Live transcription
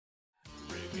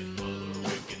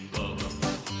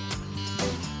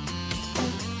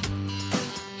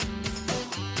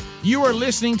You are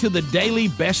listening to the daily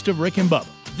Best of Rick and Bubba.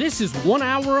 This is 1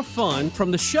 hour of fun from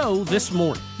the show this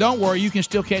morning. Don't worry, you can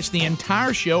still catch the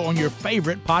entire show on your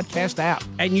favorite podcast app.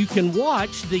 And you can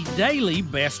watch the daily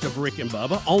Best of Rick and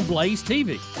Bubba on Blaze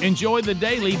TV. Enjoy the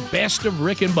daily Best of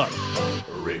Rick and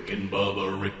Bubba. Rick and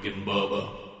Bubba, Rick and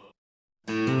Bubba.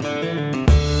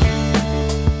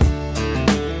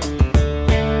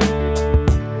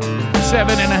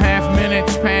 7.5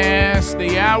 minutes past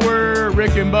the hour.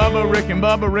 Rick and Bubba, Rick and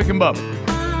Bubba, Rick and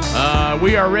Bubba.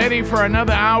 We are ready for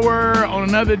another hour on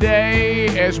another day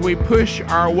as we push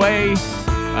our way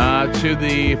to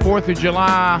the 4th of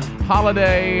July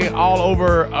holiday all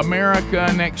over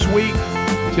America next week.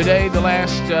 Today, the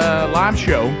last live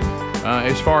show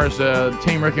as far as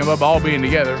Team Rick and Bubba all being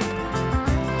together.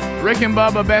 Rick and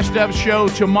Bubba Best of show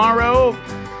tomorrow.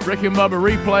 Rick and Bubba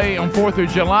replay on 4th of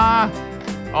July.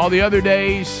 All the other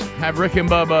days have Rick and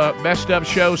Bubba Best of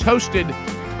shows hosted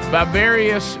by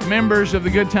various members of the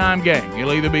Good Time Gang.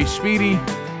 It'll either be Speedy,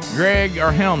 Greg,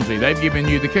 or Helmsy. They've given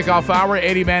you the kickoff hour.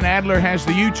 Eddie Van Adler has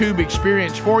the YouTube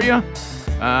experience for you.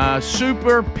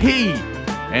 Super P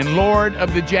and Lord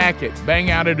of the Jacket bang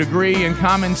out a degree in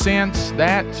common sense.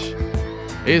 That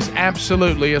is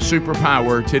absolutely a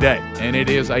superpower today, and it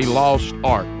is a lost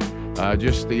art.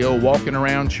 Just the old walking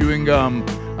around chewing gum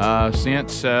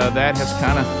since that has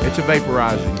kind of, it's a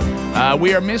vaporizing.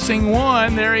 We are missing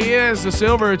one. There he is, the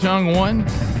silver-tongued one.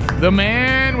 The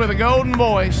man with a golden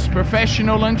voice,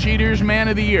 professional lunch eaters, man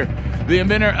of the year. The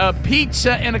inventor of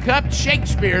pizza in a cup,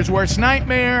 Shakespeare's worst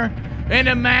nightmare, and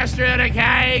the master of the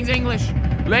King's English.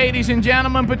 Ladies and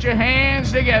gentlemen, put your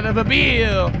hands together for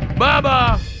Bill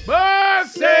Bubba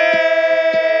Bussey!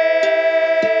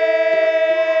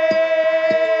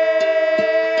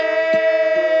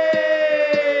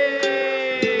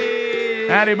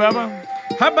 Howdy, Bubba.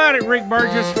 How about it, Rick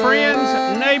Burgess?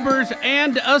 Friends, neighbors,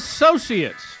 and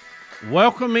associates,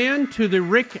 welcome in to the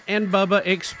Rick and Bubba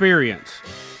Experience,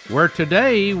 where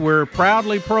today we're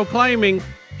proudly proclaiming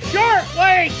short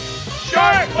week!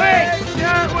 Short week!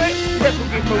 Short week!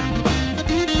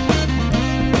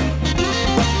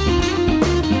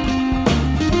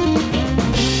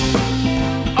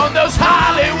 On those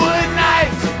Hollywood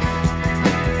nights,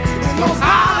 those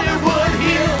Hollywood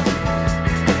hills,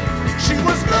 she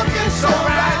was looking so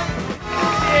right.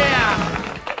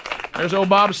 Yeah. There's old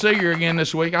Bob Seger again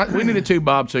this week. We needed 2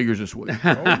 Bob Segers this week.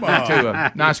 Oh,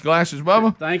 Bob. 2 nice glasses,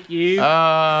 Bubba. Thank you.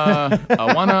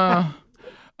 Bubba,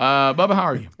 how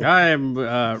are you? I am,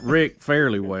 Rick,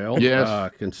 fairly well.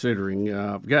 Yes. Considering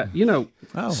I've got,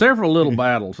 several little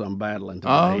battles I'm battling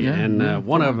today. Oh, yeah. And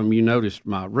one of them, you noticed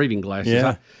my reading glasses.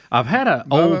 Yeah. I've had an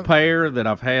old pair that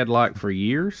I've had like for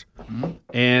years,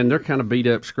 and they're kind of beat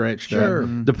up, scratched up.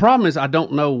 The problem is I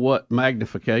don't know what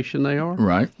magnification they are.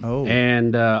 Right. Oh.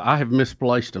 And I have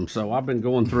misplaced them, so I've been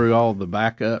going through all the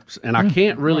backups, and I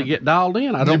can't really get dialed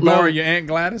in. I don't know. Borrow your Aunt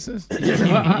Gladys's? These He's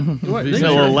a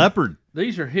little leopard.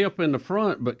 These are hip in the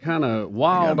front, but kind of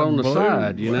wild on the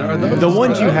side, you know. The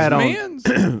ones you had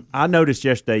on, I noticed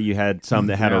yesterday you had some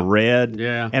that had a red.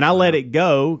 Yeah. And I let it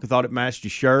go, thought it matched your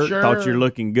shirt, thought you were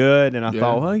looking good, and I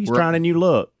thought, well, he's trying a new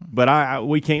look. But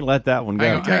we can't let that one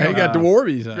go. He got the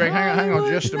Warbies. Greg, hang on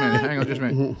just a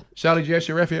minute. Sally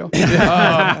Jesse Raphael?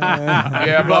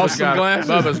 Yeah, Bubba's some glasses.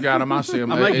 Bubba's got them. I see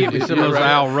them. I might get me some of those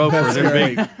Al Roper,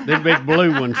 them big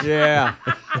blue ones. Yeah.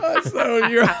 So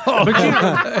you're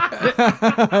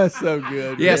That's so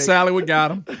good. Yeah, Rick. Sally, we got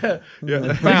them.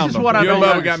 This is what I don't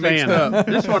Bubba got mixed understand. up.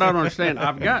 This is what I don't understand.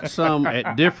 I've got some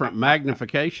at different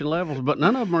magnification levels, but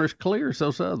none of them are as clear as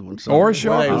those other ones. So, Or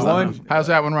sharp as One. that. How's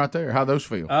that one right there? How those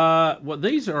feel? well,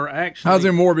 these are actually. How's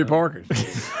them Warby Parkers?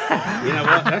 You know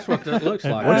what? That's what that looks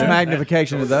like. What's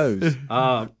magnification of those?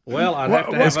 Well, I'd have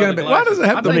to What's have gonna other be? Why does it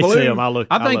have Let the me blue? see them.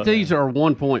 I think these are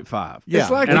 1.5. It's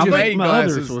like And I the think eight my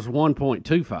glasses. others was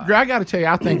 1.25. I got to tell you,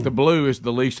 I think the blue is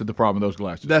the least of the problem with those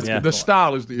glasses. That's the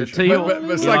style is the issue. teal. But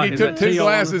it's You like like- he is took that 2 teal?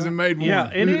 glasses and made one. Yeah,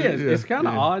 it is. It's kind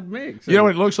of odd mix. You know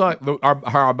what it looks like? How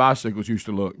our bicycles used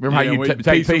to look. Remember Yeah, how we you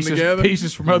take piece them together?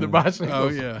 pieces from other bicycles? Oh,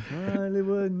 yeah.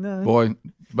 Boy,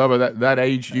 Bubba, that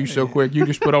aged you so quick. You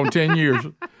just put on 10 years.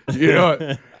 You know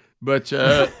it. But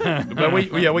we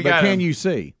But got. can you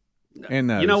see in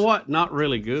those? You know what? Not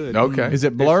really good. Okay. Is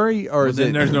it blurry or is Then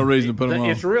it? there's no reason to put them on.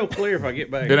 It's real clear if I get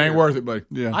back. It ain't worth it, buddy.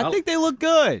 Yeah. I think they look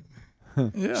good.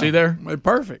 Yeah. See there? They're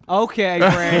perfect. Okay,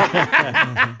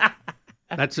 Greg.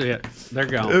 That's it. They're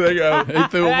gone. There they go. He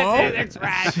threw them all. That's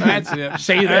right. That's it.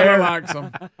 See there? Never likes them.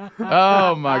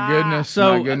 Oh my goodness!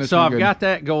 So, my goodness, so my I've goodness. got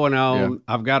that going on. Yeah.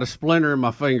 I've got a splinter in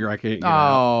my finger. I can't get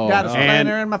out. Oh, Got a no.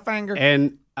 splinter in my finger.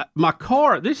 And my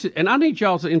car. And I need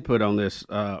y'all's input on this.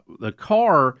 The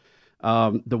car.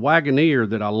 The Wagoneer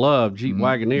that I love, Jeep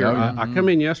Wagoneer, I come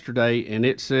in yesterday and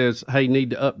it says, hey, need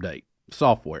to update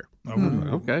software.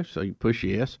 Okay, so you push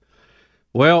yes.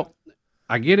 Well,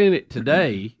 I get in it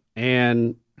today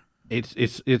and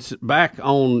it's back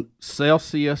on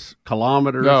Celsius,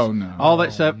 kilometers, all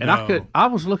that stuff. And I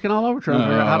was looking all over trying to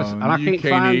figure out how to, and I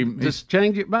can't just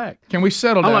change it back. Can we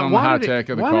settle down on the high tech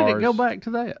of the cars? Why did it go back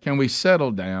to that? Can we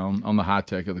settle down on the high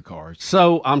tech of the cars?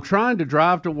 So I'm trying to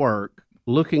drive to work,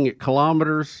 looking at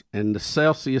kilometers and the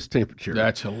Celsius temperature.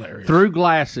 That's hilarious. Through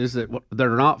glasses that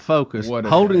are not focused,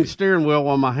 holding the steering wheel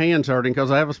while my hand's hurting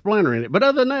because I have a splinter in it. But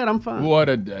other than that, I'm fine. What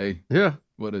a day. Yeah.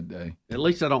 What a day. At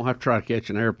least I don't have to try to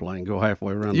catch an airplane, go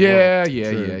halfway around the world.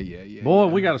 Yeah. Boy,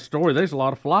 we got a story. There's a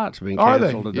lot of flights being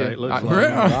canceled today. Yeah. It looks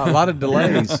like a lot of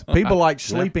delays. People like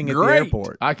sleeping at the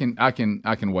airport. I can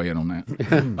weigh in on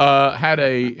that. Had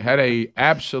a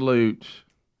absolute.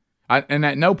 And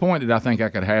at no point did I think I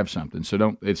could have something. So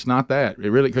don't. It's not that. It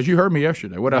really, because you heard me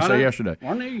yesterday. What did I say yesterday?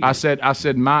 I said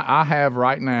I have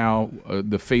right now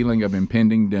the feeling of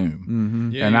impending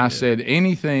doom. Mm-hmm. And I said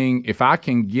anything, if I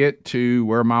can get to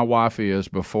where my wife is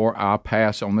before I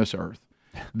pass on this earth,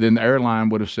 then the airline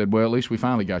would have said, well, at least we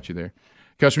finally got you there.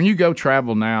 Because when you go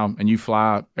travel now and you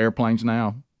fly airplanes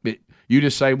now, you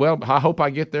just say, well, I hope I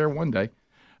get there one day.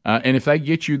 And if they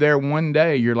get you there one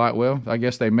day, you're like, well, I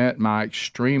guess they met my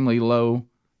extremely low,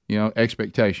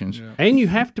 expectations. Yeah. And you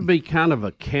have to be kind of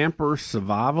a camper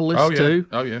survivalist too.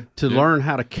 Oh yeah. To learn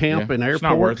how to camp in airports. It's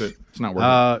not worth it. It's not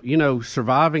worth it.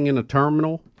 Surviving in a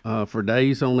terminal for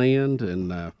days on end,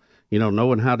 and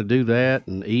knowing how to do that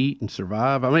and eat and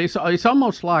survive. I mean, it's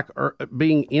almost like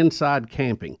being inside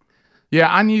camping. Yeah,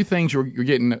 I knew things were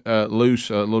getting loose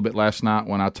a little bit last night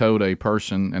when I told a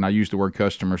person, and I used the word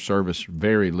customer service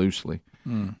very loosely.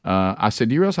 I said,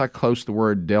 "Do you realize how close the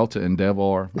word Delta and Devil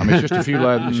are? I mean, it's just a few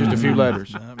letters. It's just a few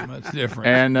letters. Not much different."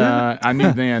 And I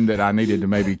knew then that I needed to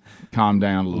maybe calm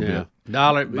down a little bit.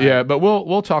 Dial it back. Yeah, but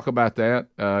we'll talk about that.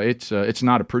 It's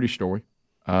not a pretty story,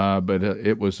 but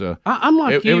it was. I'm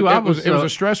like you. It was a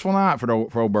stressful night for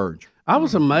old Burge. I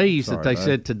was amazed that they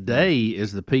said today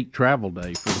is the peak travel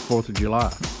day for the 4th of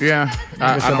July. Yeah.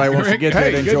 Somebody wants to get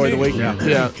there to enjoy the weekend.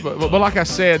 Yeah. But like I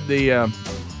said, the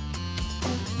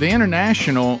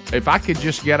international, if I could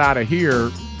just get out of here,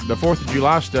 the 4th of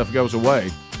July stuff goes away.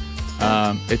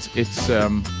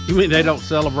 You mean they don't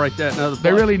celebrate that in other places?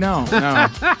 They really don't.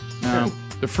 No.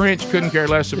 The French couldn't care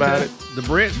less about it. The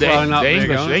Brits probably not big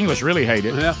on it. The English really hate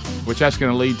it, which that's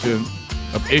going to lead to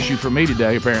an issue for me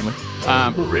today, apparently.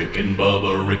 Rick and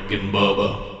Bubba, Rick and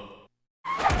Bubba.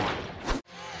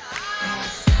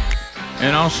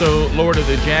 And also, Lord of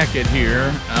the Jacket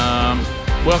here.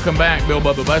 Welcome back, Bill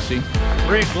Bubba Bussy.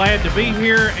 Rick, glad to be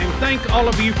here, and thank all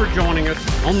of you for joining us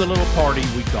on the little party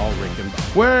we call Rick and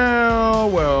Bubba.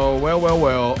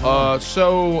 Well.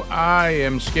 So I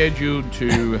am scheduled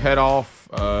to head off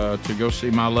to go see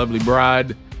my lovely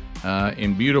bride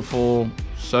in beautiful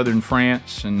southern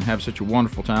France and have such a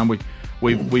wonderful time.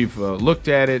 We've looked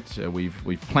at it.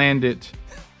 We've planned it.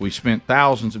 We spent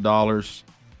thousands of dollars,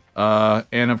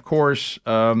 and of course,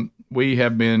 we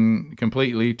have been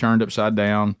completely turned upside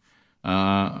down.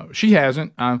 She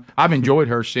hasn't. I've enjoyed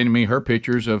her sending me her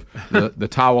pictures of the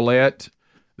towelette,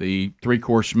 the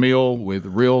 3-course meal with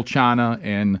real china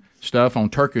and stuff on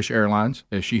Turkish Airlines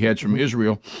as she heads from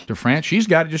Israel to France. She's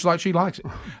got it just like she likes it.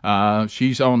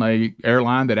 She's on a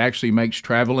airline that actually makes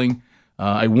traveling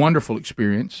a wonderful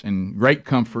experience and great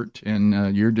comfort,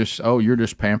 and you're just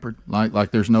pampered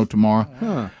like there's no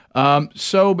tomorrow.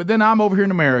 But then I'm over here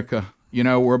in America,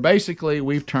 where basically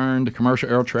we've turned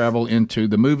commercial air travel into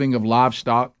the moving of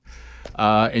livestock,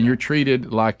 and you're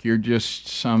treated like you're just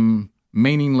some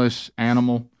meaningless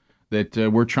animal that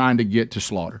we're trying to get to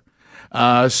slaughter.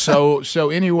 So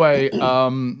anyway,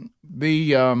 she'll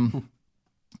be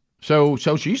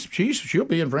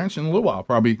in France in a little while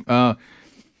probably.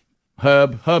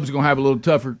 Hub's gonna have a little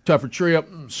tougher trip.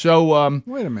 So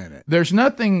wait a minute. There's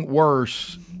nothing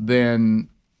worse than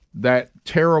that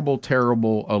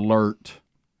terrible alert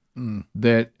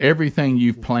that everything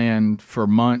you've planned for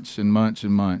months and months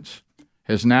and months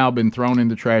has now been thrown in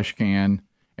the trash can.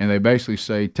 And they basically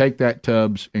say, take that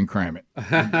Tubbs and cram it.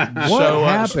 What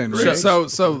happened? So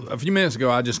a few minutes ago,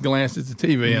 I just glanced at the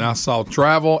TV and I saw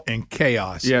travel and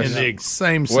chaos in the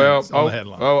same sentence on the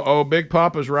headline. Big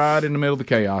Papa's right in the middle of the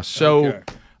chaos. So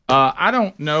I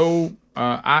don't know.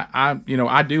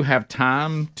 I do have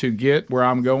time to get where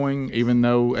I'm going, even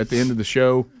though at the end of the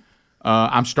show,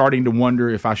 I'm starting to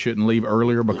wonder if I shouldn't leave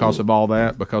earlier because of all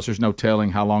that, because there's no telling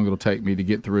how long it'll take me to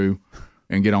get through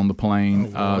and get on the plane.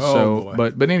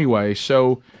 But anyway,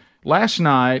 so last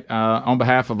night, on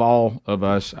behalf of all of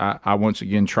us, I once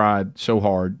again tried so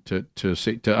hard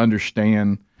to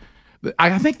understand.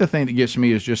 I think the thing that gets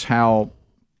me is just how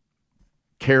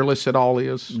careless it all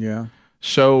is. Yeah.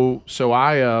 So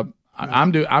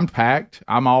I'm packed.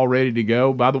 I'm all ready to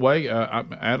go. By the way,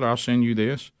 Adler, I'll send you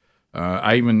this.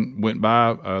 I even went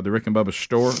by the Rick and Bubba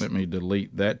store. Let me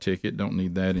delete that ticket. Don't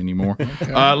need that anymore.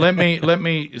 Let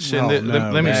me send this.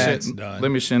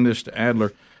 Let me send this to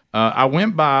Adler. I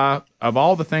went by, of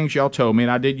all the things y'all told me,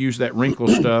 and I did use that wrinkle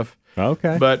stuff.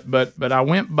 Okay. But I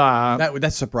went by.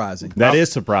 That's surprising. That is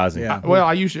surprising. Yeah.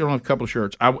 I used it on a couple of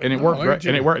shirts. And it worked.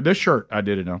 And it worked. This shirt I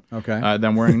did it on. Okay. That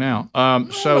I'm wearing now. I'll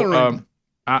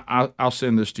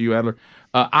send this to you, Adler.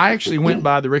 I actually went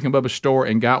by the Rick and Bubba store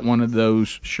and got one of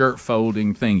those shirt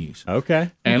folding thingies. Okay.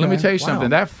 And let me tell you something.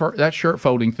 That shirt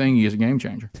folding thingy is a game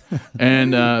changer.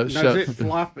 And Does it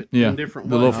flop it in different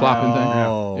ways? The little flopping thing.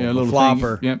 Yeah, little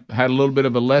flopper. Yeah, had a little bit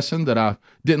of a lesson that I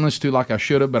didn't listen to like I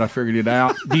should have, but I figured it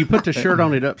out. Do you put the shirt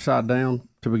on it upside down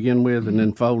to begin with, and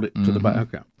then fold it to the back?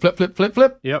 Okay. Flip, flip, flip,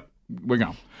 flip. Yep. We're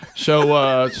gone.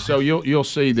 So you'll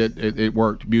see that it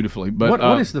worked beautifully. But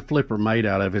what is the flipper made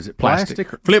out of? Is it plastic?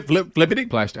 Flippity.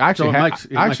 Plastic. I actually makes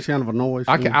kind of a noise.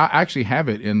 I actually have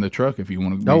it in the truck if you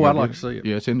want to. Oh, I'd like to see it.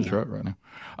 Yeah, it's in the truck right now.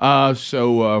 It's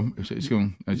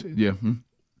going. Yeah.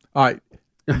 All right.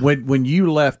 When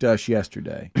you left us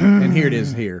yesterday, and here it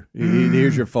is.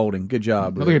 Here's your folding. Good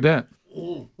job. Look at that.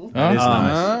 That is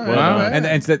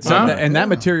nice. And that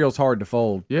material's hard to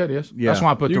fold. Yeah, it is. Yeah. That's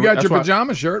why I put. You got your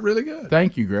pajama shirt really good.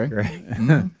 Thank you,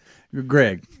 Greg.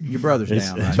 Greg, your brother's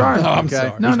down. Right? Sorry. I'm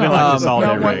sorry. No.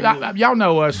 Y'all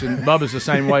know us, and Bubba's the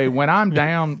same way. When I'm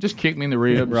down, just kick me in the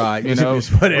ribs. Right. You know,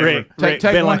 Rick, take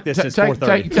been one, like this since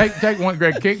 4:30. Take one,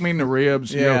 Greg. Kick me in the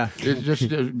ribs. Yeah. You know, just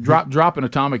drop an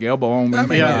atomic elbow on me.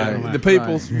 The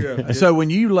people's. Yeah. So when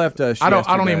you left us, I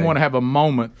don't even want to have a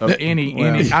moment of any.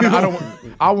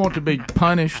 I want to be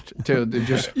punished to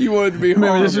just. You want to be.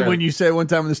 Remember, this is when you said one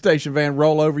time in the station van,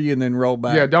 roll over you and then roll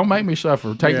back. Yeah, don't make me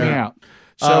suffer. Take me out.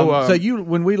 So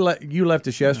when you left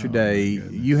us yesterday,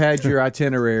 you had your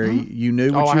itinerary. You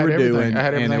knew what you were doing. I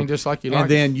had everything just like you liked. And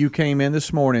then you came in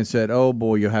this morning and said, "Oh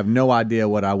boy, you'll have no idea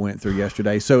what I went through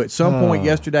yesterday." So at some point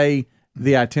yesterday,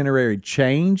 the itinerary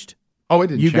changed. Oh, it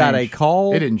didn't change. You got a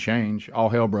call? It didn't change. All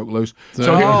hell broke loose.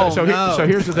 So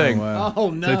here's the thing.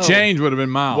 Oh, no. The change would have been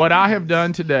mild. What I have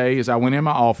done today is I went in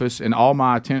my office and all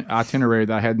my itinerary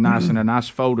that I had nice in a nice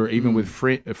folder, even with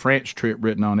French trip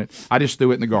written on it, I just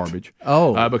threw it in the garbage.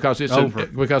 Because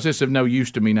it's of no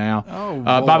use to me now.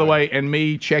 By the way, and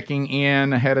me checking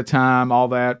in ahead of time, all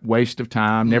that waste of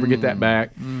time, never get that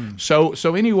back. So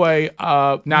anyway,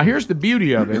 now here's the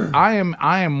beauty of it. I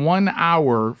am 1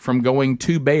 hour from going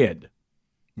to bed.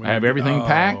 I have everything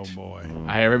packed. Oh, boy.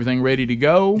 I have everything ready to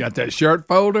go. Got that shirt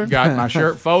folder? Got my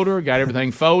shirt folder. Got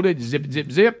everything folded. Zip,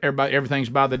 zip, zip. Everything's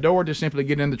by the door. Just simply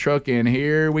get in the truck and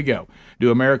here we go.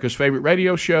 Do America's favorite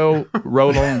radio show.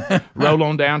 Roll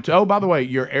on down to. Oh, by the way,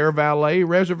 your Air Valet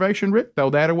reservation, Rick.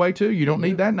 Throw that away too. You don't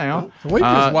need that now. We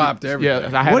just wiped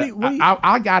everything. Yeah,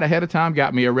 I got ahead of time.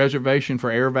 Got me a reservation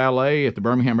for Air Valet at the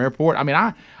Birmingham airport. I mean,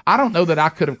 I don't know that I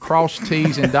could have crossed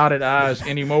T's and dotted I's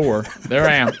anymore. There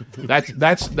I am.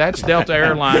 That's Delta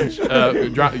Airlines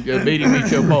beating me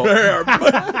to a pulp.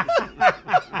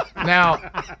 Now,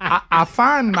 I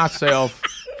find myself,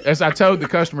 as I told the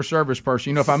customer service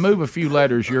person, if I move a few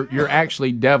letters, you're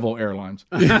actually Devil Airlines.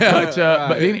 But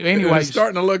anyway, it's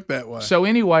starting to look that way. So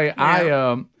anyway,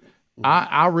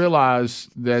 I realize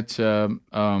that.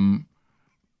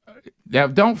 Now,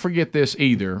 don't forget this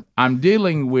either. I'm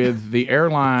dealing with the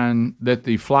airline that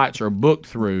the flights are booked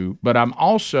through, but I'm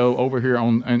also over here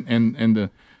in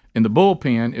the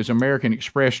bullpen is American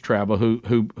Express Travel,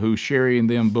 who Sherry and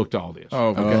them booked all this. Oh,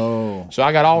 okay. Oh. So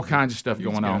I got all kinds of stuff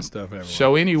going on.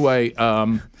 So anyway,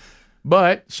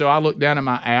 so I looked down at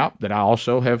my app that I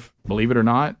also have, believe it or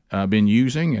not, been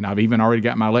using, and I've even already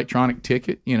got my electronic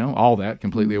ticket. All that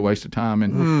completely a waste of time,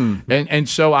 and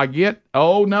so I get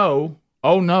an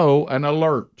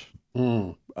alert.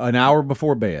 An hour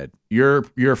before bed.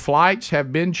 Your flights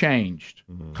have been changed.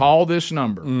 Call this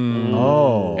number.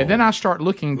 Oh. And then I start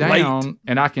looking down,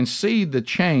 and I can see the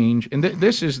change. And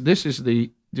this is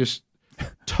the just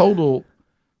total.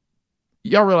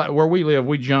 Y'all realize where we live,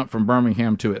 we jump from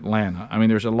Birmingham to Atlanta. I mean,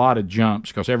 there's a lot of jumps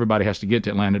because everybody has to get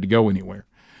to Atlanta to go anywhere.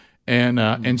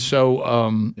 And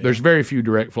so there's very few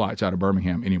direct flights out of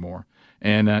Birmingham anymore.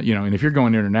 And and if you're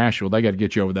going international, they got to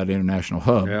get you over that international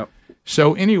hub. Yep.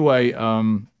 So anyway,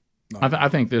 I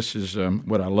think this is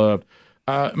what I loved.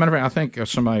 Matter of fact, I think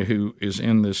somebody who is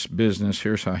in this business,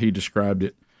 here's how he described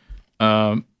it.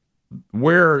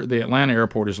 where the Atlanta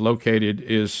airport is located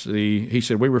is he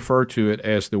said, we refer to it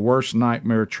as the worst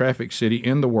nightmare traffic city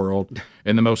in the world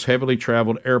and the most heavily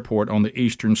traveled airport on the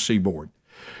eastern seaboard.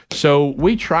 So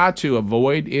we try to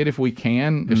avoid it if we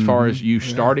can, as far as you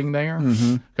starting there,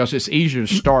 because it's easier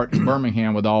to start in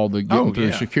Birmingham with all the getting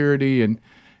through security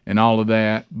and all of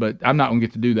that. But I'm not going to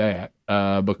get to do that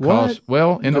because,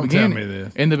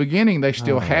 in the beginning they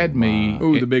still had me.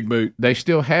 Ooh, the big boot. They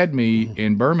still had me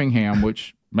in Birmingham,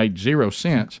 which made 0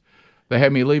 sense. They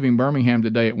had me leaving Birmingham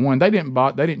today at 1. They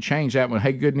didn't change that one.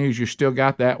 Hey, good news, you still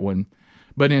got that one.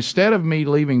 But instead of me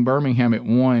leaving Birmingham at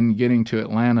 1, getting to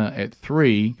Atlanta at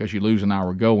 3, because you lose an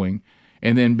hour going,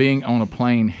 and then being on a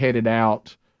plane headed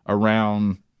out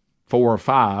around 4 or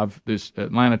 5 this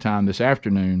Atlanta time this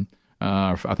afternoon,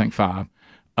 I think 5,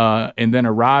 and then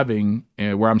arriving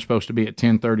where I'm supposed to be at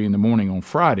 10:30 in the morning on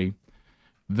Friday,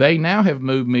 they now have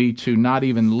moved me to not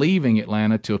even leaving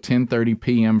Atlanta till 10:30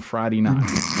 p.m. Friday night.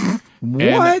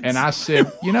 What? And I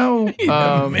said, what?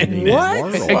 Can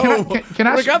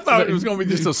I? Look, I thought it was going to be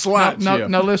just a slight.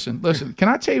 No. Listen. Can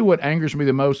I tell you what angers me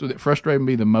the most? That frustrated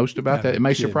me the most about that? It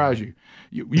may surprise you.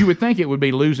 You would think it would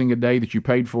be losing a day that you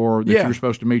paid for, that you were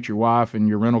supposed to meet your wife and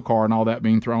your rental car and all that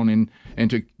being thrown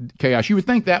into chaos. You would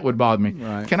think that would bother me.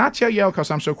 Right. Can I tell y'all,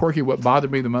 because I'm so quirky, what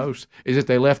bothered me the most is that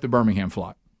they left the Birmingham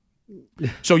flight.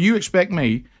 So you expect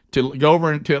me to go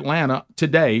over to Atlanta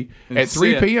today at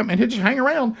 3 p.m. and just hang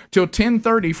around till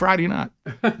 10:30 Friday night.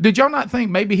 Did y'all not think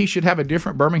maybe he should have a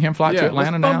different Birmingham flight to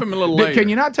Atlanta now? Bump him a little later. Can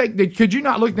you not could you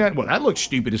not look at that? Well, that looks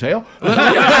stupid as hell.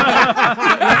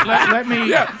 Let me.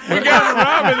 Yeah, we got to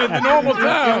arrive at the normal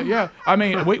time. Yeah. I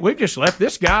mean, we've just left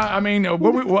this guy. I mean, I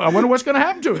wonder what's going to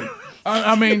happen to him.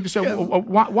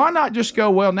 Why not just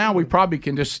go, well, now we probably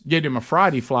can just get him a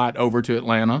Friday flight over to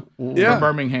Atlanta from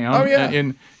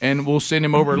Birmingham, and we'll send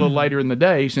him over a little later in the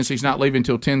day since he's not leaving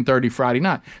until 10:30 Friday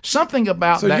night. Something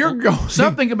about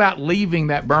something about leaving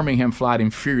that Birmingham flight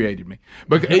infuriated me.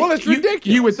 It's ridiculous.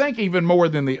 You would think even more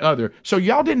than the other. So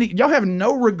y'all have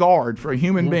no regard for a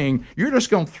human being. You're just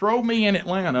going to throw me in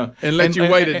Atlanta and let you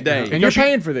wait a day. And you're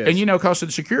paying for this. And because of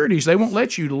the securities, they won't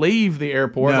let you leave the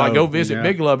airport, go visit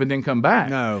Big Love and then come back.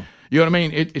 No. You know what I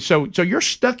mean? So you're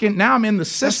stuck in. Now I'm in the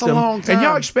system, That's a long time. and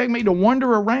y'all expect me to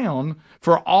wander around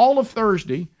for all of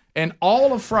Thursday and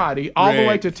all of Friday, all the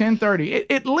way to 10:30.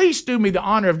 At least do me the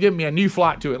honor of giving me a new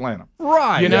flight to Atlanta.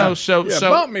 Right. So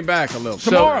bump me back a little.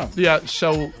 Tomorrow.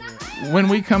 So when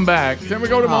we come back, can we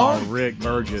go tomorrow? Oh, Rick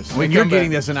Burgess. When you're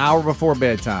getting this an hour before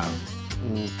bedtime.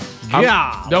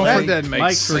 Yeah, that doesn't make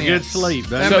makes sense. for good sleep.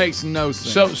 That makes no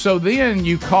sense. So then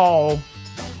you call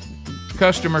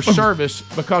customer service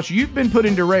because you've been put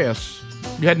in duress.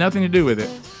 You had nothing to do with it.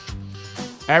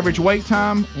 Average wait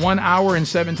time, 1 hour and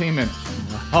 17 minutes.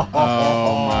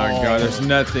 Oh my God, there's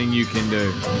nothing you can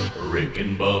do. Rick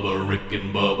and Bubba, Rick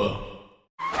and Bubba.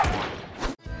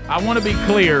 I want to be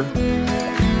clear.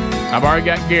 I've already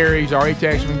got Gary. He's already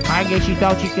texted me. I guess you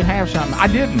thought you could have something. I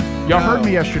didn't. Y'all heard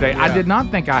me yesterday. Yeah. I did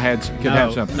not think I could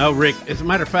have something. No, Rick. As a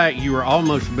matter of fact, you were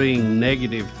almost being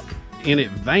negative in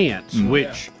advance,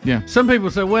 which some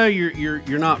people say, well,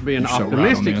 you're not being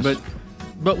optimistic, so right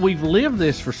but we've lived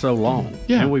this for so long,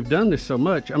 and we've done this so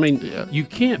much. I mean, you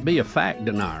can't be a fact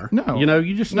denier. No,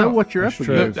 you just know what you're up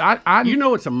against. You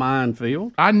know it's a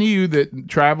minefield. I knew that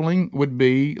traveling would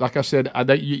be, like I said.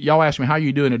 Y'all asked me how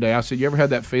you doing today. I said, you ever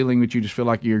had that feeling that you just feel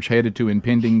like you're headed to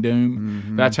impending doom?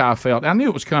 Mm-hmm. That's how I felt. I knew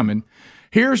it was coming.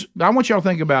 I want y'all to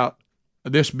think about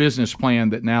this business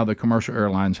plan that now the commercial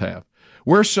airlines have.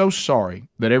 We're so sorry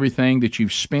that everything that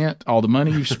you've spent, all the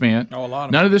money you've spent,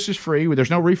 none of this is free.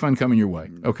 There's no refund coming your way,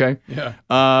 okay?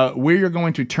 Yeah. We are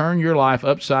going to turn your life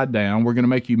upside down. We're going to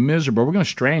make you miserable. We're going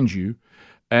to strand you.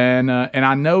 And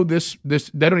I know this.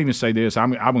 They don't even say this.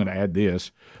 I'm going to add this.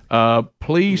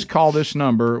 Please call this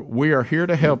number. We are here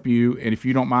to help you, and if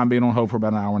you don't mind being on hold for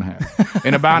about an hour and a half.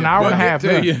 In about an hour and a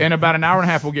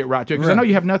half, we'll get right to it. Because I know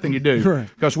you have nothing to do.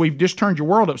 Because we've just turned your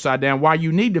world upside down. While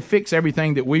you need to fix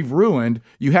everything that we've ruined,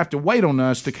 you have to wait on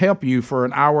us to help you for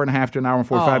an hour and a half to an hour and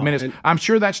 45 minutes. I'm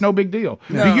sure that's no big deal.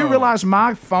 No. Do you realize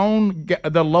my phone,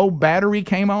 the low battery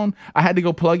came on? I had to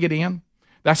go plug it in.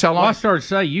 That's how long. Well, I started to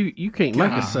say you can't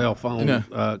make a cell phone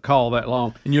call that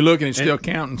long, and you're looking, it's still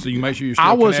counting, so you make sure you're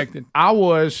still connected.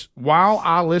 While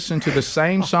I listened to the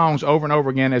same songs over and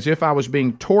over again, as if I was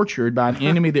being tortured by an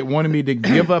enemy that wanted me to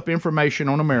give up information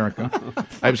on America.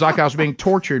 It was like I was being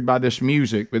tortured by this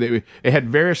music. It had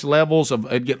various levels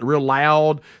of it get real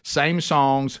loud, same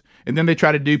songs, and then they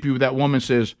try to dupe you with that woman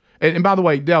says. And by the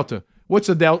way, Delta. What's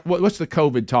the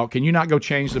COVID talk? Can you not go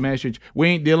change the message? We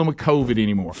ain't dealing with COVID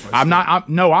anymore. I'm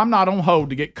not on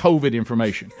hold to get COVID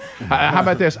information. How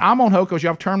about this? I'm on hold because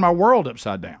y'all turned my world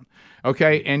upside down.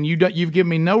 Okay, and you've given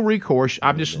me no recourse.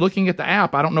 I'm just looking at the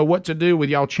app. I don't know what to do with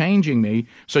y'all changing me.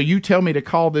 So you tell me to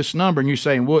call this number, and you're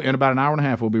saying, well, in about an hour and a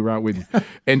half, we'll be right with you.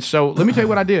 And so let me tell you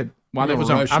what I did while that was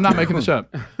on. I'm not making this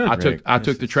up. I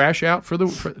took the trash out for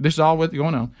this is all what's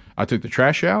going on. I took the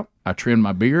trash out. I trimmed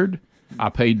my beard. I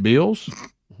paid bills.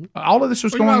 All of this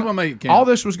was going on. All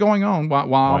this was going on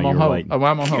while I'm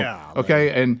on home.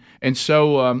 Okay, and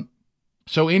so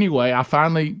so anyway, I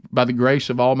finally, by the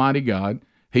grace of Almighty God,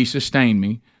 He sustained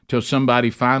me till somebody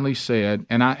finally said,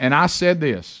 and I said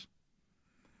this.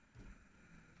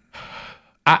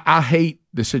 I hate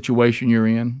the situation you're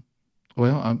in.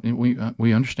 Well,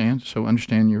 we understand. So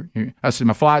understand your. I said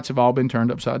my flights have all been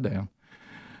turned upside down.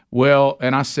 Well,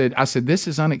 and I said this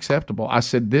is unacceptable. I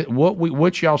said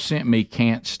what y'all sent me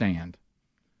can't stand.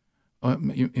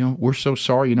 We're so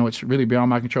sorry. It's really beyond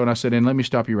my control. And I said, and let me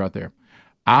stop you right there.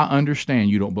 I understand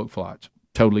you don't book flights.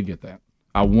 Totally get that.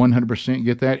 I 100%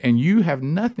 get that. And you have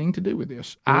nothing to do with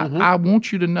this. I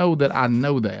want you to know that I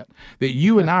know that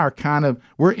you and I are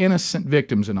we're innocent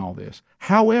victims in all this.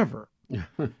 However,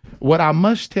 what I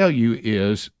must tell you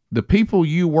is the people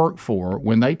you work for,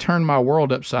 when they turn my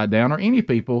world upside down, or any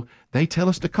people, they tell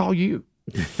us to call you.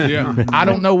 Yeah, I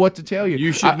don't know what to tell you.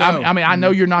 You should know. I mean, I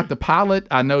know you're not the pilot.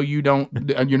 I know you're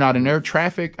not in air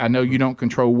traffic. I know you don't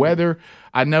control weather.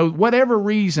 I know whatever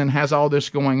reason has all this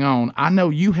going on. I know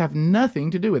you have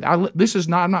nothing to do with it.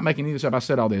 I'm not making any of this up. I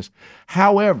said all this.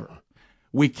 However,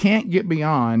 we can't get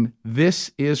beyond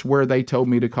this is where they told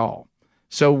me to call.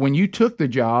 So when you took the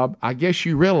job, I guess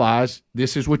you realized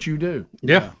this is what you do.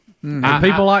 Yeah. And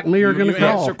people like me are going to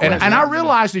call. And I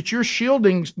realize that you're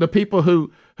shielding the people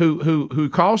who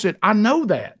calls it. I know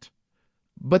that.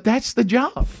 But that's the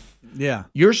job. Yeah.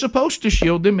 You're supposed to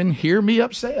shield them and hear me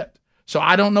upset. So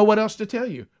I don't know what else to tell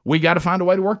you. We got to find a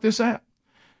way to work this out.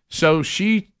 So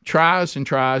she tries and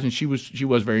tries, and she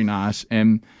was very nice,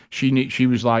 and she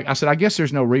was like, I said, I guess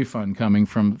there's no refund coming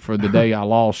for the day I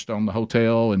lost on the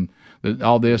hotel and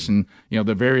all this, and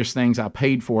the various things I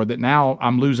paid for that now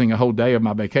I'm losing a whole day of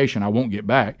my vacation I won't get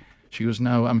back. She goes,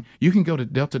 no, you can go to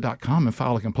Delta.com and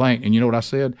file a complaint. And you know what I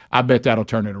said? I bet that'll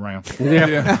turn it around.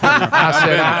 Yeah.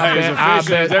 I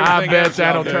bet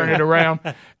that'll turn it around.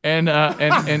 And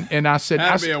I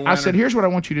said, here's what I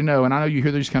want you to know. And I know you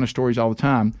hear these kind of stories all the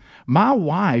time. My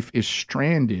wife is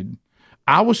stranded.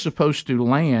 I was supposed to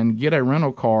land, get a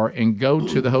rental car, and go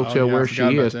to the hotel where she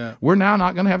is. We're now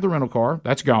not going to have the rental car.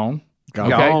 That's gone.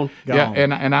 Gone. Yeah,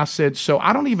 and I said, so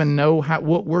I don't even know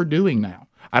what we're doing now.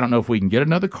 I don't know if we can get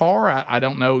another car. I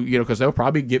don't know, because they'll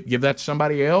probably give that to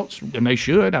somebody else, and they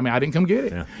should. I mean, I didn't come get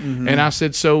it. Yeah. Mm-hmm. And I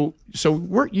said, so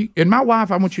and my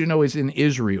wife, I want you to know, is in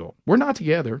Israel. We're not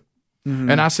together.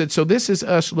 Mm-hmm. And I said, so this is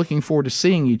us looking forward to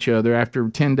seeing each other after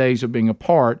 10 days of being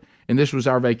apart, and this was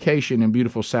our vacation in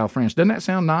beautiful South France. Doesn't that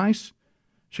sound nice?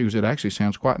 She goes, it actually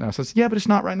sounds quite nice. I said, yeah, but it's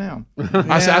not right now.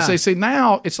 I say, see,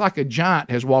 now it's like a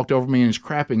giant has walked over me and is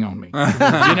crapping on me.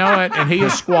 And he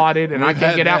is squatted, and I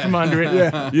can't get out from under it.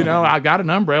 Yeah. I got an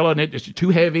umbrella, and it's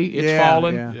too heavy. It's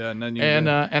falling. Yeah.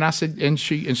 And I said, and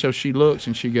so she looks,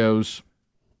 and she goes,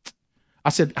 I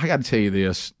said, I got to tell you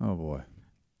this. Oh, boy.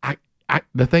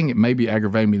 The thing that maybe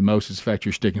aggravated me the most is the fact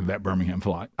you're sticking to that Birmingham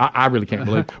flight. I really can't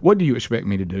believe it. What do you expect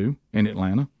me to do in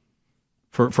Atlanta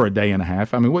for a day and a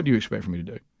half? I mean, what do you expect for me to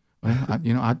do? Well,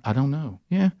 I don't know.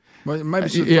 Yeah. Well, maybe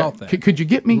she thought that. Could you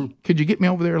get me? Could you get me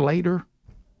over there later?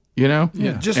 Yeah.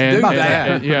 Just do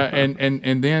that.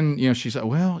 And then she's like,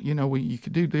 well, you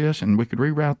could do this, and we could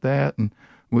reroute that, and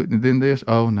then this.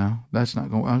 Oh no, that's not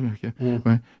going. Okay.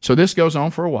 Mm. So this goes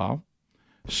on for a while.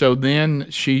 So then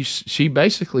she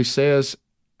basically says,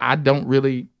 I don't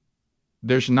really.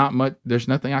 There's not much. There's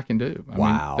nothing I can do. I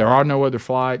mean, there are no other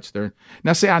flights.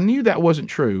 Now, see, I knew that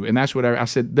wasn't true, and that's what I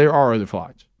said. There are other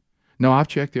flights. No, I've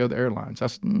checked the other airlines.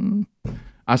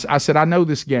 I said, I know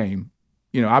this game.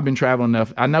 I've been traveling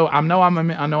enough. I know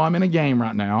I'm in a game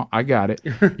right now. I got it.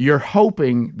 You're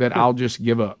hoping that I'll just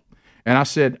give up, and I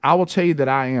said, I will tell you that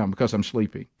I am, because I'm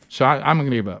sleepy. So I'm going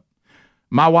to give up.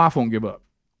 My wife won't give up.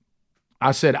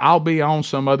 I said, I'll be on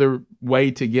some other way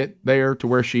to get there to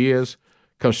where she is.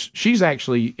 Because she's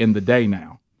actually in the day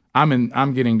now.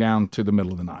 I'm getting down to the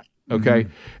middle of the night. Okay,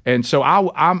 and so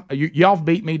y'all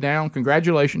beat me down.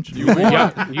 Congratulations, you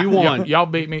won. You won. Y'all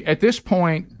beat me. At this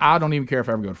point, I don't even care if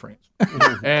I ever go to France.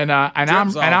 and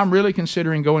I'm really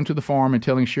considering going to the farm and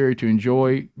telling Sherry to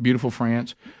enjoy beautiful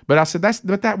France. But I said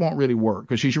that won't really work,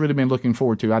 because she's really been looking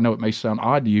forward to. I know it may sound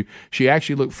odd to you. She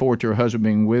actually looked forward to her husband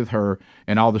being with her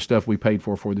and all the stuff we paid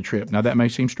for the trip. Now that may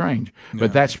seem strange,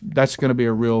 but that's going to be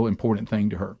a real important thing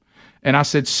to her. And I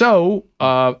said, so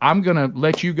I'm going to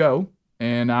let you go.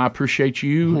 And I appreciate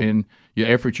you, and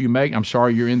effort you make. I'm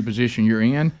sorry you're in the position you're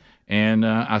in. And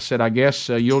I said, I guess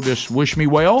you'll just wish me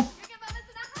well.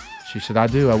 She said, I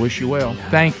do. I wish you well.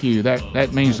 Thank you.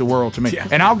 That means the world to me. Yeah.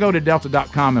 And I'll go to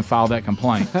Delta.com and file that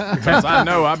complaint. Because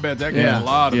I bet that gets a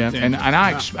lot of attention. And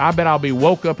I bet I'll be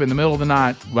woke up in the middle of the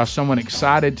night by someone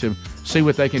excited to see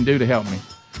what they can do to help me.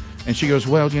 And she goes,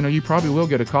 well, you probably will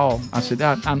get a call. I said,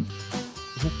 I'll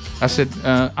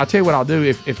tell you what I'll do.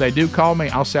 If they do call me,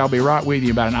 I'll say I'll be right with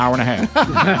you about an hour and a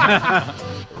half.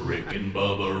 Rick and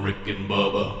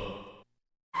Bubba.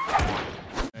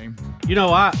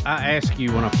 I asked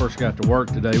you when I first got to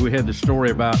work today, we had the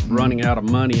story about running out of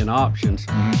money and options.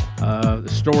 The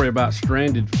story about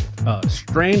stranded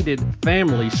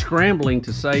families scrambling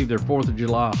to save their 4th of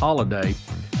July holiday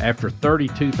after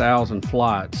 32,000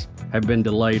 flights have been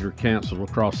delayed or canceled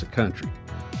across the country.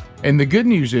 And the good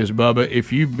news is, Bubba,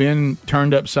 if you've been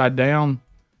turned upside down,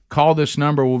 call this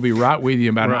number. We'll be right with you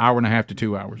in about an hour and a half to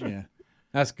 2 hours. Yeah.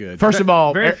 That's good. First of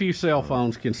all, very few cell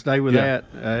phones can stay with that.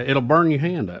 It'll burn your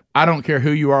hand up. I don't care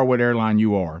who you are, what airline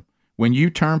you are. When you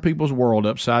turn people's world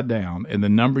upside down and the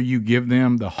number you give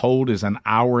them, the hold is an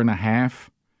hour and a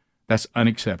half, that's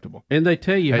unacceptable. And they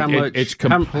tell you how much it's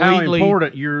completely how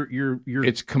important your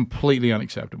it's completely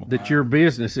unacceptable that your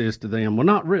business is to them. Well,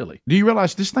 not really. Do you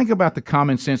realize? Just think about the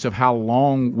common sense of how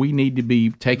long we need to be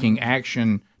taking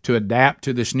action to adapt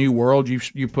to this new world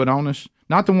you put on us.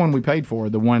 Not the one we paid for,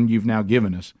 the one you've now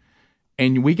given us.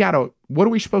 And we got to, what are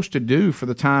we supposed to do for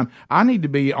the time? I need to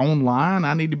be online.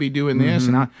 I need to be doing this,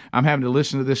 and I'm having to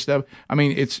listen to this stuff. I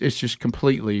mean, it's just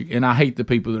completely, and I hate the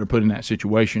people that are put in that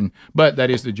situation, but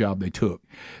that is the job they took.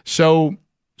 So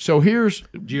here's.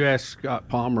 Did you ask Scott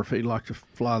Palmer if he'd like to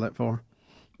fly that far?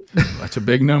 That's a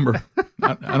big number.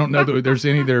 I don't know that there's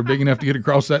any that are big enough to get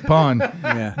across that pond.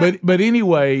 Yeah. But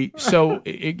anyway, so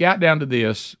it got down to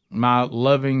this. My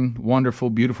loving, wonderful,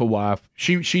 beautiful wife,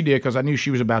 she did, because I knew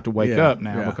she was about to wake up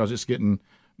now because it's getting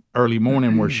early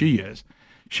morning where she is.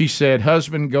 She said,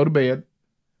 husband, go to bed.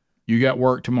 You got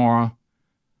work tomorrow.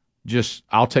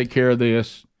 I'll take care of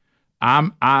this.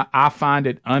 I find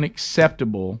it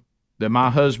unacceptable that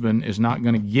my husband is not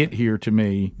going to get here to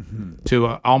me to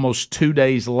almost 2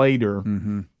 days later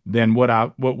than what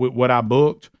I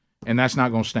booked, and that's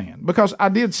not going to stand. Because I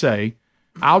did say,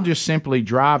 I'll just simply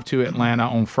drive to Atlanta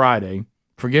on Friday,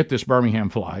 forget this Birmingham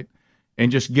flight, and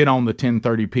just get on the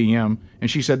 10:30 p.m. And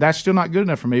she said, that's still not good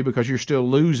enough for me because you're still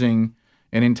losing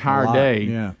an entire day.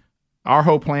 Yeah. Our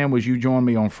whole plan was you join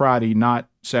me on Friday, not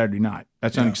Saturday night.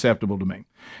 That's unacceptable to me.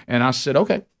 And I said,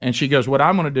 okay. And she goes, what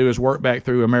I'm going to do is work back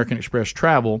through American Express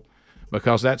Travel,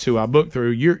 because that's who I booked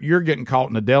through. You're getting caught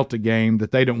in a Delta game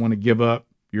that they don't want to give up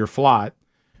your flight.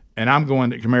 And I'm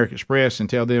going to American Express and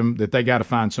tell them that they got to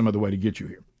find some other way to get you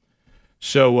here.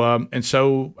 So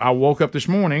so I woke up this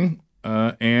morning,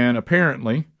 and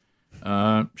apparently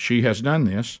she has done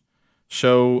this.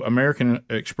 So American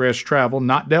Express Travel,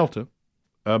 not Delta,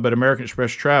 but American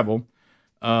Express Travel,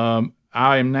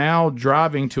 I am now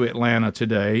driving to Atlanta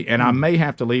today, and I may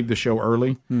have to leave the show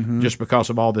early just because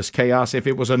of all this chaos. If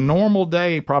it was a normal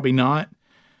day, probably not.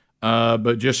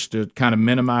 But just to kind of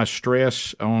minimize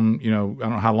stress on, I don't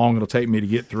know how long it'll take me to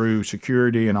get through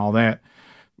security and all that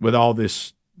with all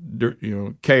this,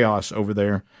 chaos over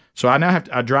there. So I now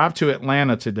I drive to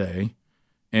Atlanta today,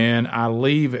 and I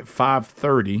leave at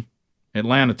 5:30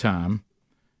 Atlanta time,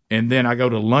 and then I go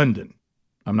to London.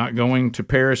 I'm not going to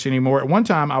Paris anymore. At one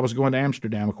time, I was going to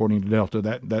Amsterdam, according to Delta.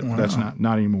 That's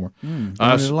not anymore.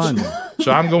 London.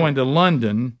 So I'm going to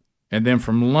London, and then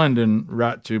from London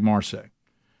right to Marseille.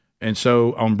 And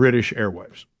so on British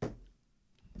Airways.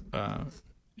 Is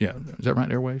that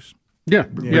right, Airways?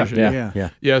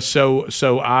 Yeah.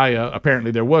 So I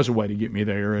apparently there was a way to get me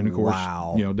there, and of course,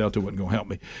 Delta wasn't going to help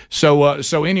me.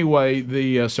 So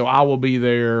anyway, so I will be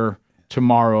there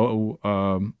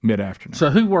tomorrow mid-afternoon.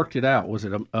 So who worked it out? Was it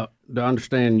do I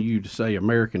understand you to say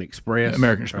American Express?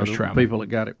 American Express Travel. People that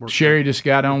got it worked Sherry just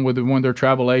got on with one of their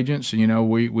travel agents, and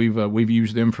we've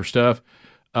used them for stuff.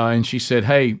 And she said,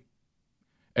 hey,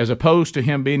 as opposed to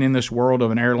him being in this world of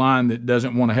an airline that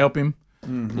doesn't want to help him,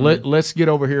 let's get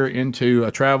over here into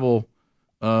a travel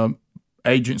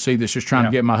agency that's just trying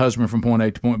to get my husband from point A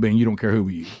to point B, and you don't care who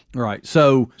we use. Right.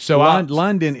 So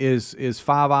London is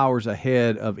 5 hours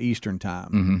ahead of Eastern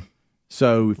time.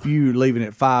 So if you're leaving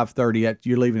at 5:30,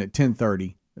 you're leaving at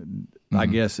 10:30, I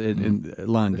guess, in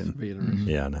London.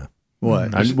 Yeah, I know.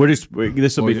 What?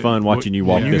 This will be fun watching you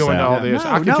walk this out.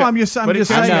 I'm just saying.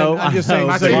 There's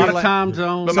a lot of time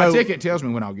zones. But my ticket tells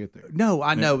me when I'll get there. No,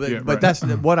 I know, but that's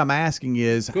what I'm asking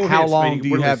is how long do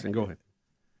you have? Go ahead.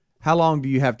 How long do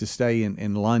you have to stay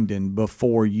in London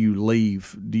before you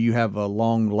leave? Do you have a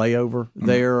long layover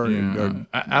there?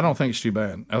 I don't think it's too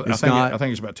bad. I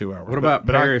think it's about 2 hours. What about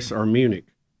Paris or Munich,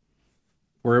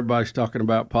 where everybody's talking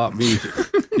about pop music?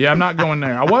 Yeah, I'm not going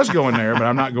there. I was going there, but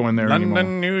I'm not going there anymore.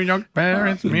 London, New York,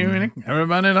 Paris, Munich.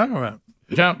 Everybody talking about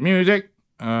jump music.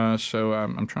 So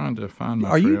I'm trying to find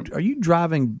my trip. Are you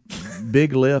driving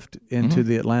big lift into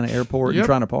the Atlanta airport and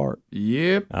trying to park?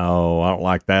 Yep. Oh, I don't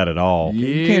like that at all. Yep.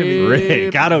 You can't be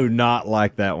Rick. I do not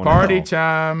like that one. Party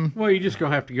time. Well, you're just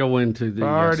gonna have to go into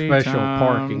the special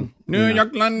parking. New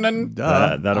York, London.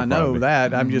 I know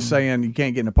that. I'm just saying you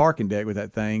can't get in a parking deck with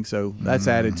that thing, so that's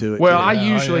added to it. Well, too. I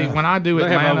usually when I do They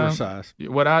have Atlanta, oversize.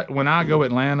 when I go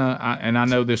Atlanta, and I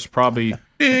know this probably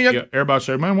everybody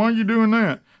say, man, why are you doing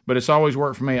that? But it's always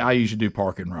worked for me. I usually do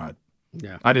park and ride.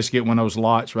 Yeah, I just get one of those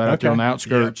lots right out there on the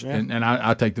outskirts, and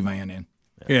I take the van in.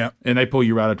 Yeah, and they pull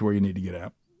you right up to where you need to get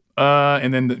out.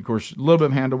 And then of course a little bit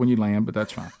of handle when you land, but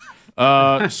that's fine.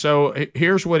 So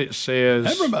here's what it says.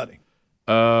 Everybody.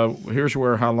 Here's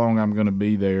how long I'm going to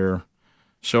be there.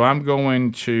 So I'm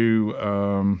going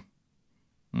to.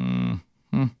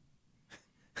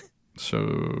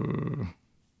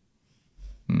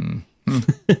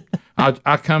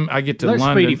 I get to Let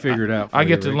London. Speedy figure it out. I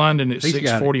get you, to Rick. London at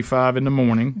 6:45 in the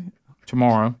morning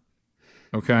tomorrow.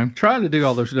 Okay. Trying to do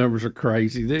all those numbers are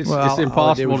crazy. It's Well, impossible all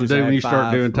I did was to do just when you add start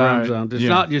 5. doing time Right. zones. It's Yeah.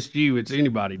 not just you; it's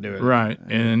anybody doing it. Right,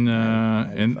 and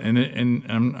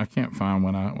I can't find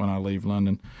when I leave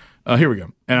London. Here we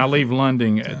go, and I leave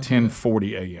London at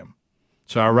 10:40 a.m.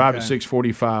 So I arrive at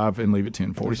 6:45 and leave at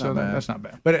 10:40. So that's not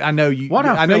bad. But I know you.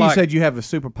 I know you said you have a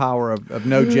superpower of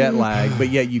no jet lag, but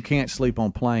yet you can't sleep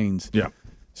on planes. Yeah.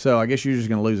 So I guess you're just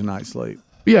going to lose a night's sleep.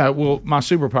 Yeah, well, my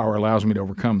superpower allows me to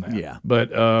overcome that. Yeah. But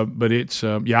it's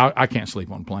I can't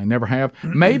sleep on a plane. Never have.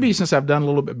 Maybe since I've done a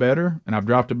little bit better and I've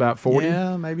dropped about 40.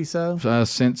 Yeah, maybe so.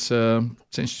 Since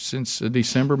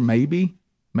December, maybe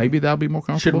that'll be more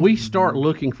comfortable. Should we start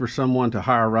looking for someone to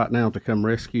hire right now to come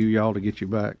rescue y'all to get you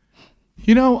back?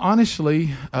 You know,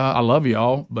 honestly, I love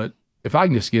y'all, but if I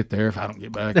can just get there, if I don't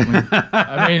get back,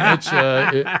 it's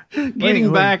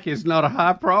Getting back is not a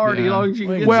high priority as long as you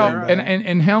can get there.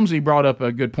 And Helmsy brought up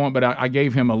a good point, but I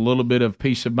gave him a little bit of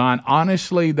peace of mind.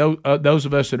 Honestly, those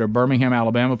of us that are Birmingham,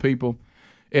 Alabama people,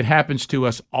 it happens to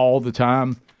us all the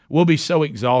time. We'll be so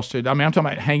exhausted. I mean, I'm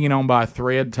talking about hanging on by a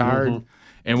thread, tired,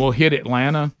 and we'll hit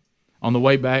Atlanta on the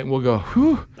way back, and we'll go,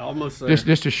 whew, almost there.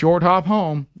 Just a short hop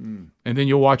home, and then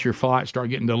you'll watch your flight start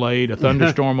getting delayed. A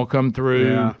thunderstorm will come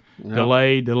through,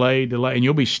 delay, and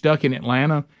you'll be stuck in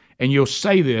Atlanta. And you'll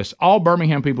say this. All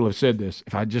Birmingham people have said this.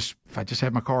 If I just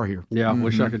had my car here, I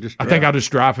wish I could just. I think I'll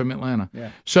just drive from Atlanta. Yeah.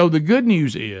 So the good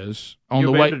news is on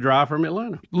You'll the be way able to drive from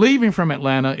Atlanta. Leaving from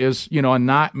Atlanta is a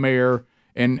nightmare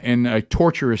and a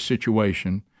torturous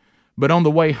situation. But on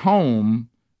the way home,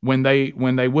 when they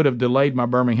would have delayed my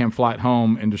Birmingham flight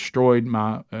home and destroyed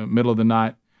my middle of the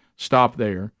night stop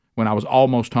there, when I was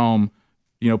almost home,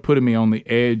 putting me on the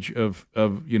edge of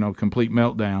complete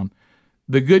meltdown.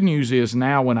 The good news is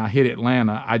now when I hit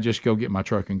Atlanta, I just go get my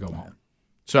truck and go home.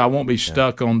 So I won't be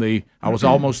stuck on I was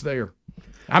almost there.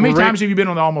 How many times have you been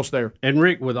on the almost there? And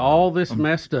Rick, with all this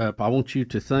messed up, I want you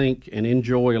to think and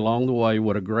enjoy along the way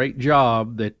what a great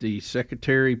job that the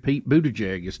Secretary Pete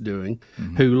Buttigieg is doing,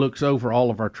 who looks over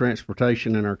all of our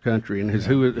transportation in our country and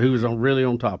who is really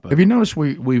on top of it. Have you noticed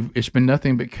it's been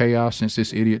nothing but chaos since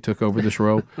this idiot took over this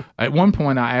role? At one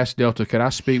point, I asked Delta, could I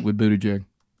speak with Buttigieg?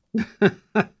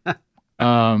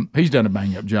 He's done a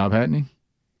bang-up job, hasn't he?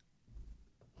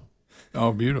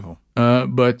 Oh, beautiful.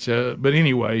 But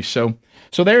anyway, so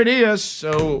there it is.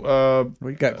 So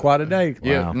we got quite a day.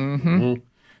 Yeah. Wow.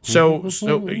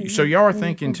 So y'all are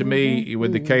thinking to me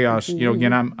with the chaos.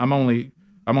 Again, I'm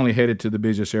only headed to the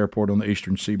busiest airport on the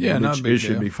eastern seaboard. Yeah, it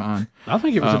should be fine. I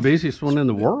think it was the busiest one in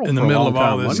the world. In the middle of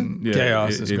all this Yeah,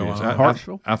 chaos that's going on.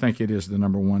 Hartsville? I think it is the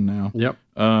number one now. Yep.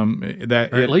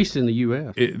 At least in the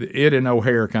U.S. It and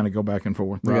O'Hare kind of go back and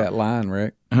forth. We got line,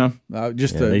 Rick. these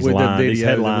with the video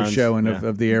that we're showing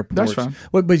of the airports. That's fine.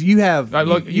 But you have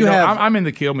I'm in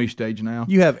the kill me stage now.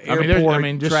 You have airport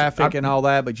just traffic and all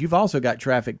that, but you've also got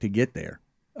traffic to get there.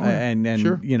 And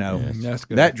sure. That's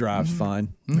good. that drive's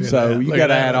fun. So you got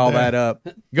to add all that up.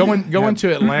 Going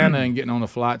to Atlanta and getting on the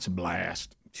flight's a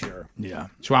blast. Sure. Yeah.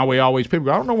 That's why people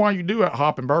go, I don't know why you do that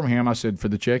hop in Birmingham. I said, for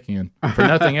the check-in. For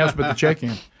nothing else but the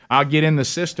check-in. I'll get in the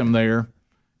system there,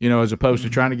 as opposed to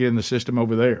trying to get in the system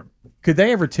over there. Could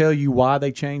they ever tell you why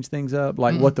they changed things up?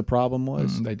 Like what the problem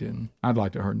was? They didn't. I'd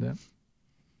like to have heard that.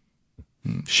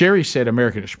 Sherry said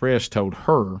American Express told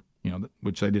her,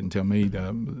 which they didn't tell me,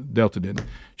 Delta didn't.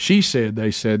 They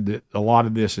said that a lot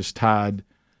of this is tied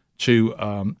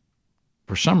to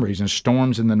for some reason,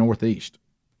 storms in the Northeast.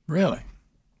 Really?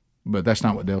 But that's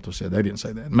not what Delta said. They didn't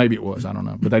say that. Maybe it was. I don't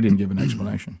know. But they didn't give an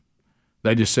explanation.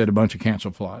 They just said a bunch of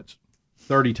canceled flights.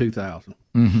 32,000.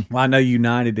 Mm-hmm. Well, I know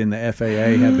United and the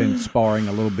FAA have been sparring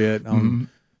a little bit on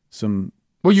some.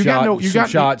 Well, you got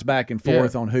shots back and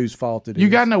forth on whose fault it is. You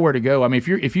got to know where to go. I mean,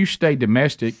 if you stay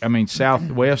domestic, I mean,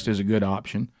 Southwest is a good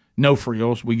option. No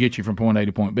frills. We get you from point A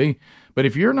to point B. But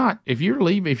if you're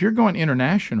going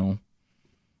international,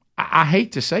 I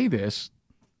hate to say this.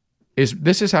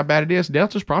 This is how bad it is.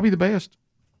 Delta's probably the best,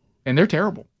 and they're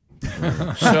terrible.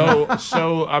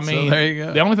 so I mean, there you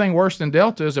go. The only thing worse than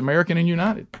Delta is American and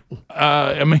United.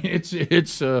 I mean,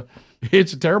 it's a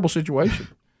terrible situation.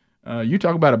 You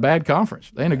talk about a bad conference.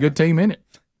 They ain't a good team in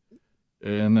it,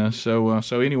 and so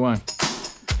anyway,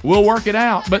 we'll work it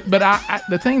out. But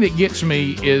the thing that gets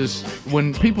me is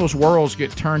when people's worlds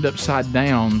get turned upside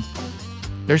down.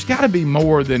 There's got to be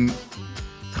more than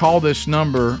call this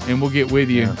number and we'll get with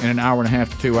you in an hour and a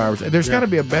half to 2 hours. There's got to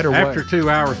be a better way. After 2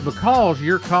 hours, because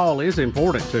your call is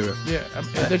important to us. Yeah,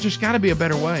 there's just got to be a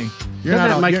better way. Doesn't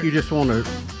that make you just want to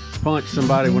punch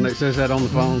somebody when it says that on the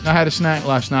phone? I had a snack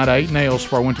last night. I ate nails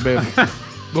before I went to bed.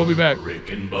 We'll be back.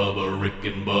 Rick and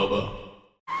Bubba.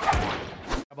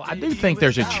 I do think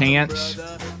there's a chance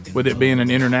with it being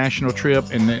an international trip,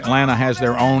 and Atlanta has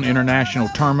their own international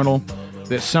terminal,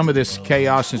 that some of this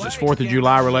chaos, since it's 4th of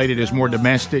July related, is more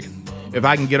domestic. If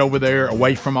I can get over there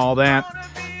away from all that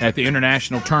at the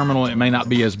international terminal, it may not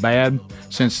be as bad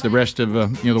since the rest of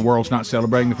the world's not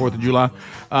celebrating the 4th of July.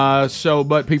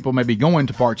 But people may be going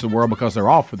to parts of the world because they're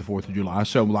off for the 4th of July,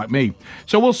 so like me.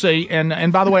 So we'll see.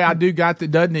 And by the way, I do got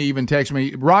that. Doesn't even text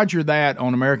me, Roger, that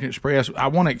on American Express. I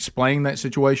want to explain that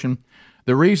situation.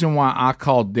 The reason why I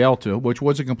called Delta, which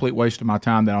was a complete waste of my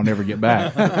time that I'll never get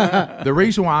back, the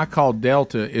reason why I called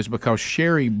Delta is because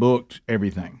Sherry booked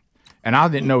everything. And I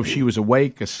didn't know if she was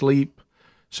awake, asleep.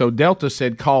 So Delta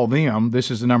said, call them.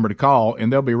 This is the number to call,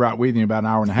 and they'll be right with you in about an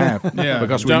hour and a half.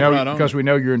 Because we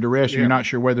know you're in duress and you're not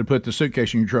sure whether to put the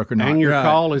suitcase in your truck or not. And your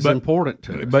call is important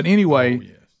to us. But anyway,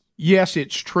 yes,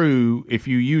 it's true. If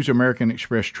you use American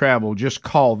Express Travel, just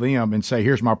call them and say,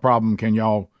 here's my problem. Can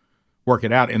y'all work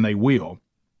it out? And they will.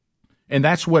 And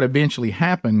that's what eventually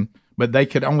happened, but they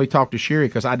could only talk to Sherry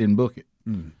because I didn't book it.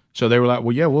 So they were like,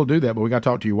 well, yeah, we'll do that, but we got to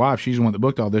talk to your wife. She's the one that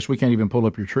booked all this. We can't even pull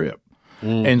up your trip.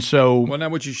 And so, well, now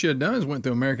what you should have done is went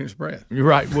through American Express. You're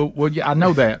right. Well, yeah, I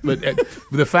know that, but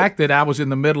the fact that I was in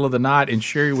the middle of the night and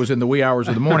Sherry was in the wee hours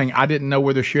of the morning, I didn't know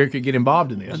whether Sherry could get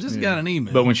involved in this. I just got an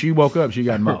email. But when she woke up, she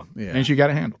got involved, and she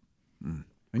got it handled.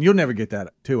 And you'll never get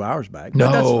that 2 hours back.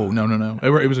 No.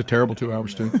 It was a terrible 2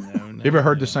 hours, too. You ever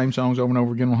heard the same songs over and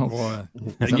over again? Boy,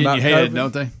 they get in your head,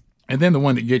 don't they? And then the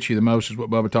one that gets you the most is what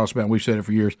Bubba talks about, and we've said it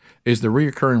for years, is the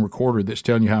reoccurring recorder that's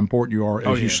telling you how important you are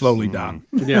as you slowly die.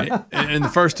 Yeah. And the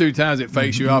first 2 times it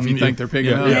fakes you off, you think they're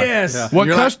picking up. Yes.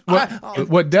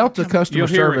 What Delta customer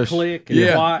service... You'll hear a click and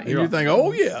and you think,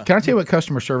 oh, yeah. Can I tell you what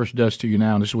customer service does to you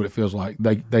now? And this is what it feels like.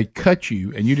 They cut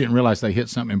you, and you didn't realize they hit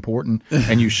something important,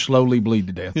 and you slowly bleed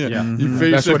to death. You feel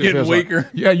yourself getting weaker. Like.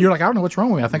 Yeah, you're like, I don't know what's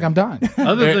wrong with me. I think I'm dying.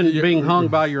 Other than being hung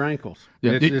by your ankles.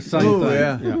 It's the same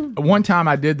thing. One time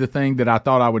I did the thing that I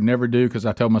thought I would never do because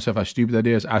I told myself how stupid that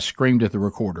is. I screamed at the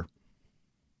recorder.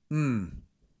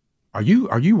 Are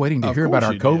you waiting to hear about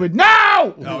our COVID? Did. No!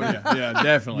 Oh, yeah,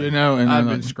 definitely. And I've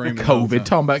been screaming COVID,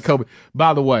 talking about COVID.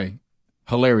 By the way,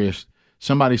 hilarious.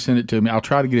 Somebody sent it to me. I'll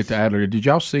try to get it to Adler. Did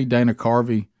y'all see Dana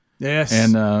Carvey? Yes.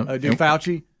 And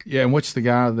Fauci? Yeah, and what's the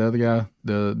other guy,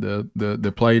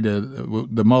 the played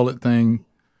the mullet thing?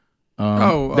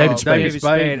 David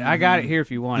Spade. I got it here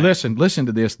if you want it. Listen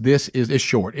to this. It's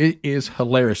short. It is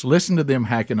hilarious. Listen to them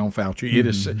hacking on Fauci. It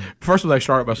is. First of all, they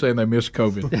start by saying they miss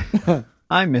COVID.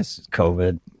 I miss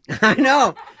COVID. I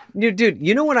know. Dude,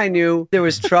 you know what I knew? There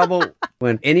was trouble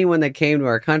when anyone that came to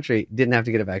our country didn't have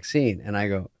to get a vaccine. And I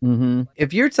go,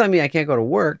 if you're telling me I can't go to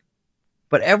work,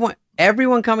 but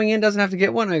everyone coming in doesn't have to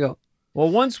get one, I go, well,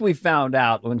 once we found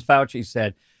out when Fauci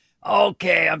said,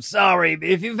 okay, I'm sorry, but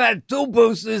if you've had 2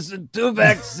 boosters and 2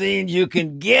 vaccines, you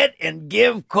can get and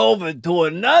give COVID to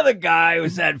another guy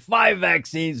who's had 5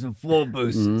 vaccines and 4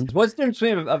 boosters. What's the difference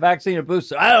between a vaccine and a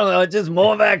booster? I don't know. It's just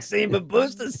more vaccine, but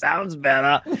booster sounds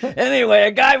better. Anyway,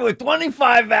 a guy with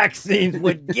 25 vaccines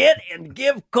would get and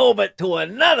give COVID to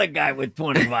another guy with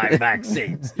 25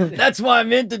 vaccines. That's why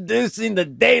I'm introducing the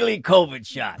daily COVID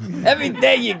shot. Every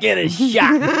day you get a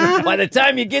shot. By the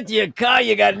time you get to your car,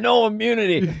 you got no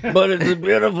immunity. But it's a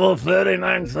beautiful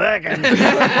 39 seconds.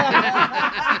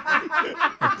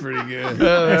 pretty good.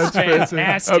 That's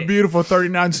fantastic. A beautiful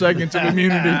 39 seconds of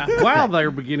immunity. Wow,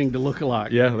 they're beginning to look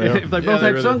alike. Yeah, they are. If they both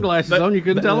had sunglasses on, you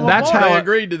couldn't tell them That's apart. how I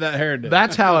agreed to that hairdo.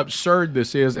 That's how absurd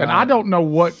this is. And I don't know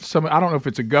I don't know if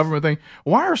it's a government thing.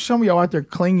 Why are some of y'all out there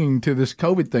clinging to this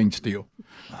COVID thing still?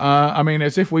 I mean,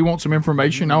 as if we want some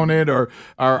information on it, or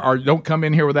don't come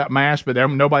in here without mask, but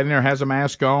nobody in there has a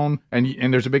mask on,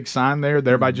 and there's a big sign there that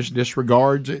everybody just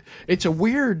disregards it. It's a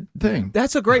weird thing.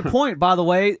 That's a great point, by the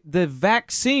way. The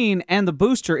vaccine and the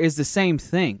booster is the same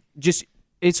thing. Just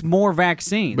it's more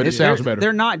vaccine. But it sounds better.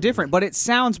 They're not different, but it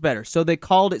sounds better. So they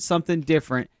called it something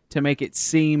different to make it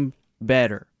seem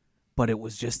better. But it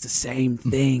was just the same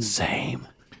thing. Same.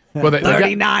 Well,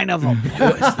 39 of them. It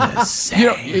was the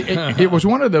same. You know, it was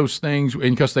one of those things,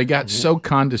 because they got so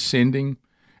condescending,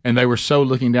 and they were so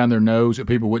looking down their nose that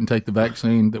people wouldn't take the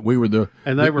vaccine, that we were the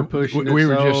and they were pushing we it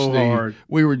were so just hard.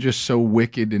 We were just so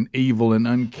wicked and evil and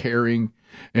uncaring.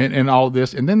 And all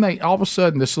this, and then they all of a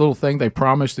sudden this little thing they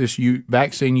promised, this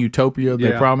vaccine utopia,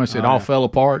 they promised it all fell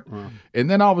apart, and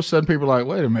then all of a sudden people are like,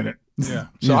 wait a minute. Yeah.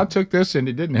 So I took this and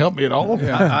it didn't help me at all.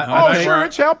 Yeah. Sure,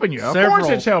 it's helping you. Of course,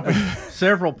 it's helping you.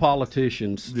 Several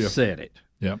politicians said it.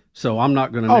 Yeah. So I'm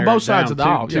not going to narrow both it sides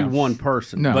down of the aisle, to one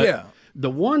person. No. But the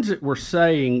ones that were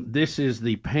saying this is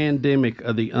the pandemic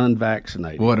of the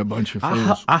unvaccinated. What a bunch of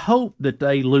fools. I hope that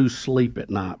they lose sleep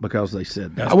at night because they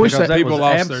said that. I wish that people was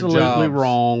lost their absolutely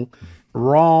jobs.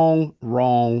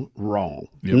 wrong.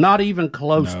 Yep. Not even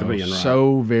close to being right.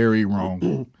 So very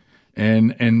wrong.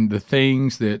 and the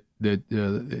things that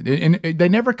and they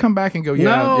never come back and go,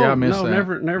 I missed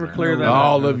that. Never clear that up.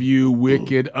 All of you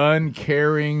wicked,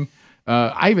 uncaring.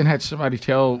 I even had somebody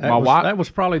tell my wife. That was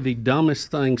probably the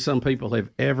dumbest thing some people have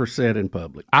ever said in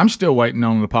public. I'm still waiting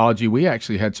on an apology. We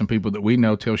actually had some people that we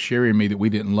know tell Sherry and me that we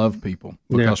didn't love people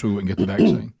because we wouldn't get the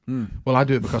vaccine. Well, I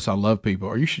do it because I love people.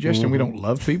 Are you suggesting we don't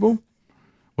love people?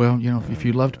 Well, if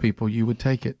you loved people, you would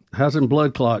take it. How's in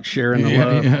blood clots sharing the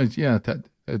love? Yeah.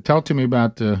 Talk to me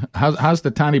about how's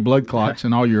the tiny blood clots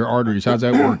in all your arteries? How's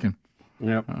that working?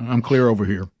 Yep. I'm clear over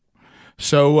here.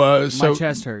 So my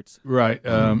chest hurts. Right.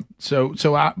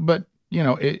 But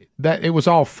it was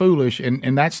all foolish,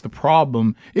 and that's the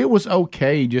problem. It was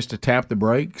okay just to tap the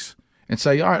brakes and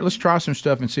say, all right, let's try some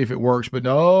stuff and see if it works. But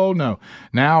no.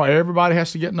 Now everybody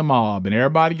has to get in the mob, and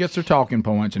everybody gets their talking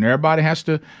points, and everybody has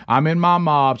to, I'm in my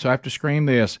mob, so I have to scream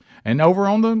this. And over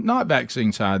on the not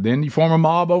vaccine side, then you form a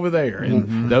mob over there.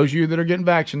 And those of you that are getting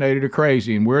vaccinated are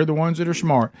crazy, and we're the ones that are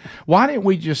smart. Why didn't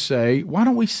we just say, why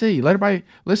don't we see? Let everybody,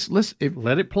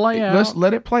 let it play out. Let's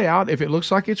let it play out. If it looks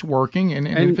like it's working, and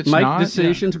if it's make not,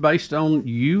 decisions based on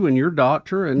you and your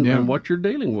doctor and what you're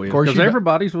dealing with. Because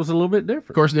everybody's was a little bit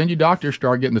different. Of course, then your doctor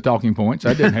started getting the talking points.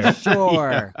 That didn't help.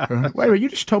 Sure. Wait a minute, you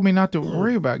just told me not to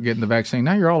worry about getting the vaccine.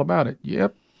 Now you're all about it.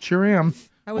 Yep, sure am.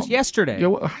 That was yesterday.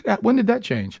 Yeah, when did that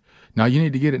change? No, you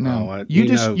need to get it now.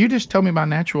 You just told me my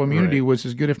natural immunity was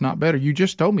as good, if not better. You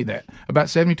just told me that about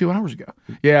 72 hours ago.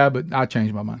 Yeah, but I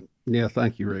changed my mind. Yeah,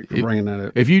 thank you, Rick, for bringing that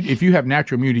up. If you have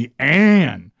natural immunity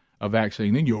and a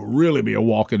vaccine, then you'll really be a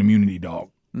walking immunity dog.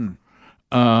 And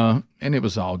it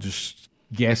was all just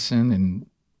guessing and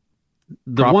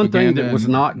the one thing that was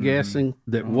not guessing,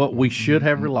 that what we should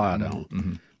have relied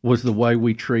on was the way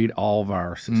we treat all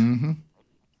viruses.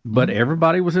 But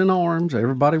everybody was in arms.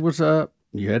 Everybody was up.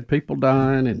 You had people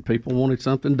dying, and people wanted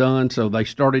something done, so they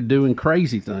started doing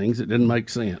crazy things that didn't make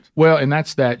sense. Well, and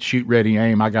that's that shoot, ready,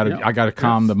 aim. I got to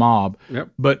calm the mob. Yep.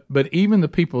 But even the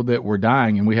people that were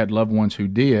dying, and we had loved ones who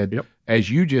did, as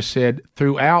you just said,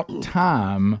 throughout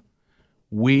time,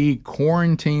 we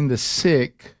quarantined the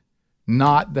sick,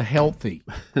 not the healthy.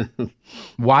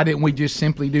 Why didn't we just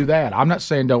simply do that? I'm not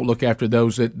saying don't look after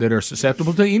those that are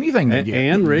susceptible to anything they get.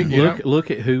 And Rick, look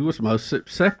at who was most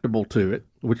susceptible to it,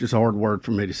 which is a hard word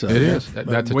for me to say. It is.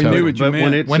 That's we knew what you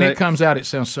meant. When it comes out, it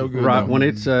sounds so good. Right. Though. When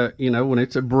it's when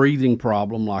it's a breathing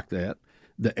problem like that,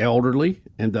 the elderly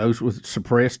and those with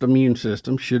suppressed immune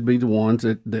system should be the ones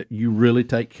that you really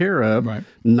take care of,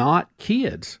 not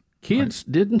kids. Kids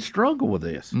didn't struggle with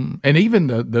this, and even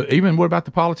even what about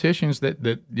the politicians that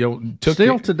took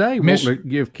today want to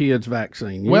give kids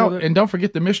vaccine? Well, and don't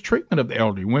forget the mistreatment of the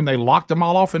elderly when they locked them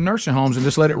all off in nursing homes and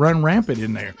just let it run rampant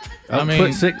in there. I mean,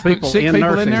 put sick people in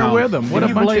there homes with them. What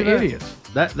a bunch of idiots!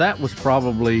 That was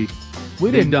probably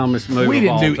the dumbest move. We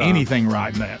didn't do time. anything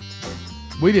right in that.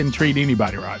 We didn't treat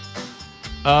anybody right.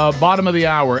 Bottom of the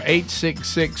hour,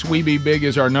 866 We Be Big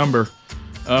is our number.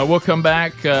 We'll come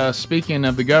back. Speaking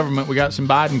of the government, we got some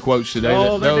Biden quotes today.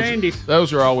 Oh, they're dandies.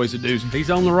 Those are always a doozy. He's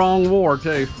on the wrong war,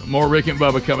 too. More Rick and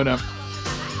Bubba coming up.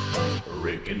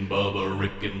 Rick and Bubba,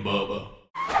 Rick and Bubba.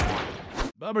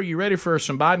 Bubba, you ready for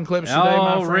some Biden clips today,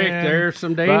 my friend? Rick, there's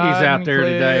some dandies out there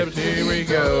today. Here we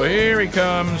go. Here he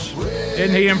comes.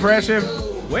 Isn't he impressive?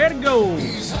 Where to go?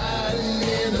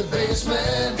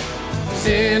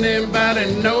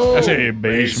 Anybody know? I say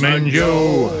Basement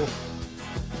Joe.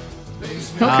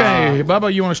 Okay,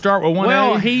 Bubba, you want to start with 1A?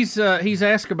 Well, he's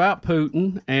asked about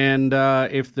Putin and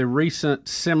if the recent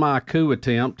semi-coup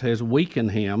attempt has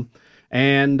weakened him,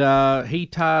 and he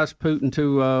ties Putin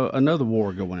to another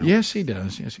war going on. Yes, he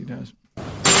does. Yes, he does.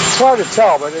 It's hard to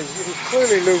tell, but he's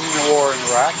clearly losing the war in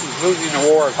Iraq. He's losing the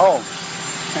war at home,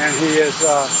 and he has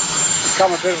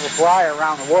become a bit of a pariah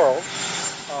around the world.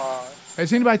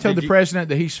 Has anybody told the president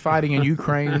that he's fighting in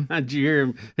Ukraine? Did you hear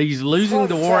him? He's losing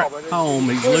the war at home.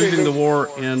 He's losing the war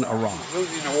in Iraq. He's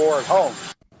losing the war at home.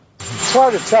 It's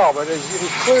hard to tell, but he's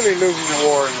clearly losing the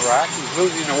war in Iraq. He's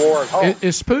losing the war at home.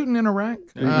 Is Putin in Iraq?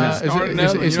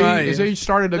 Is he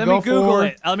started a Gulf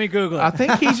War? Let me Google it. I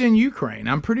think he's in Ukraine.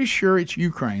 I'm pretty sure it's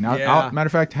Ukraine. Matter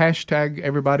of fact, hashtag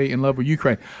everybody in love with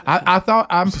Ukraine.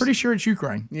 I'm pretty sure it's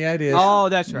Ukraine. Yeah, it is. Oh,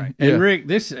 that's right. And Rick,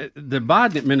 the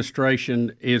Biden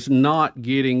administration is not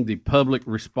getting the public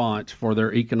response for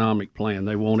their economic plan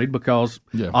they wanted because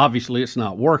obviously it's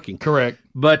not working. Correct.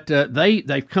 But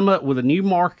they've come up with a new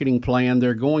marketing plan.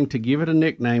 They're going to give it a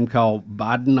nickname called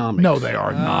Bidenomics. No, they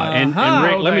are not. And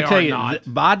Rick, let me tell you,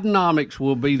 Bidenomics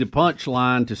will be the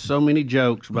punchline to so many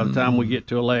jokes by the time we get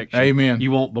to election. Amen.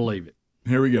 You won't believe it.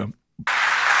 Here we go. And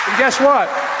guess what?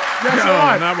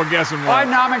 Now we're guessing what.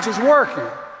 Bidenomics is working.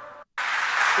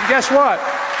 And guess what?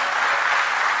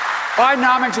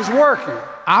 Bidenomics is working.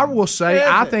 I will say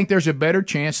I think there's a better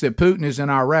chance that Putin is in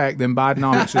Iraq than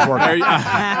Bidenomics is working.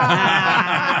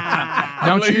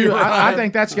 Don't you? I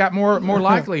think that's got more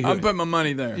likelihood. I'm putting my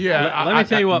money there. Yeah. Let me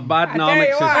tell you what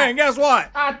Bidenomics is. And guess what?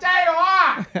 I'll tell you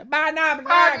what.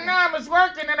 Bidenomics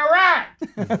working in Iraq.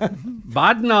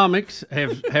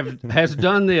 Bidenomics has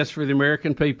done this for the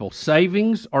American people.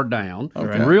 Savings are down.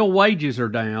 Okay. Real wages are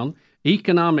down.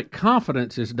 Economic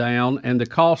confidence is down, and the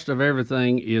cost of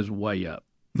everything is way up.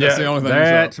 That's the only thing.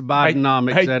 That's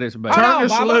Bidenomics at its best.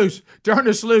 Turn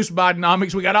this loose,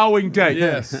 Bidenomics. We got all we can take.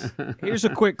 Yes. Here's a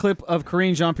quick clip of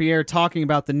Karine Jean-Pierre talking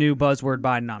about the new buzzword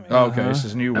Bidenomics. Okay, this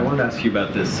is new. I wanted to ask you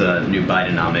about this new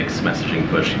Bidenomics messaging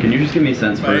push. Can you just give me a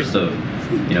sense first of,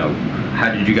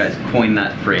 how did you guys coin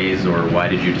that phrase, or why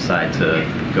did you decide to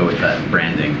go with that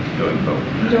branding going forward?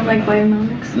 You don't like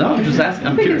Bidenomics? No, I'm just asking.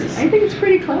 I'm curious. I think it's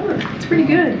pretty clever. It's pretty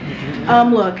good.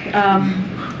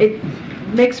 It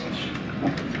makes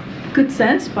good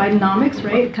sense, Bidenomics,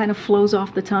 right? It kind of flows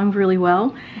off the tongue really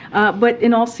well. But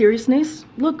in all seriousness,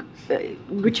 look,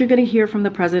 what you're going to hear from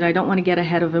the president, I don't want to get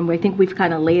ahead of him. I think we've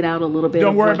kind of laid out a little bit.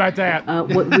 Don't worry about that.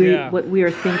 What we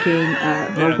are thinking,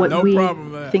 or what we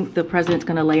think the president's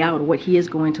going to lay out, or what he is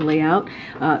going to lay out.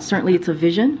 Certainly, it's a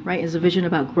vision, right? It's a vision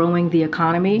about growing the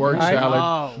economy. Word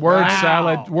salad.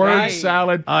 Word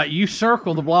salad. You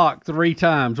circle the block 3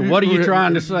 times. What are you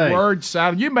trying to say? Word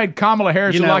salad. You made Kamala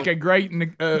Harris look like a great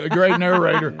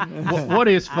narrator. What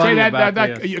is funny about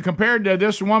this? Compared to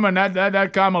this woman,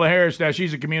 that Kamala Harris, now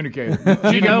she's a communicator.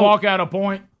 She can walk out a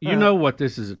point. You know what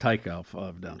this is a takeoff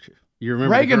of, don't you? You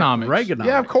remember Reaganomics. Reaganomics.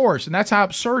 Yeah, of course, and that's how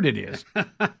absurd it is.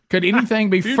 Could anything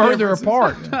be further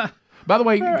apart? By the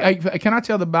way, can I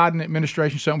tell the Biden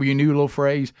administration something? You knew a little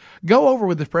phrase. Go over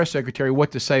with the press secretary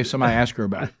what to say if somebody asks her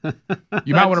about it.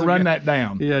 You might want to run that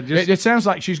down. Yeah, it sounds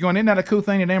like she's going, isn't that a cool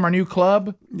thing to name our new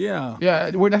club? Yeah.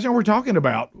 Yeah, that's what we're talking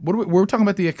about. We're talking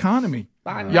about the economy.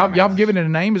 Y'all given it a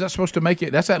name? Is that supposed to make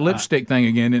it? That's that lipstick thing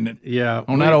again, isn't it? Yeah.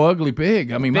 On that ugly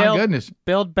pig. I mean, my goodness.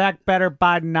 Build back better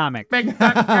Bidenomics.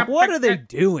 What are they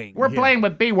doing? We're playing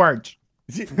with B words.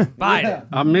 Biden.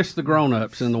 I miss the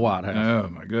grown-ups in the White House. Oh,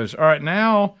 my goodness. All right,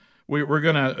 now we're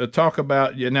going to talk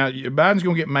about, now Biden's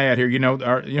going to get mad here. You know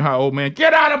how old men,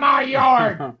 get out of my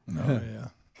yard.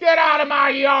 Get out of my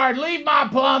yard. Leave my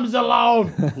plums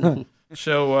alone.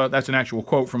 So that's an actual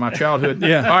quote from my childhood.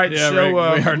 Yeah. All right. Yeah,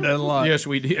 so we heard that a lot. Yes,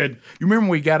 we did. You remember when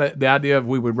we got the idea of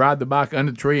we would ride the bike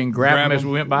under the tree and grab them as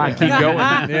we went by and keep going?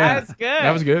 Yeah. That's good.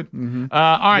 That was good. Mm-hmm.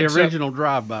 All right. The original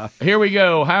drive-by. Here we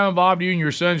go. How involved are you in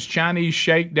your son's Chinese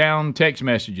shakedown text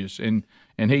messages? And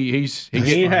he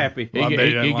ain't happy.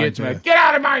 He gets mad. Get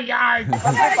out of my yard.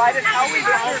 President Biden,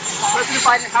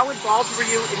 how involved were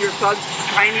you in your son's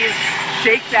Chinese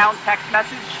shakedown text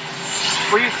message?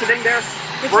 Were you sitting there?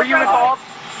 Were you involved?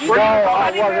 No,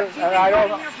 I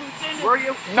wasn't. Were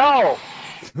you? No.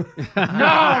 No, get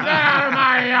out of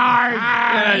my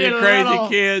yard. You crazy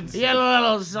kids. You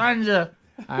little sons of...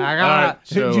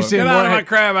 Did you see him out of my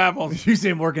crab apples? Did you see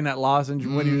him working that lozenge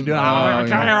when he was doing it?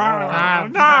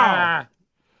 No.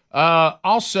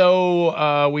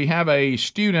 Also, we have a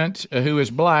student who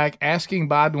is black asking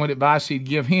Biden what advice he'd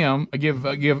give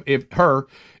her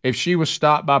if she was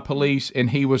stopped by police and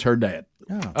he was her dad.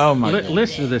 Oh my God.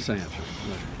 Listen to this answer.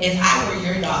 If I were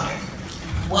your daughter,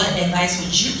 what advice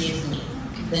would you give me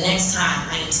the next time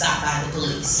I am stopped by the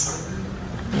police?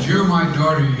 If you were my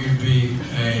daughter, you'd be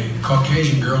a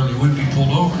Caucasian girl and you wouldn't be pulled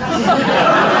over.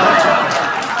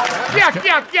 Yuck.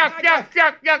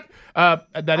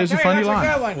 That is a funny line.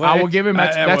 I will give him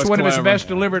that's one of his best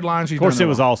delivered lines he's Of course, done it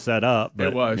was all set up. But,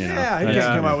 it was. You know, Yeah, he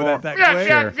can't come out with that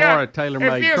quick. For a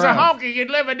tailor-made If you was a honky, you'd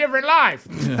live a different life.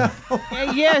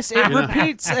 Yes, it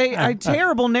repeats a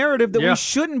terrible narrative that we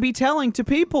shouldn't be telling to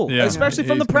people, especially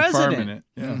from the president.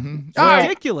 It's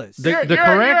ridiculous.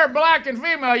 You're black and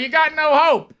female. You got no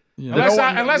hope unless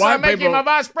I make you my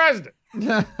vice president.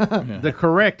 The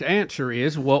correct answer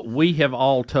is what we have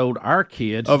all told our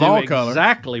kids. Of do all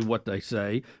exactly what they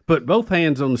say. Put both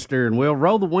hands on the steering wheel,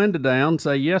 roll the window down,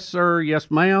 say yes sir, yes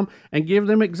ma'am, and give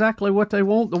them exactly what they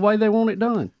want, the way they want it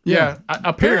done. Yeah,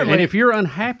 apparently. And if you're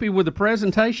unhappy with the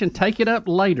presentation, take it up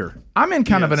later. I'm in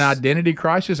kind of an identity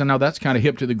crisis. I know that's kind of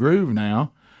hip to the groove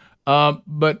now,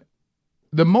 but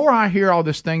the more I hear all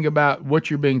this thing about what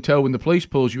you're being told when the police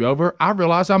pulls you over, I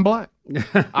realize I'm black.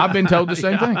 I've been told the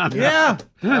same thing. Yeah.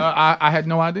 I had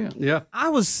no idea. Yeah. I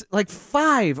was like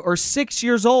 5 or 6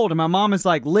 years old, and my mom is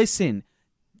like, listen,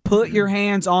 put your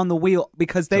hands on the wheel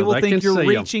because they will think you're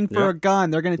reaching for a gun.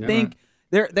 They're going to think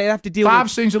they have to deal with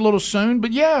 5 seems a little soon,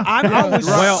 but yeah. I was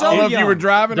so I don't know if young. you were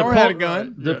driving or had a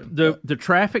gun. The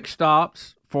traffic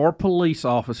stops for police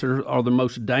officers are the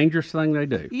most dangerous thing they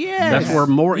do. Yes. That's where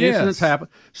more incidents happen.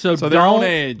 So they're on don't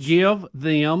edge. give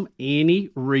them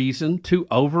any reason to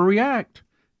overreact.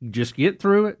 Just get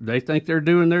through it. They think they're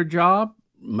doing their job.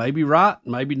 Maybe right,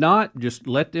 maybe not. Just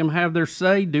let them have their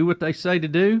say, do what they say to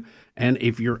do. And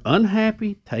if you're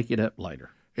unhappy, take it up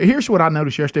later. Here's what I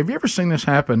noticed yesterday. Have you ever seen this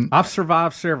happen? I've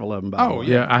survived several of them. By the way.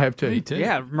 Yeah, I have too. Me too.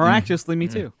 Yeah, miraculously, me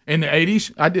too. In the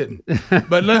 80s, I didn't.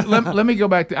 But let me go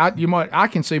back to I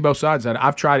can see both sides of it.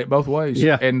 I've tried it both ways.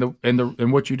 Yeah. And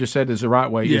what you just said is the right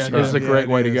way. Is the correct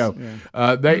way to go.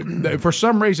 Yeah. They for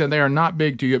some reason they are not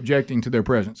big to you objecting to their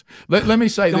presence. Let me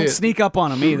say Don't this. sneak up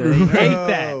on them either. They hate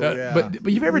that.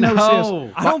 But you've ever noticed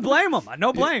this? I don't blame them.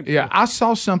 No blame. Yeah, I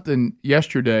saw something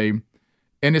yesterday.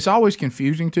 And it's always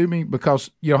confusing to me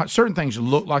because, certain things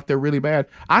look like they're really bad.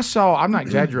 I'm not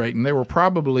exaggerating, there were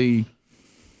probably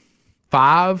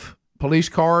 5 police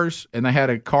cars, and they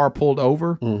had a car pulled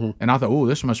over. Mm-hmm. And I thought,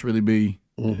 this must really be,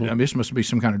 this must be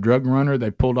some kind of drug runner. They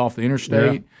pulled off the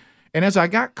interstate. Yeah. And as I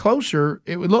got closer,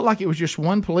 it would look like it was just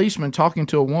one policeman talking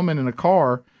to a woman in a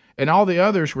car, and all the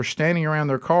others were standing around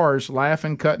their cars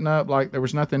laughing, cutting up like there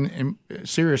was nothing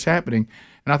serious happening.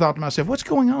 And I thought to myself, what's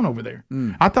going on over there?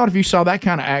 I thought if you saw that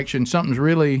kind of action, something's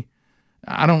really,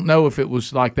 I don't know if it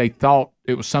was like they thought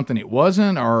it was something it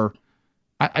wasn't, or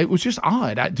it was just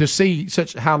odd to see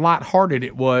how lighthearted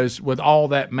it was with all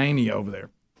that mania over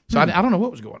there. So I don't know what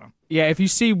was going on. Yeah, if you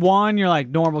see one, you're like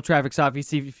normal traffic stop.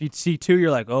 If you see 2, you're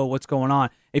like, oh, what's going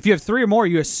on? If you have 3 or more,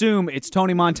 you assume it's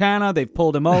Tony Montana. They've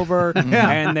pulled him over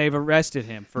and they've arrested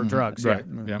him for drugs. Right.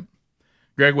 Yeah.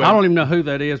 Greg, I don't even know who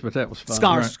that is, but that was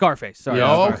fun. Scarface. Sorry.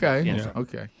 Okay. Yeah.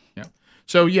 Okay. Yeah.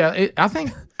 So I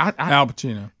think Al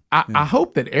Pacino. I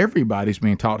hope that everybody's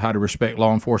being taught how to respect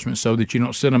law enforcement so that you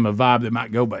don't send them a vibe that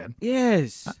might go bad.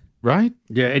 Yes. Right?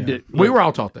 Yeah, it did. We were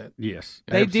all taught that. Yes.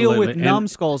 They deal with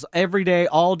numbskulls every day,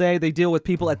 all day. They deal with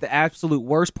people at the absolute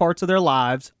worst parts of their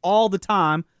lives all the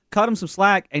time. Cut them some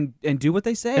slack and do what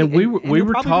they say. And we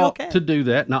were taught to do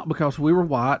that, not because we were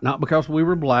white, not because we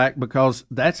were black, because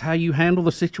that's how you handle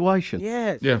the situation.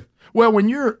 Yes. Yeah. Well, when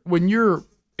you're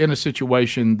in a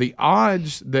situation, the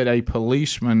odds that a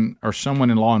policeman or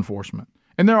someone in law enforcement,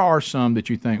 and there are some that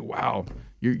you think, wow,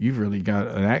 you've really got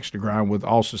an axe to grind with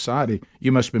all society.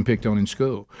 You must have been picked on in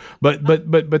school. But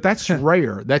that's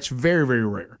rare. That's very, very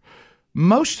rare.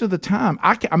 Most of the time,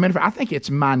 I think it's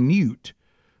minute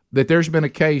that there's been a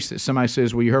case that somebody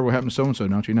says, well, you heard what happened to so-and-so,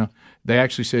 don't you know? They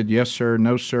actually said, yes, sir,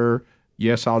 no, sir,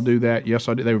 yes, I'll do that, yes,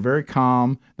 I'll do. They were very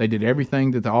calm. They did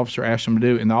everything that the officer asked them to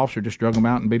do, and the officer just drug them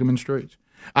out and beat them in the streets.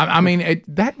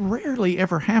 That rarely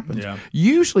ever happens. Yeah.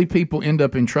 Usually people end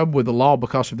up in trouble with the law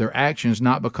because of their actions,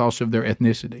 not because of their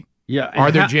ethnicity. Yeah,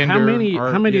 or their gender.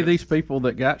 How many of these people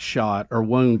that got shot or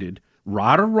wounded,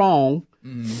 right or wrong,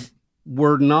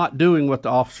 were not doing what the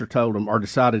officer told them or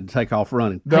decided to take off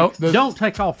running? Don't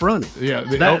take off running. Yeah,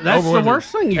 that's the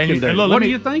worst thing you can do. What are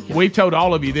you thinking? We've told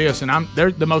all of you this, and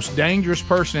they're the most dangerous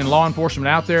person in law enforcement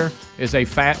out there is a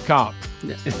fat cop.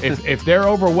 If they're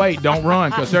overweight, don't run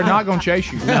because they're not going to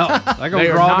chase you. No, they're going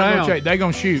to draw down. They're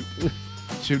going to shoot.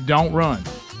 So don't run.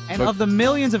 And of the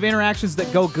millions of interactions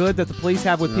that go good that the police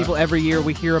have with people every year,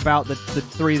 we hear about the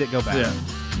 3 that go bad. Yeah.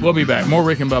 We'll be back. More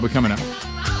Rick and Bubba coming up.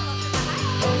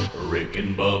 Rick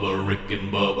and Bubba, Rick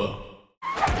and Bubba.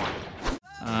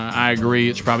 I agree.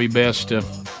 It's probably best to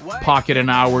pocket an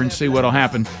hour and see what'll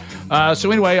happen.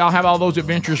 So anyway, I'll have all those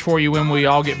adventures for you when we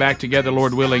all get back together,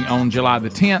 Lord willing, on July the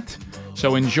 10th.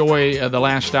 So enjoy the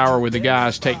last hour with the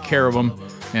guys. Take care of them.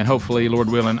 And hopefully, Lord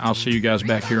willing, I'll see you guys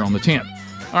back here on the 10th.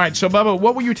 All right, so Bubba,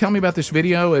 what will you tell me about this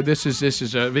video? This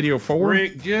is a video 4.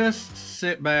 Rick, just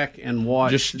sit back and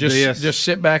watch this. Just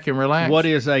sit back and relax. What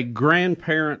is a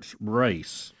grandparents'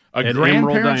 race? A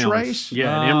grandparents' race?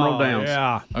 Yeah, at Emerald Downs.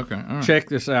 Yeah. Okay. All right. Check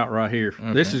this out right here.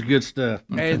 Okay. This is good stuff.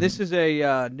 Hey, this is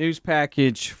a news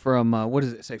package from what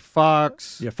does it say?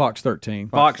 Fox. Yeah, Fox 13.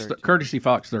 Fox, courtesy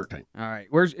Fox 13. All right.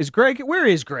 Where is Greg? Where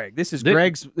is Greg? This is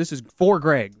Greg's. This is for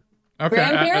Greg. Okay.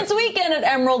 Grandparents weekend at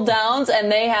Emerald Downs,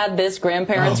 and they had this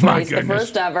grandparents race, the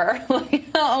first ever.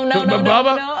 Oh no,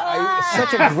 Bubba?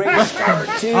 Such a great start,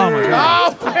 too. Oh my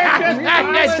God!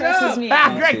 That stresses me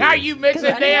out. Greg, how you mix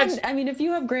and dance? I mean, if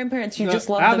you have grandparents, you just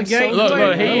love out them the gate. so Look,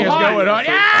 much. he is going on.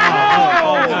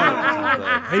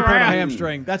 He pulled a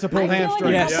hamstring. That's a pulled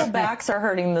hamstring. Like a couple backs are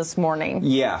hurting this morning.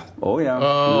 Yeah. Oh yeah.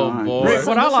 Oh boy. Rick, So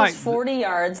what I this like. was 40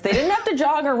 yards. They didn't have to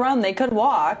jog or run. They could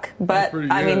walk. But,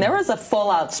 I mean, there was a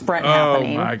full-out sprint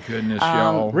happening. Oh, my goodness,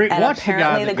 y'all. Rick, And watch the guy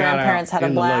apparently that the got grandparents out had a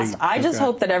in the blast. lead. I just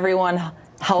hope that everyone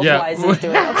health-wise is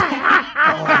doing okay.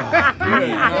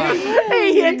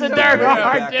 He hit the dirt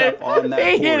hard, dude.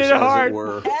 He hit it hard.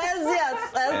 As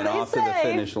And they off to say. the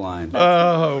finish line.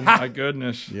 Oh, my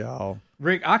goodness. Y'all.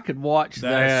 Rick, I could watch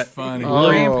That's that funny.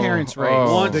 Grandparents race.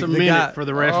 once a minute guy- for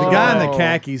the rest The of guy in the the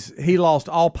khakis, he lost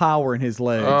all power in his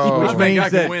legs, Oh. which I think I means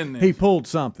can that win this. he pulled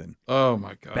something. Oh,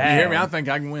 my God. You hear me? I think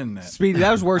I can win that. Speedy, that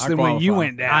was worse I than when you qualify.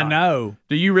 went down. I know.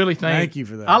 Do you really think? Thank you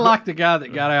for that. I like the guy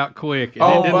that got out quick. And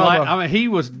Oh, didn't Bubba. I mean, he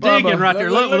was digging right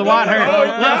there. Look, with the look, white hair. look,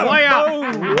 Look, way out.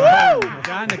 Woo!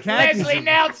 Guy in the khakis. Leslie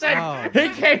Nelson. He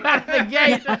came out of the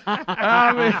gate.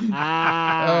 I mean,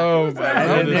 oh, my And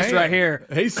then goodness. this right here.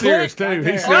 He's serious too.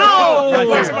 He's serious.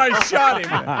 Oh! Somebody shot him.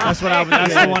 That's the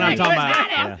one I'm talking about.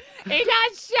 Yeah. He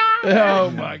got shot.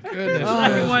 Oh, my goodness.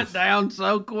 He went down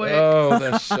so quick. Oh,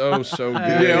 that's so good.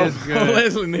 Yeah, is good.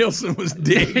 Leslie Nielsen was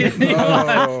digging.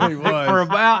 Oh, He was. For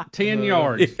about 10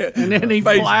 yards. And then he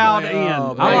plowed in.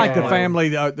 I like the family,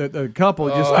 the couple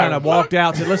just kind of walked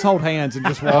out, said, let's hold hands and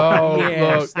just walk Oh,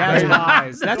 Yes, look. that's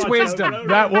wise. That's wisdom.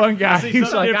 That one guy,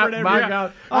 he's like, different my every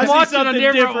God. I'm watching a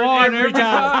different one every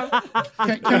time.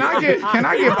 Can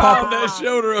I give Popped Papa that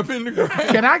shoulder up in the ground.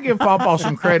 Can I give Papa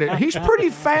some credit? He's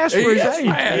pretty fast for his is age.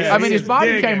 fast. I mean, his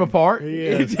body came apart. For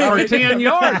 10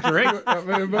 yards, Rick.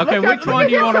 Okay, which one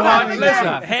do you want to watch?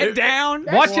 Listen, Head down.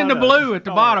 watching the blue at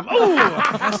the bottom. Ooh,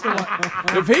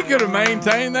 If he could have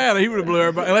maintained that, he would have blew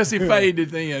everybody. Unless he faded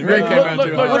at the end. Rick came out out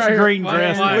too look hot. right here. green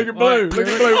dress. Look at blue. Look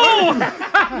at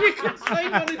blue. you can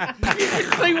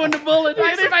see when the bullet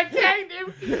hit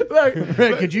him. Look,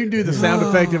 Rick, could you do the sound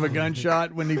effect of a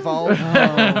gunshot when he falls?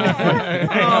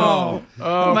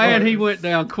 Man, he went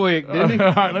down quick, didn't he?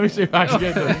 all right, let me see if I can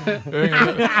get the.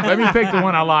 Let me pick the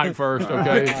one I like first,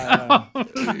 okay?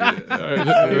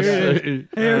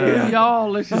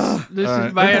 Y'all, this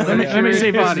is bad. Let me see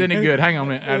if this is any good. Hang on a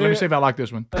minute. Let me see if I like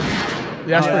this one.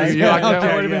 That's pretty good. You like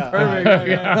that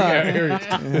one?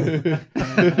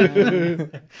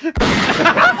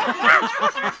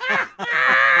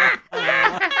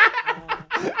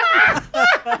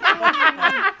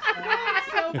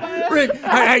 Rick,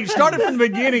 hey, start it from the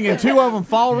beginning and two of them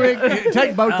fall, Rick.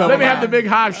 Take both of them. Let me have the big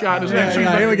high shot.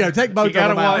 Here we go. Take both You got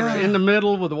to of them out. watch in the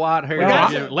middle with the white hair.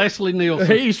 Well, Leslie Nielsen.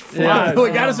 He's flying. We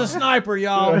got us a sniper,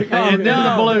 y'all. And then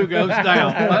the blue goes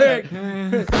down.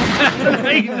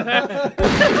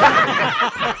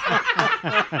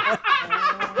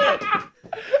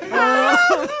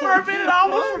 For a minute, I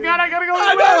almost forgot I gotta go.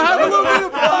 I know, have a little bit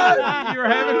of fun. You were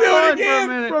having Do it fun again.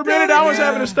 for a minute. For a minute, I was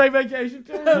having a stay vacation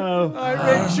too. All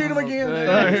right, Rick, shoot him again. All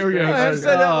right, here we go. I haven't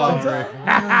said that in a long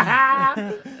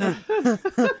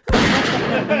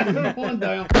time. One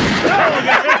down.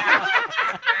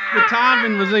 The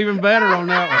timing was even better on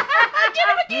that one.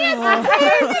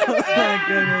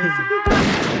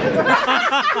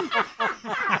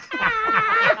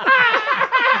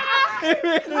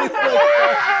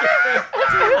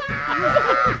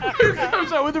 Who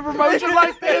comes up with a promotion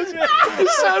like this?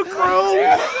 It's so cruel. Look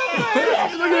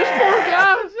at this poor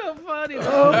guy. So funny. everybody.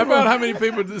 How about how many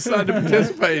people decided to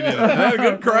participate in it? They had a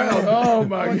good crowd. Oh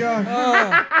my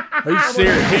God. He's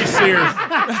serious. He's serious.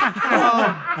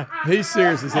 He's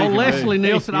serious as he can be. Leslie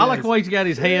Nielsen. I like the way he's got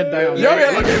his head down. Yeah,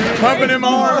 look at him pumping him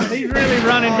arms. He's really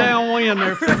running downwind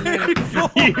there for a minute.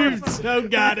 You've so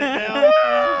got it now.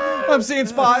 I'm seeing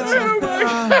spots. Oh my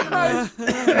gosh.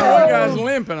 One guy's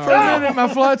limping already. My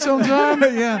flight's on time.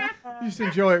 Yeah. You just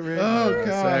enjoy it, Rick. Oh,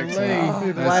 God.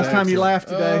 The last time you laughed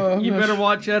today. You better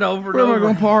watch that over and Where am I over.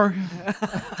 going to park?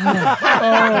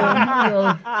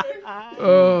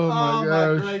 Oh, my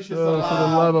gosh. gracious For the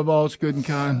love of all that's good and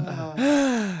kind.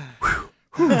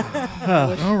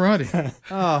 All righty.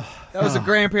 That was a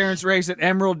grandparents' race at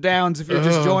Emerald Downs. If you're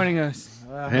just joining us,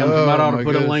 Hams might ought to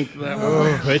put a link to that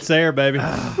one. It's there, baby.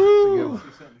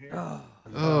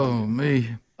 Oh,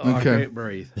 me. Oh, I Okay. can't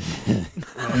breathe.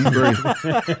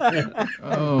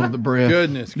 Oh, the breath.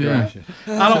 Goodness gracious.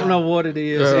 I don't know what it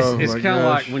is. Oh, It's my kind of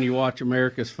gosh. like when you watch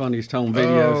America's Funniest Home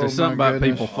Videos. Oh, There's something my about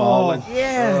goodness. people falling.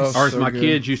 yes. Or as so my good.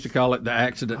 kids used to call it, the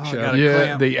accident show.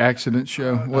 Yeah, the accident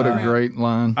show. What a great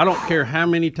line. I don't care how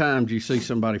many times you see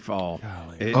somebody fall.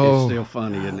 It's Oh. still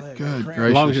funny, isn't it? Good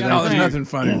As long as gracious. it No, ain't there's you. nothing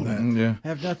funny in that. Yeah.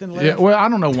 Have nothing left. Yeah, well, I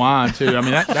don't know why, too. I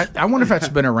mean, I wonder if that's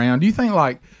been around. Do you think,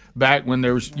 like, back when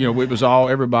there was, it was all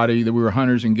everybody that we were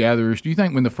hunters and gatherers, do you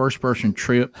think when the first person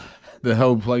tripped, the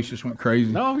whole place just went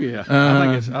crazy? Oh yeah,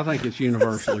 I think it's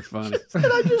universally funny.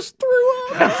 I just threw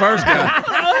up. That first guy.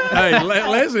 Hey,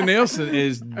 Leslie Nielsen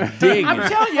is digging. I'm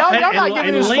telling y'all not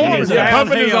giving his leaning forms. down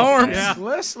pumping his arms. Yeah.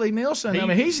 Leslie Nielsen, I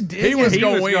mean, he's digging. He was He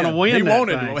going was to gonna win. win He that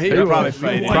wanted thing. to. He probably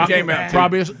faded. He came out.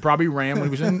 Probably ran when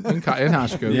he was in high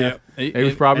school. Yeah. He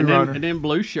was probably running. And then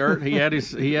blue shirt. He had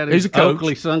his He's a coach.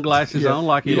 Oakley sunglasses on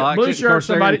like he likes Blue it. Of shirt, course,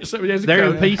 somebody. They're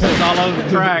in pieces all over the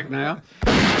track now.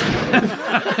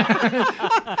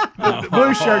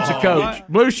 Blue shirt's a coach.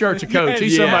 Blue shirt's a coach.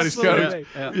 He's somebody's coach.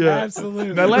 Yeah.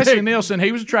 Absolutely. Now, Leslie Nielsen,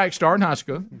 he was a track star in high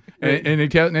school, and he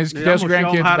tells his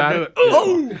grandkids about it.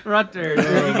 Oh, right there.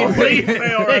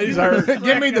 He's hurt.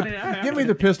 Give me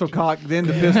the pistol cock, then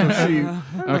the pistol shoot.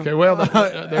 Okay, well,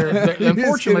 they're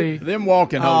unfortunately. Them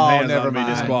walking holding hands never ought to be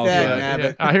mind.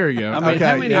 disqualified. I hear you. I mean,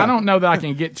 how many? I don't know that I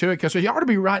can get to it because he ought to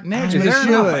be right next. Is to there this.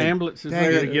 enough ambulances Dang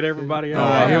there it. to get everybody All out?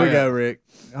 right, here we go, Rick.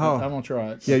 I'm gonna try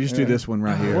it. Yeah, just do this one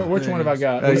right here. Which one have I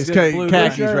got? It's khakis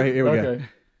right here. Here we go. Okay.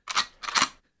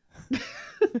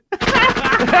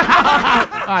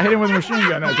 I hit him with a machine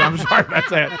gun that time. I'm sorry about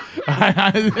that.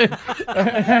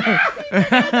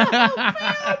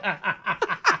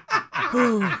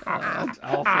 That's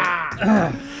awful.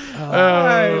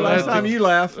 Hey, last time you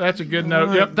laughed. That's a good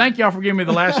note. Yep. Thank y'all for giving me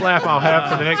the last laugh I'll have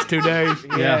for the next 2 days.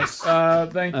 Yes.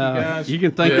 Thank you, guys. You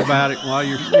can think about it while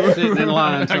you're sitting in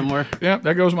line somewhere. Yep,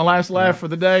 there goes my last laugh for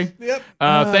the day. Yep.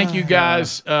 Thank you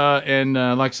guys, and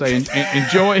like I say,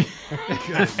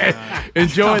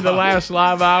 enjoy the last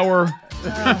live hour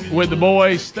with the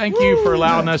boys. Thank you for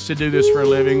allowing us to do this for a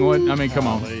living. I mean, come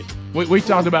on. We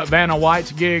talked about Vanna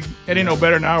White's gig. It ain't no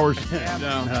better than ours.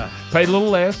 No. Paid a little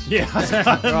less. Yeah,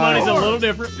 money's a little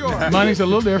different. Sure. Money's a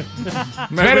little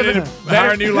different. Better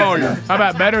hire a new lawyer. How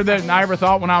about better than I ever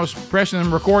thought when I was pressing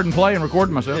and record and play and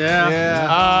recording myself?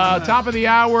 Yeah. Top of the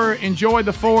hour. Enjoy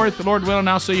the 4th. Lord willing,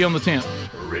 I'll see you on the 10th.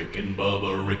 Rick and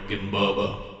Bubba, Rick and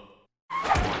Bubba.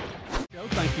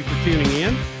 Thank you for tuning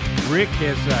in. Rick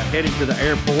has headed to the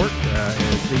airport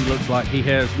as he looks like he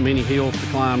has many hills to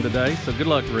climb today. So good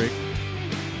luck, Rick.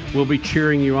 We'll be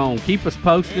cheering you on. Keep us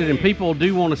posted, and people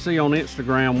do want to see on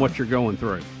Instagram what you're going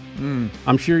through.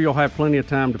 I'm sure you'll have plenty of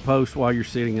time to post while you're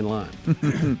sitting in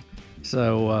line.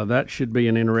 So that should be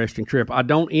an interesting trip. I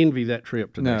don't envy that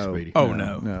trip today, Speedy.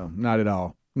 No, not at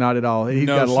all. Not at all. He's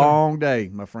No, got a sir. long day,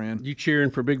 my friend. You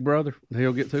cheering for Big Brother?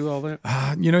 He'll get through all that?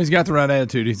 He's got the right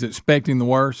attitude. He's expecting the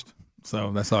worst.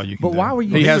 So that's all you can do. But why were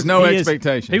you? He has no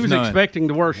expectations. He was none. expecting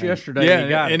the worst yesterday. Yeah, and he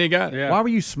got and it. he got it. Yeah. Why were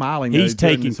you smiling? He's though,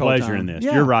 during taking this whole pleasure time? in this.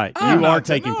 Yeah. You're right. I'm You not are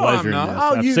taking no, pleasure I'm in not. this.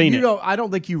 Oh, I've you seen it. don't. I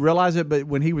don't think you realize it, but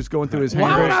when he was going through his hand,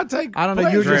 Why would I take I don't know.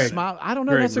 You were pleasure? just smiling. I don't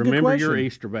know. Greg, That's a good remember question. your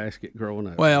Easter basket growing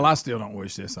up? Well, I still don't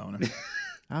wish this on him.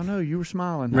 I don't know. You were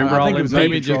smiling. Remember I all think it them was Maybe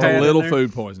babies you just had a in little there?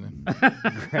 food poisoning.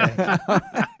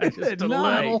 Just a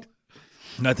little.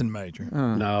 Nothing major.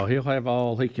 No, he'll have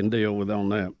all he can deal with on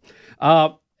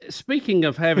that. Speaking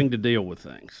of having to deal with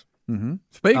things,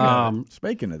 Speaking of it,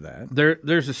 Speaking of that,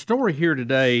 there's a story here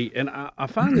today, and I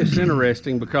find this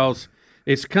interesting because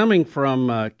it's coming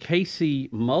from Casey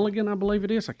Mulligan, I believe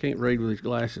it is. I can't read with his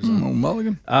glasses on.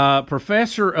 Mulligan.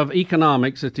 Professor of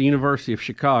economics at the University of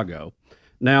Chicago.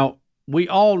 Now, we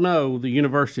all know the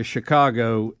University of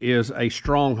Chicago is a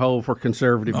stronghold for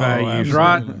conservative values,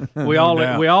 right? We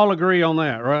all agree on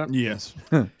that, right? Yes,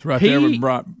 it's right there with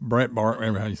Brett Bart.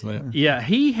 Remember how you say it? Yeah,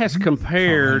 he has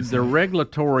compared the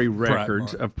regulatory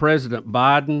records of President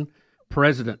Biden,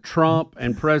 President Trump,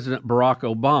 and President Barack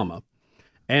Obama,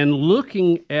 and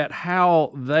looking at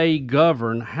how they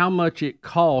govern, how much it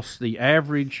costs the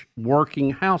average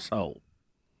working household.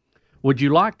 Would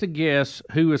you like to guess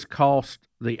who has cost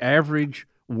the average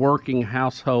working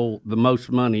household the most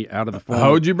money out of the former?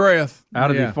 Hold your breath. Out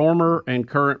of the former and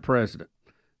current president.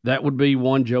 That would be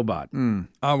one Joe Biden.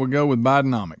 I would go with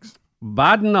Bidenomics.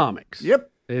 Bidenomics.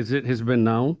 Yep. As it has been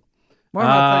known. What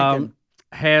am I thinking?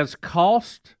 Has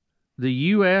cost the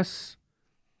U.S.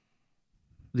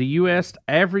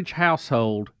 average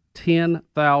household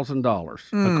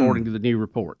 $10,000, according to the new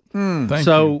report.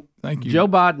 Thank you. Joe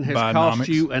Biden has cost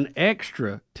you an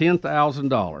extra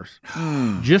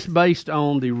 $10,000 just based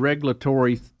on the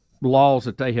regulatory laws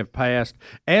that they have passed,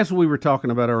 as we were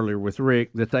talking about earlier with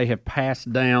Rick, that they have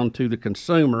passed down to the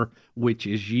consumer, which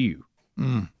is you.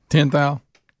 10,000.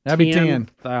 That'd be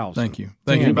 10,000. Thank you.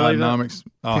 Thank you, Bidenomics.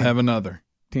 I'll have another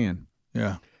 10.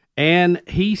 Yeah. And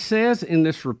he says in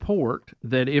this report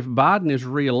that if Biden is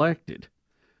reelected,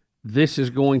 this is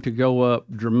going to go up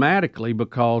dramatically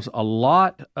because a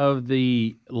lot of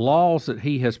the laws that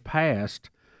he has passed,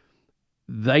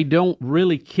 they don't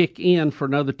really kick in for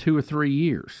another 2 or 3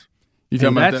 years.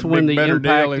 And that's when the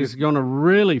impact is going to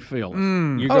really feel it.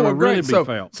 You're going to really be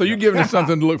felt. So you're giving us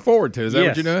something to look forward to. Is that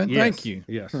what you're doing? Yes, Thank you,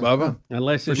 yes. Bubba,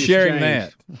 for sharing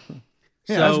that.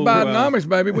 Yeah, that's Bidenomics,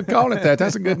 baby. We call it that.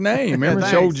 That's a good name. Remember,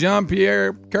 old John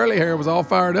Pierre Curly Hair was all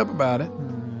fired up about it.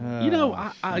 You know,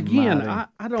 I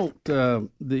don't.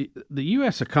 The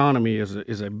U.S. economy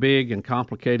is a big and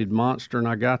complicated monster, and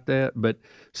I got that. But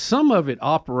some of it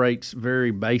operates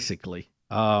very basically.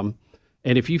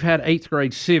 And if you've had 8th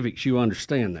grade civics, you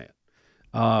understand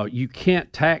that. You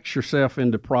can't tax yourself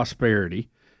into prosperity,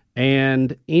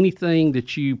 and anything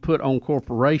that you put on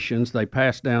corporations, they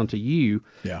pass down to you.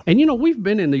 Yeah. And we've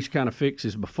been in these kind of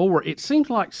fixes before. It seems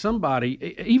like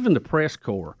somebody, even the press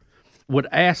corps, would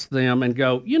ask them and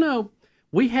go,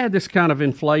 we had this kind of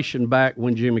inflation back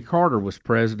when Jimmy Carter was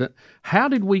president. How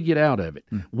did we get out of it?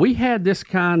 We had this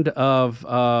kind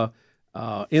of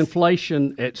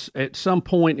inflation at some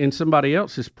point in somebody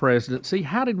else's presidency.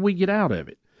 How did we get out of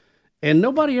it? And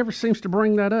nobody ever seems to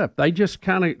bring that up. They just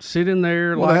kind of sit in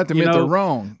there they have to admit they're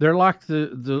wrong. They're like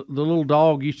the little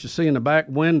dog you used to see in the back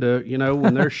window,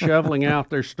 when they're shoveling out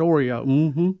their story.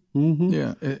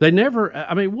 Yeah. They never,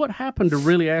 what happened to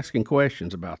really asking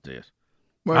questions about this?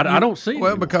 Well, I don't see it.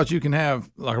 Well, because you can have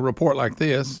like a report like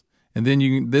this, and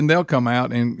then they'll come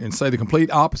out and say the complete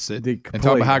opposite and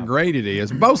talk about how great it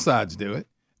is. Both sides do it.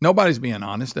 Nobody's being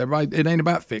honest. Everybody, it ain't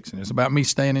about fixing it. It's about me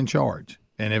staying in charge.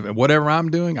 And if whatever I'm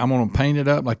doing, I'm going to paint it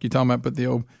up like you're talking about, put the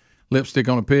old lipstick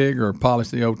on a pig or polish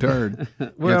the old turd.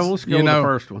 Well, let's go with the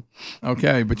first one.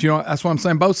 Okay, but that's what I'm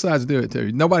saying. Both sides do it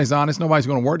too. Nobody's honest. Nobody's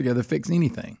going to work together to fix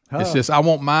anything. It's just I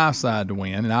want my side to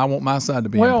win, and I want my side to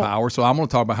be in power. So I'm going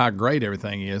to talk about how great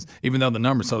everything is, even though the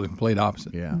numbers show the complete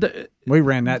opposite. Yeah, we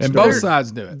ran that. And both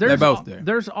sides do it. They both do.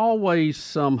 There's always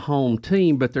some home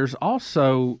team, but there's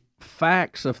also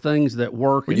facts of things that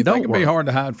work and don't work. You think it'd be hard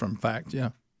to hide from facts, yeah.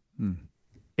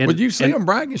 But you see them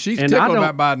bragging. She's tickled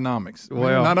about Bidenomics.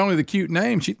 Well, not only the cute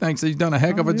name, she thinks he's done a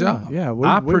heck of a job. Yeah,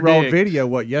 we rolled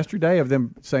video yesterday of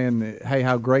them saying, "Hey,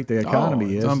 how great the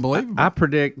economy is." It's unbelievable. I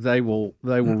predict they will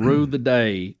rue the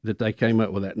day that they came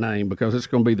up with that name because it's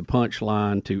going to be the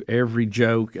punchline to every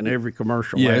joke and every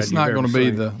commercial. Yeah, it's not going to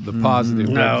be the positive.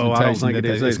 No, I don't think it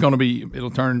is. It's going to be.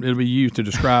 It'll be used to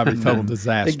describe a total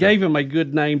disaster. It gave him a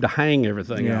good name to hang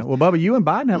everything. Yeah. up. Well, Bubba, you and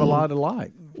Biden have a lot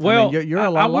alike. Well, you're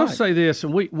a lot I will alike. say this,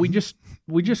 and we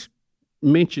just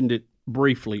mentioned it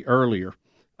briefly earlier.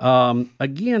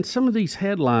 Again, some of these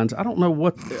headlines, I don't know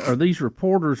what are these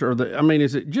reporters or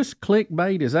is it just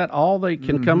clickbait? Is that all they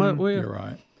can come up with? You're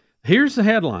right. Here's the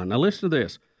headline. Now listen to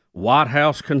this. White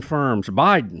House confirms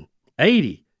Biden,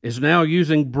 80, is now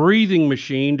using breathing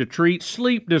machine to treat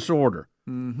sleep disorder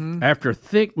after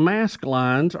thick mask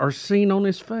lines are seen on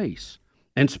his face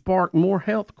and spark more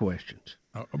health questions.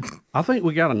 I think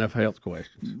we got enough health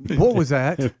questions. What was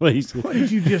that? What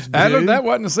did you just do? Adam, that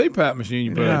wasn't a CPAP machine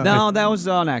you put in. No, that was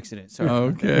on accident. Sorry.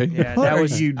 Okay. Yeah, what that are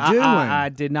was you doing? I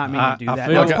did not mean to do that.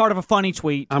 feel That was like part of a funny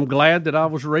tweet. I'm glad that I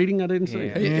was reading. I didn't see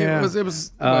it. It was it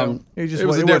was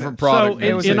a different product.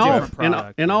 So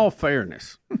in all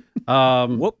fairness,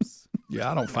 whoops. Yeah,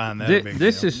 I don't find that a big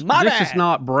this deal. is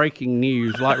not breaking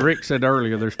news. Like Rick said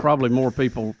earlier, there's probably more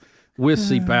people with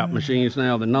CPAP machines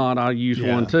now than not. I use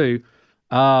one too.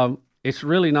 it's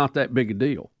really not that big a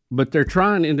deal. But they're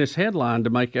trying in this headline to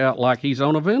make out like he's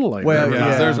on a ventilator. Well,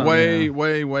 there's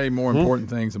way more important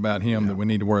things about him that we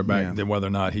need to worry about than whether or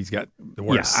not he's got the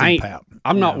word CPAP.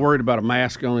 I'm not worried about a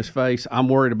mask on his face. I'm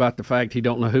worried about the fact he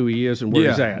don't know who he is and where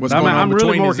he's at. I'm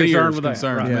really more concerned with that.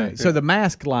 Right. So the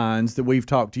mask lines that we've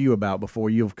talked to you about before,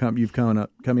 you've come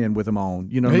in with them on.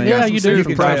 You know what I mean? Yeah, you do. You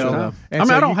can tell.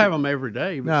 I don't have them every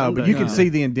day. But you can see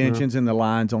the indentions and the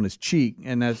lines on his cheek,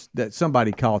 and that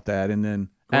somebody caught that, and then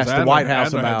asked the White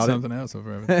House about something else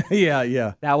over everything.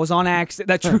 Yeah. That was on accident.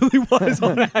 That truly was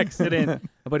on accident.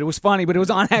 But it was funny, but it was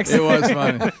on accident. It was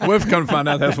funny. We've come to find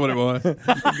out that's what it was.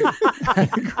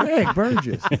 Greg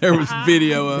Burgess. There was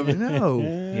video of it. No.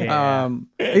 Yeah.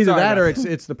 Either that or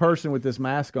it's the person with this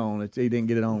mask on. He didn't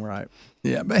get it on right.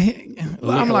 Yeah, but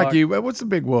I'm like you. What's the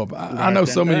big whoop? I know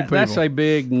so many people. That's a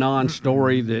big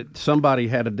non-story that somebody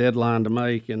had a deadline to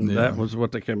make, and that was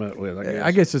what they came up with,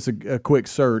 I guess it's a quick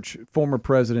search. Former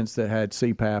presidents that had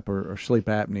CPAP or sleep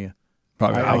apnea.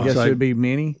 Probably. I guess there'd be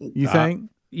many, you think?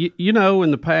 You know,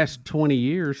 in the past 20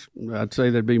 years, I'd say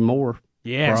there'd be more.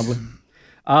 Yes.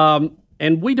 Probably.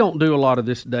 And we don't do a lot of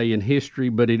this day in history,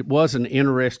 but it was an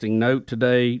interesting note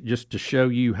today just to show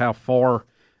you how far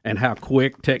and how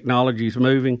quick technology is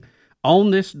moving.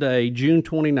 On this day, June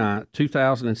 29th,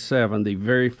 2007, the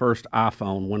very first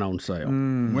iPhone went on sale.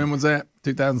 When was that?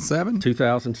 2007?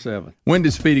 2007. When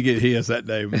did Speedy get his that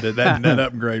day? That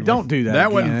upgrade? Don't do that.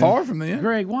 That wasn't far from then.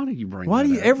 Greg, why do you bring that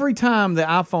up? Every time the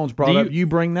iPhone's brought up, you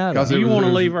bring that up. Do you want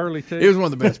to leave early, too? It was one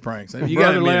of the best pranks. You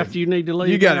got left, you need to leave.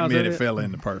 You got to admit it fell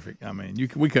into perfect. I mean,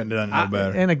 we couldn't have done it no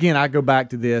better. And again, I go back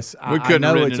to this. We couldn't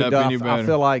have written it's it up any better. I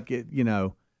feel like it, you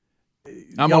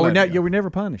were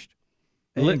never punished.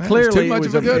 Clearly, it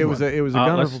was a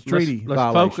Gunnersville Treaty let's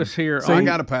violation. Focus here I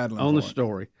got a paddle on the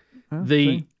story.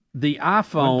 The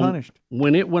iPhone,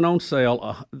 when it went on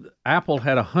sale, Apple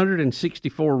had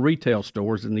 164 retail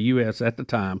stores in the U.S. at the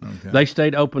time. Okay. They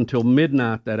stayed open till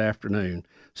midnight that afternoon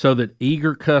so that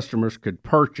eager customers could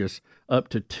purchase up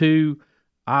to 2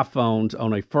 iPhones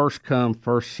on a first-come,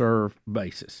 first-served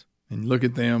basis. And look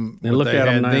at them. And look at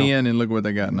them now. Then, and look what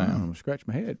they got now. I'm scratch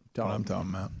my head. That's what I'm talking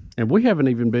about. And we haven't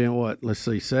even been,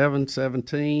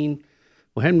 17.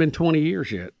 We hadn't been 20 years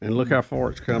yet. And look how far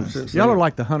it's come since Y'all then. are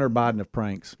like the Hunter Biden of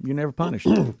pranks. You never punished.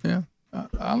 Yeah,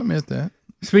 I'll admit that.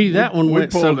 Speedy, that one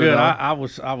went so good. I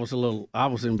was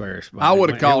embarrassed by it. I would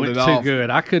have called it off. Too good.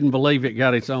 I couldn't believe it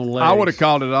got its own legs. I would have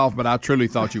called it off, but I truly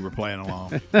thought you were playing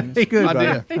along. That's good,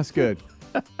 buddy. That's good.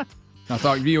 I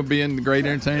thought you were being the great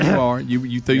entertainer you are.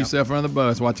 You threw yourself under the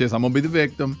bus. Watch this. I'm gonna be the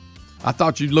victim. I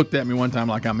thought you looked at me one time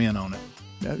like I'm in on it.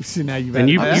 See, now you played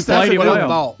it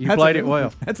well. You played it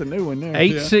well. That's a new one there.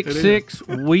 866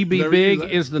 We Be Big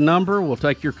is the number. We'll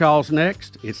take your calls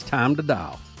next. It's time to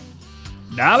dial.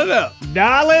 Dial it up.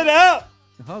 Dial it up.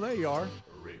 Oh, there you are.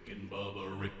 Rick and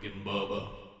Bubba.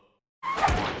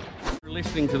 You're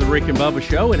listening to the Rick and Bubba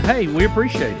Show, and hey, we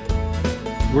appreciate it.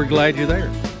 We're glad you're there.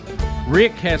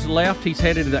 Rick has left. He's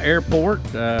headed to the airport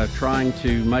trying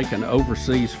to make an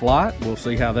overseas flight. We'll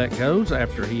see how that goes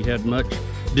after he had much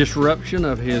disruption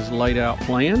of his laid out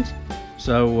plans.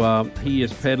 So he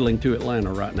is pedaling to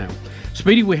Atlanta right now.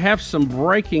 Speedy, we have some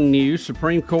breaking news.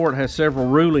 Supreme Court has several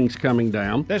rulings coming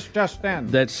down. This just in.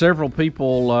 That several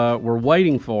people were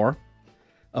waiting for.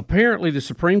 Apparently, the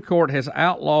Supreme Court has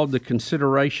outlawed the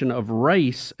consideration of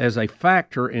race as a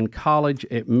factor in college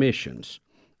admissions.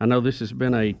 I know this has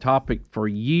been a topic for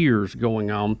years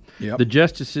going on. Yep. The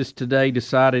justices today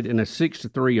decided in a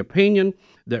 6-3 opinion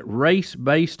that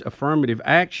race-based affirmative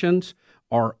actions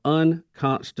are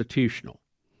unconstitutional.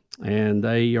 And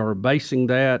they are basing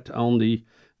that on the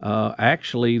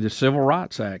Civil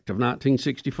Rights Act of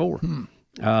 1964.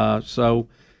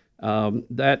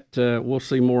 We'll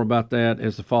see more about that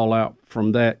as the fallout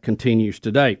from that continues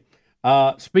today.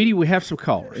 Speedy, we have some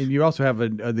callers. And you also have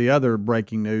the other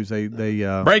breaking news. They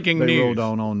ruled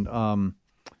on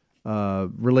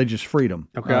religious freedom.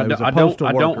 Okay, I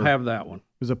don't have that one.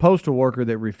 It was a postal worker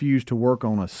that refused to work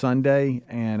on a Sunday,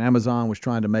 and Amazon was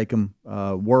trying to make him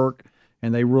work.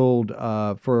 And they ruled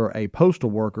for a postal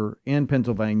worker in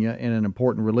Pennsylvania in an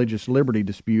important religious liberty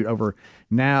dispute over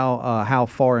how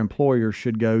far employers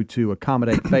should go to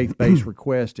accommodate faith-based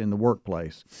requests in the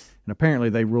workplace. And apparently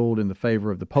they ruled in the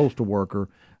favor of the postal worker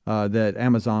that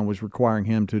Amazon was requiring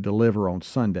him to deliver on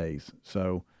Sundays.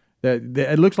 So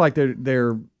it looks like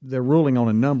they're ruling on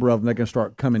a number of them. They're going to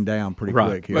start coming down pretty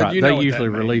quick here. Right. They usually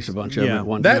release a bunch of them at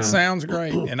one time. That sounds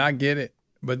great, and I get it.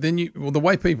 But then the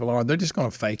way people are, they're just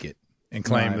going to fake it and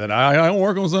claim that I don't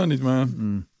work on Sundays,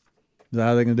 man. Is that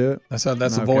how they can do it? That's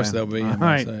the voice they'll be in. All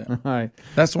right.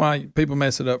 That's why people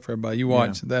mess it up for everybody. You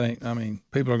watch. That ain't. I mean,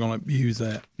 people are going to use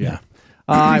that. Yeah.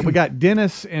 All right, we got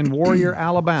Dennis in Warrior,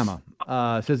 Alabama.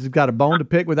 Says he's got a bone to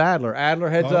pick with Adler. Adler,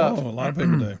 heads up. Oh, a lot of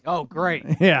people do. Oh, great.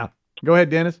 Yeah. Go ahead,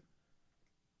 Dennis.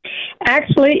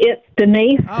 Actually, it's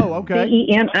Denise. Oh, okay.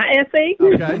 Denise.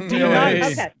 Okay.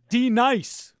 D-Nice. Okay.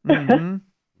 D-Nice. Mm-hmm.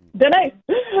 Denise.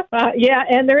 Yeah,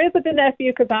 and there is a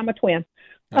nephew because I'm a twin.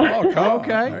 Oh,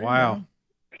 okay. Wow.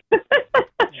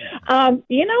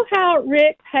 You know how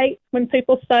Rick hates when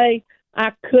people say,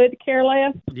 I could care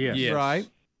less? Yes. Right.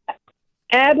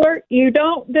 Adler, you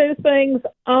don't do things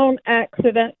on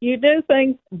accident. You do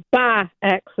things by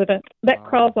accident. That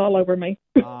crawls all over me.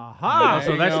 Aha.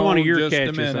 So that's one of your Just a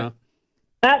catches, minute. huh?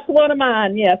 That's one of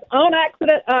mine, yes. On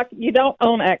accident, you don't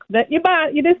own accident. You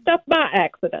do stuff by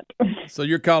accident. So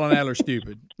you're calling Adler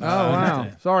stupid. Oh, wow.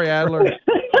 Sorry, Adler.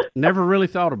 Never really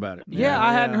thought about it. Yeah,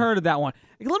 I hadn't heard of that one.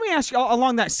 Let me ask you,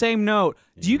 along that same note,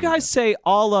 do you guys say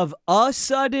all of a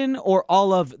sudden or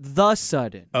all of the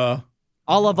sudden?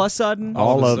 All of a sudden?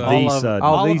 All of the sudden.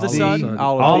 All of the sudden?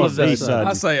 All of the sudden.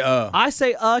 I say I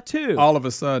say too. all of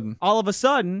a sudden. All of a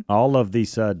sudden. All of the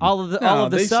sudden. All of the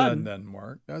the sudden. doesn't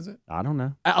work, does it? I don't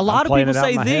know. A lot of playing people it out say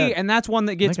in my the, head. and that's one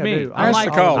that gets I think I me. do. I'm like,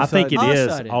 I think it a is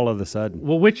sudden. all of the sudden.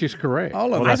 Well, which is correct?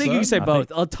 All of I a think you can say sudden.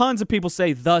 both. Tons of people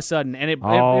say the sudden, and it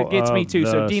All gets me of too.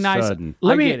 So the D-Nice, sudden.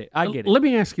 I get it. I get it. Let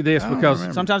me ask you this,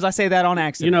 because Sometimes I say that on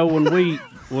accident. you know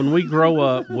when we grow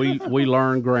up, we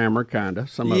learn grammar, kind of.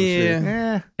 Some of us do.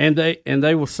 Yeah. And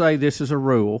they will say this is a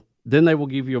rule. Then they will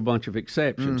give you a bunch of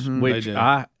exceptions, which They do.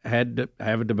 I had to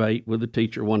have a debate with a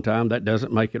teacher one time. That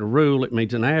doesn't make it a rule; it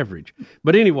means an average.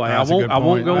 But anyway, That's a good I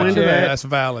won't point. go into that. That's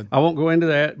valid. I won't go into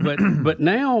that. But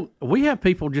now we have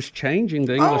people just changing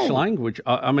the English Oh. language.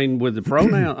 I mean, with the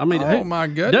pronoun. I mean, Oh, my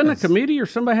goodness. Doesn't a committee or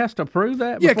somebody has to approve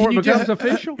that Yeah, before can it you becomes just,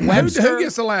 official? who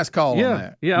gets the last call on Yeah,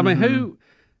 that? yeah. I mean, who?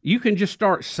 You can just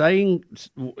start saying,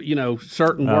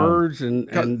 certain words and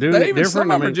doing They it even different.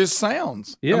 some I of them mean, are just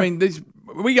sounds. Yeah. I mean,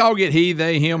 we all get he,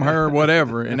 they, him, her,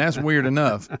 whatever, and that's weird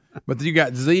enough. But you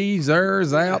got Z, Zer,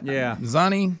 Zap,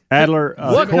 Zunny. Adler,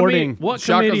 what according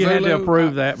committee had to Zulu?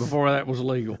 approve that before that was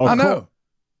legal? I know.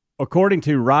 According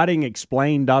to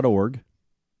writingexplained.org,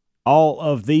 all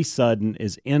of the sudden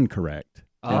is incorrect.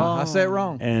 I said it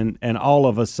wrong. And all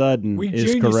of a sudden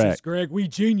is correct. Greg. We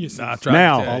geniuses.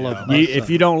 Now,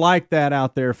 if you don't like that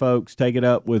out there, folks, take it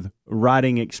up with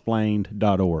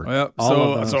writingexplained.org. Well,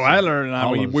 All so Adler and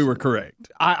I, we were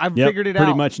correct. I Yep, figured it out.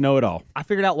 pretty much know it all. I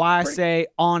figured out why I say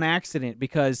on accident,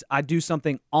 because I do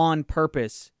something on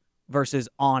purpose versus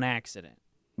on accident.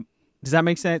 Does that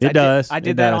make sense? It does. I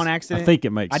did It that does. on accident. I think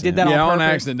it makes I did that Yeah, on on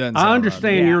purpose. accident doesn't I sound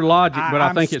understand right. your logic, but I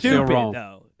I'm think it's still stupid, wrong.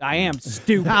 Though. I am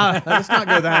stupid. Let's not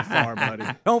go that far, buddy.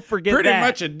 Don't forget Pretty that.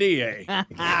 much a DA. All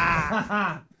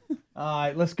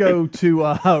right, let's go to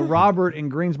Robert in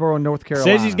Greensboro, North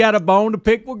Carolina. Says he's got a bone to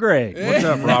pick with Greg. What's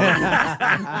up,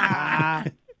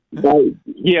 Robert?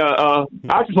 Yeah,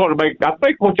 I just want to I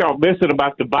think what y'all missing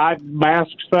about the Biden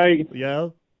masks thing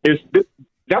is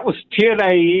that was 10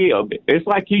 a.m. It's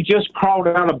like he just crawled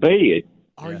out of bed.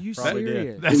 Are you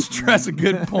serious? That's a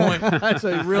good point. That's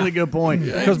a really good point.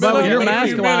 Because Been Bubba, like your a mask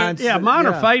few lines. Yeah, mine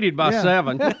are faded by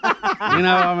 7.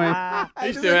 I mean,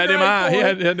 He still had them eye. He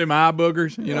had them eye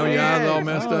boogers. You know, your eyes all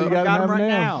messed You up. got them right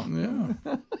now. now.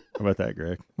 Yeah. How about that,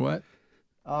 Greg? What?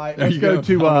 All right, There let's you go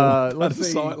to I let's just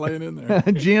see. saw it laying in there.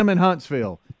 Jim in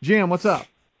Huntsville. Jim, what's up?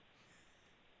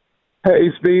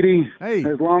 Hey, Speedy. Hey.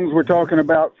 As long as we're talking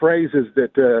about phrases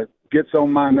that gets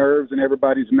on my nerves and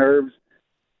everybody's nerves,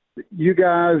 you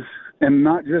guys, and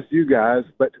not just you guys,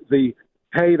 but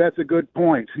hey, that's a good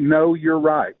point. No, you're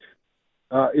right.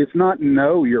 It's not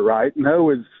no, you're right. No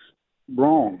is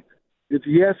wrong. It's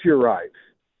yes, you're right.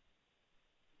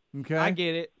 Okay. I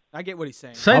get it. I get what he's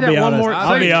saying. say I'll that be one honest. more.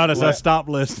 I'll be say- honest. I stopped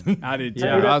listening. I did too.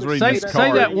 Yeah. I was reading this Say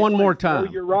card. that one more No, time.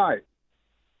 you're right.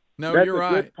 No, That's you're a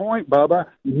right. good point, Bubba.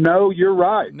 No, you're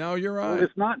right. No, you're Well, right.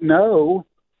 it's not no.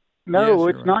 No, Yes, you're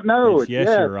it's right. not no. It's yes,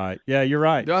 you're right. Yeah, you're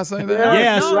right. Do I say that?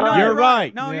 Yes, No, you're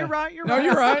right. No, you're right. You're No, right.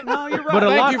 you're right. No, you're right. But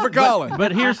Thank you for calling.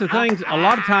 But here's the thing: a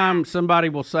lot of times somebody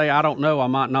will say, "I don't know. I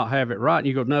might not have it right," and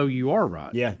you go, "No, you are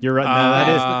right." Yeah, you're right. No, that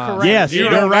is the correct. yes,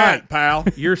 You're right, pal.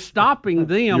 You're stopping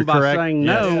them You're by correct. saying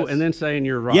no Yes. and then saying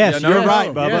you're right. Yes, Yeah, you're no,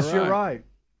 right, no. Bubba. Yes, you're right.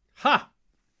 Ha!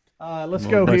 Let's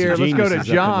Well, go bunch of here. Let's go to geniuses up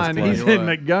in John. this He's place. in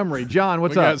Montgomery. John,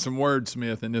 what's we up? got some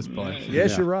wordsmith in this place.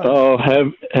 Yes, you're right.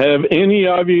 Have any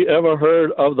of you ever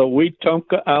heard of the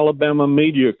Wetumpka, Alabama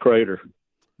meteor crater?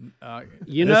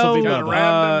 You This'll be know, kinda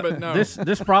random, but no.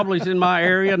 this probably is in my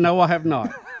area. No, I have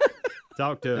not.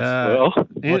 Talk to us.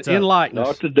 Well, Enlighten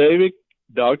us.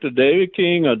 Dr. David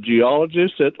King, a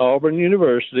geologist at Auburn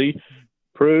University,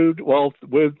 proved,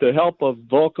 with the help of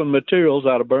Vulcan materials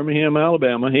out of Birmingham,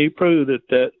 Alabama, he proved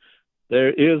that there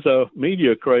is a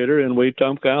meteor crater in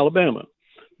Wetumpka, Alabama.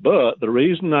 But the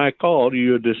reason I called,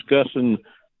 you're discussing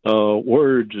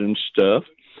words and stuff.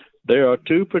 There are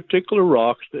two particular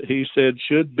rocks that he said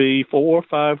should be 400 or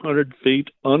 500 feet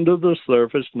under the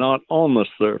surface, not on the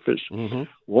surface. Mm-hmm.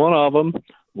 One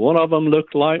of them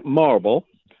looked like marble,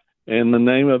 and the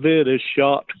name of it is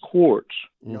shot quartz.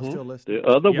 The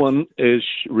other one is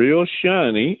real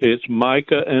shiny. It's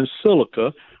mica and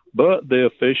silica, but the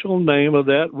official name of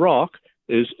that rock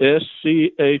is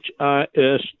schist,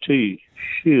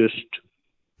 schist.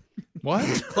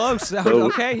 What? Close. That was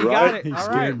okay. You got it. All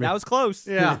right. That was close.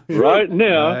 Yeah. Right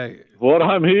now, what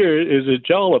I'm hearing is that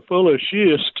y'all are full of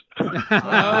schist.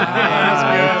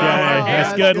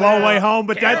 That's good. Long way home,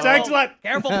 but that's excellent.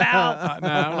 Careful, pal. I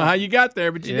don't know how you got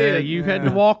there, but you Yeah, did. you had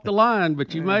to walk the line,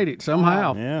 but you made it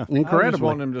somehow. Yeah. I Incredible. just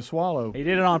want him to swallow. He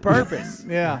did it on purpose.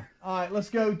 Yeah. All right, let's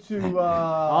go to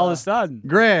All of a sudden.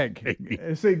 Greg.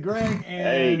 See, Greg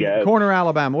Hey, in guys. Corner,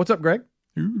 Alabama. What's up, Greg?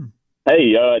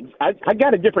 Hey, I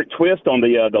got a different twist on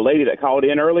the lady that called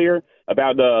in earlier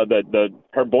about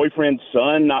her boyfriend's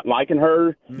son not liking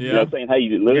her. You know, saying, "Hey,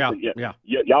 listen,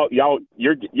 y'all,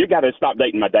 you got to stop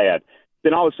dating my dad."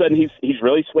 Then all of a sudden, he's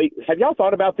really sweet. Have y'all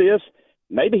thought about this?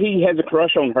 Maybe he has a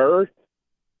crush on her.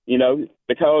 You know,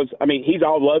 because I mean, he's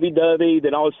all lovey-dovey.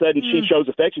 Then all of a sudden, she shows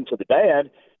affection to the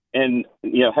dad, and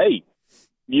you know, hey,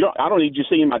 I don't need you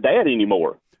seeing my dad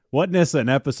anymore. Wasn't this an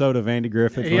episode of Andy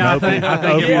Griffith? Yeah, I think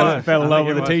it was. Fell in love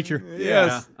with a teacher.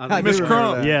 Yes. I Miss do remember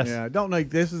Crump. that. Yes. Yeah. Don't know.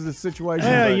 This is the situation.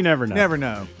 Yeah, but you never know. Never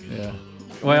know. Yeah.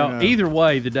 Well, either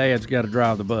way, the dad's got to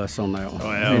drive the bus on that one.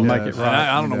 Well, He'll make it right.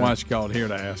 I don't know why she called here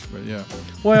to ask, but yeah.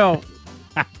 Well,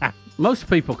 most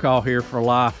people call here for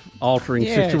life-altering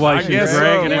situations, I guess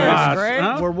Greg, so. and Yes, advice. Greg.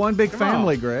 Huh? We're one big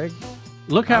family, Greg.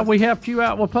 Look how we helped you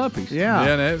out with puppies. Yeah.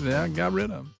 Yeah, I got rid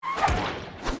of them.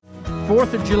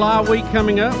 4th of July week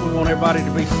coming up. We want everybody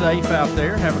to be safe out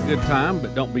there. Have a good time,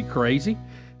 but don't be crazy.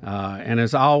 And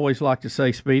as I always like to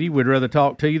say, Speedy, we'd rather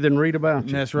talk to you than read about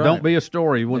you. That's right. Don't be a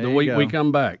story when There the you week go. we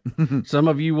come back. Some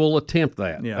of you will attempt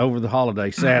that Yeah. over the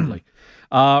holiday, sadly.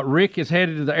 Rick is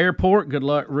headed to the airport. Good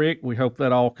luck, Rick. We hope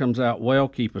that all comes out well.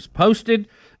 Keep us posted.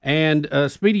 And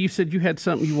Speedy, you said you had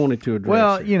something you wanted to address.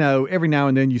 Well, you know, every now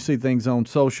and then you see things on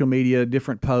social media,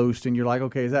 different posts, and you're like,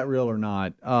 okay, is that real or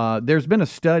not? There's been a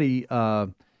study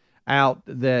out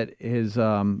that has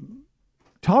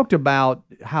talked about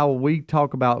how we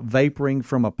talk about vaporing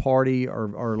from a party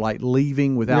or like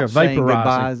leaving without saying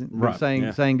goodbye,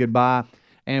 saying goodbye.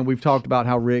 And we've talked about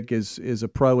how Rick is a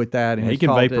pro at that, and he has can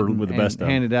taught vapor it with the and best of them.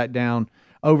 handed that down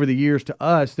over the years to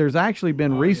us. There's actually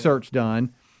been research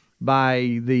done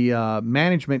by the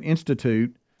Management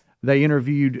Institute. They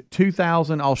interviewed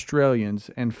 2,000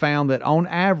 Australians and found that on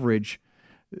average,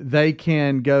 they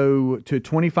can go to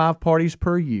 25 parties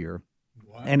per year.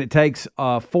 And it takes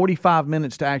 45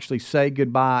 minutes to actually say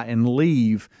goodbye and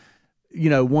leave. You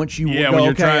know, once you go, when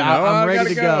you're okay, trying to, I'm I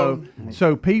ready gotta to go.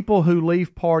 So people who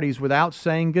leave parties without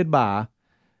saying goodbye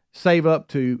save up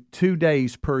to 2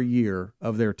 days per year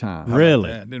of their time.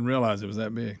 Really? I didn't realize it was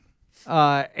that big.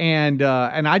 And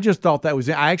I just thought that was.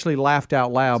 I actually laughed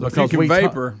out loud So if because you can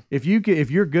vapor, if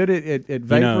you're good at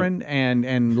vaporing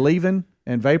and leaving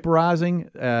and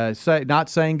vaporizing, not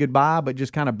saying goodbye, but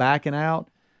just kind of backing out,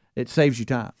 it saves you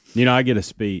time. You know, I get a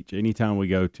speech anytime we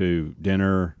go to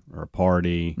dinner or a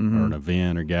party or an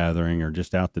event or gathering or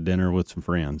just out to dinner with some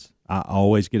friends. I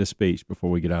always get a speech before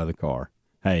we get out of the car.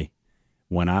 Hey,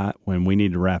 when we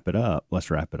need to wrap it up,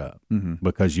 let's wrap it up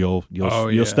because you'll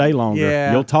stay longer.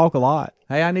 Yeah. You'll talk a lot.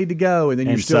 Hey, I need to go, and then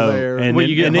you're still there. And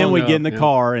then we get in the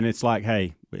car, and it's like,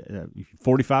 hey,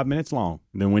 45 minutes long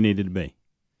than we needed to be.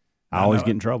 I always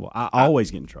get in trouble. I always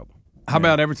get in trouble. How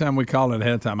about every time we call it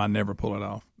ahead of time, I never pull it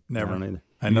off. Never. I don't either.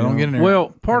 And I don't get in there. Well,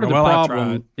 part of the I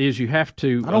problem is you have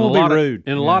to. I don't want to be rude.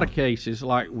 In a lot of cases,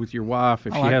 like with your wife,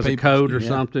 if I she like has a people. code or Yeah.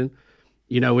 something,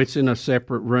 you know, it's in a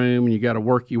separate room, and you got to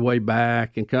work your way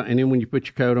back, and then when you put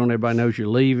your coat on, everybody knows you're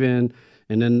leaving,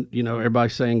 and then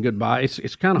everybody's saying goodbye.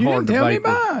 It's kind of You hard didn't to tell me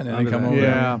vapor bye. And then they come over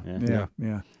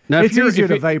Yeah. Now, it's easier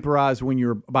to if vaporize when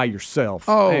you're by yourself.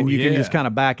 Oh, and you can yeah. just kind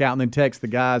of back out and then text the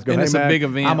guys. Go, And hey, it's a man, big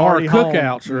event. I'm Or already home.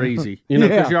 cookouts are easy,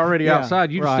 because you're already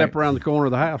outside. You just right. step around the corner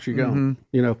of the house, you're gone.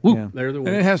 There the And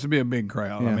it has to be a big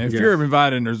crowd. I mean, if you're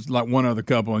invited and there's like one other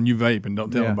couple and you vape and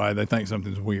don't tell anybody, they think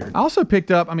something's weird. I also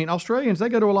picked up. I mean, Australians, they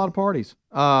go to a lot of parties.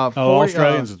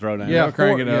 Australians will throw down. Yeah, They'll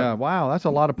crank it up. Yeah, wow, that's a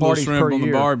lot of Little parties shrimp per on the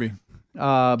year. Barbie.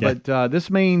 But this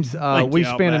means we you,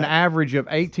 spend an Outback. average of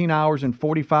 18 hours and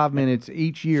 45 minutes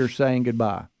each year saying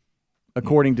goodbye,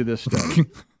 according to this study.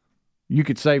 You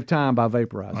could save time by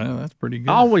vaporizing. Well, that's pretty good.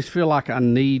 I always feel like I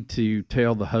need to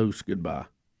tell the host goodbye.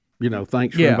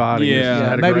 thanks for inviting us.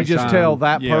 Had a maybe great just time. tell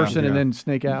that person and then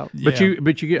sneak out. But you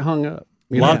get hung up.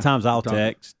 A lot of times I'll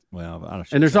text. Well, I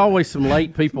and there's always some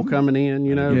late people coming in.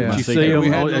 But you see them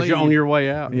as you're on your way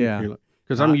out. Yeah.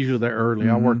 Because I'm usually there early.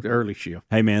 I work the early shift.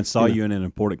 Hey man, saw you in an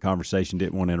important conversation.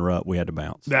 Didn't want to interrupt. We had to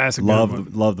bounce. That's a good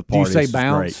one. Love the party. Do you say This was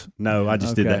bounce? Great. No, I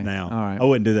just did that now. All right. I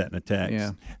wouldn't do that in a text.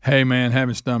 Yeah. Hey man,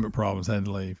 having stomach problems, had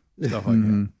to leave. Stuff like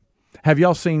that. Have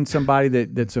y'all seen somebody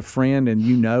that's a friend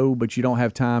and but you don't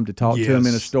have time to talk to them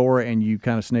in a store and you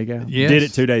kind of sneak out? Yes. Did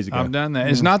it 2 days ago. I've done that.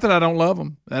 It's not that I don't love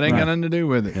them. That ain't got nothing to do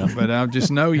with it. But I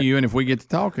just know you, and if we get to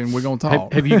talking, we're going to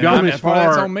talk. Have you gone as far?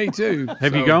 That's on me too.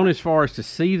 Have you gone as far as to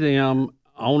see them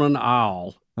on an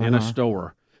aisle in a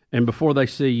store, and before they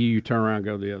see you, you turn around and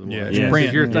go the other way? Yeah,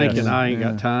 because you're thinking, I ain't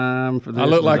got time for this. I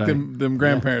look like today. them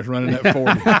grandparents running that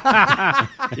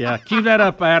 40. Yeah, cue that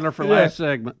up, Adler, for last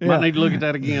segment. Might need to look at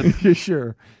that again.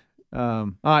 Sure. All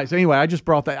right. So anyway, I just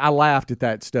brought that. I laughed at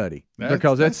that study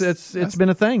because it's been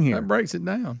a thing here. That breaks it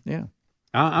down. Yeah.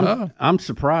 I'm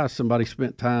surprised somebody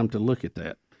spent time to look at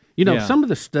that. Some of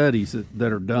the studies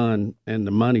that are done and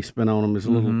the money spent on them is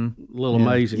a little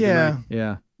amazing. Yeah. To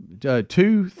me. Yeah.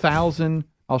 2,000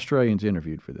 Australians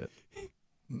interviewed for this.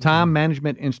 Time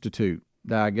Management Institute.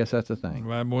 I guess that's a thing.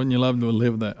 Well, wouldn't you love to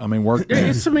live that? I mean, work.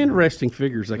 It's some interesting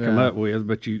figures they come up with,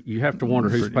 but you have to wonder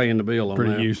who's paying the bill on that.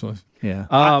 Pretty useless. Yeah.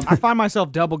 I find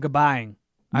myself double goodbying.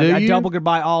 I double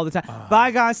goodbye all the time.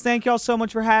 Bye, guys. Thank y'all so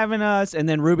much for having us. And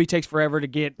then Ruby takes forever to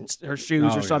get her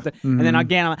shoes or something. And then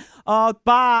again, I'm like,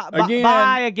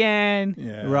 bye again.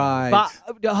 Yeah. Right. Bye.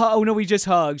 Oh, no, we just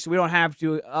hugged, so we don't have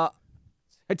to.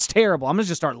 It's terrible. I'm going to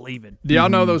just start leaving. Do y'all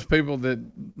know those people that,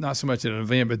 not so much at an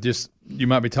event, but just you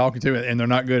might be talking to and they're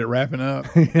not good at wrapping up?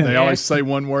 They always say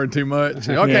one word too much.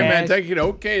 Okay, man, take it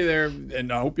okay there,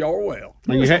 and I hope y'all are well.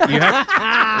 And it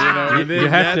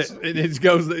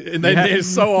goes, and it's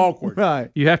so awkward.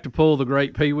 Right. You have to pull the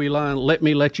great Pee Wee line. Let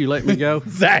me let you let me go.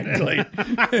 Exactly.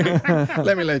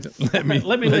 let me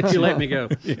let me go.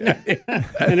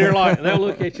 And they'll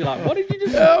look at you like, what did you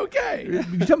just say? Okay. You're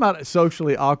talking about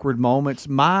socially awkward moments.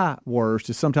 My worst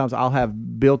is sometimes I'll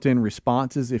have built-in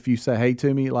responses if you say hey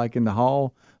to me, like in the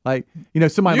hall. Like,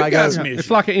 somebody might go. It's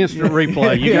like an instant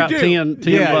replay. You got 10 buttons.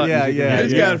 Yeah.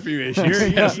 He's got a few issues.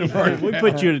 We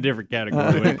put you in a different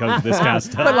category when it comes to this kind of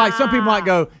stuff. But like some people might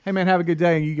go, hey man, have a good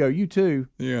day, and you go, you too.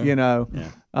 Yeah.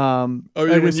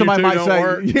 When somebody might say,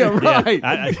 work? Yeah, right.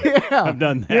 I've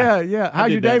done that. Yeah.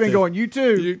 How's your day been going? You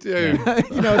too. You too.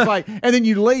 It's like, and then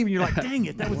you leave, and you're like, dang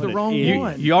it, that was the wrong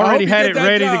one. You already had it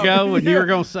ready to go, and you were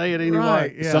going to say it anyway.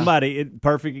 Right, yeah. Somebody,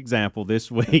 perfect example. This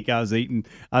week, I was eating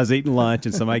lunch,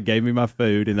 and somebody gave me my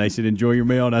food, and they said, "Enjoy your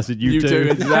meal," and I said, "You too."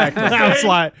 Exactly. I was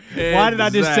like, "Why did I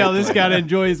just tell this guy to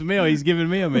enjoy his meal? He's giving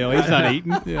me a meal. He's not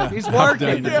eating. He's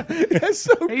working. That's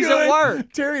so good. He's at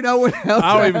work." Terry and I went out.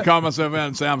 I'll even call myself out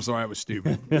and say, "I'm sorry, I was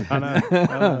stupid." I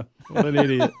know. What an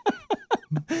idiot.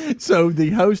 So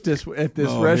the hostess at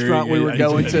this restaurant we were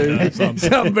going to,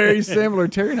 something very similar.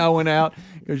 Terry and I went out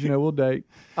because we'll date,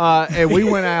 and we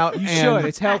went out. You should.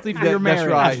 It's healthy for your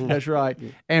marriage. That's right.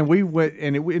 And we went,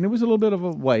 and it was a little bit of a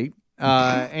wait.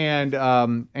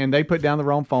 And they put down the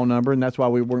wrong phone number, and that's why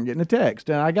we weren't getting a text.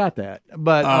 And I got that.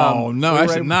 But no,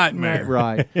 that's a nightmare,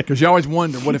 right? Because you always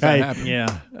wonder what if that happened.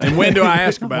 Yeah. And when do I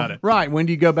ask about it? Right. When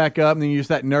do you go back up and then you're just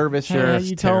that nervous? Sure, Hey,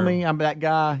 you told me I'm that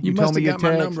guy. You told me your got my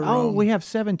text. number Oh, wrong. we have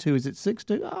 7-2. Is it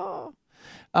 6-2? Oh.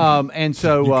 And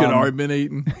so you could have already been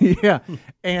eating. Yeah.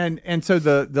 And so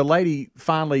the lady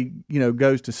finally,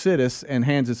 goes to sit us and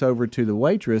hands us over to the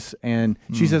waitress, and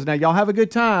she says, "Now y'all have a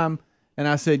good time." And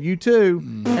I said, "You too."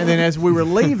 And then as we were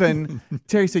leaving,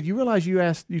 Terry said, "You realize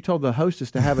you told the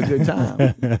hostess to have a good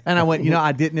time?" And I went,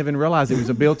 I didn't even realize it was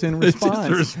a built-in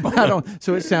response.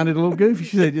 So it sounded a little goofy.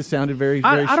 She said it just sounded very,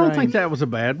 very I don't strange. think that was a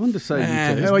bad one to say.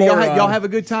 You too. Well, y'all have a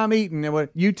good time eating. And I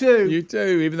went, you too. You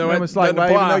too, even though it's like, even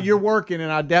though you're working,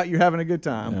 and I doubt you're having a good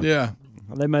time. Yeah.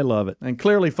 Well, they may love it. And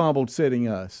clearly fumbled sitting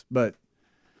us, but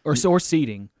or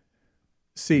seating.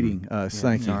 Seating us,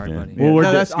 thank you. Sorry, buddy. Well,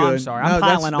 No, that's good. I'm sorry. I'm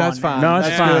piling that's on. fine. No, it's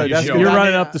that's fine. Good. That's You're good.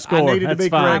 running up the score. I needed to That's be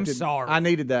fine. corrected. I'm sorry. I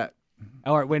needed that.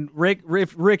 All right, when Rick,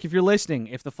 if you're listening,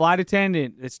 if the flight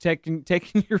attendant that's taking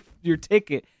your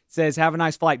ticket says "Have a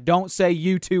nice flight," don't say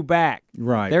 "You too" back.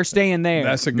 Right, they're staying there.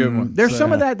 That's a good one. There's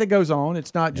some of that goes on.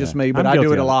 It's not just me, but I'm I do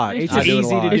guilty it a of it. lot. It's I just do it a easy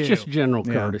to lot. do. It's just general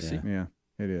courtesy. Yeah,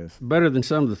 it is. Better than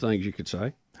some of the things you could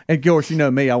say. And of course,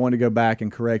 me, I want to go back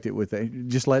and correct it with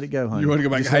just let it go, honey. You want to go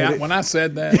back? Hey, when I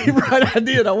said that, right, I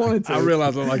did. I wanted to. I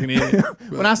realized I'm like an idiot.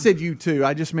 When I said you too,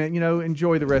 I just meant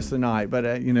enjoy the rest of the night. But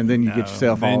then you get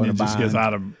yourself all in a bind. It just gets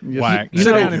out of whack. Sit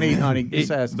down and eat, honey.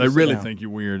 Just ask they to sit really down. think you're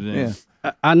weird. Yeah.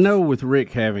 I know with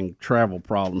Rick having travel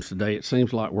problems today, it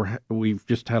seems like we've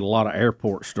just had a lot of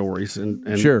airport stories,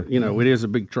 and sure, it is a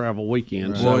big travel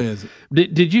weekend. Right. So, Is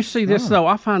did you see this though?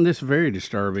 I find this very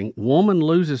disturbing. Woman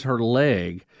loses her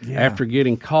leg after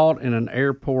getting caught in an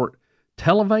airport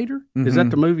televator. Is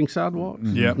that the moving sidewalks?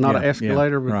 Yeah, not an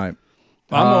escalator. But, right.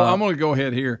 I'm going to go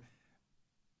ahead here.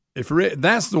 If Rick,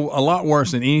 that's a lot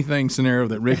worse than anything scenario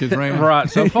that Rick has ran. Right,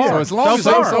 so far. As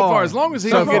long as he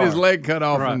don't get his leg cut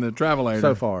off in the travelator.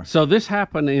 So far. So this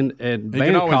happened in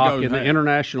Bangkok in the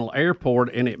international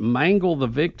airport, and it mangled the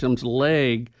victim's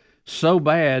leg so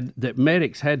bad that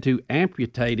medics had to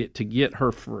amputate it to get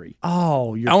her free.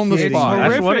 Oh, you're on the kidding. spot.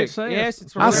 That's what it says. Yes,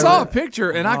 it's I saw a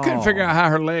picture and I couldn't figure out how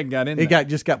her leg got in there. It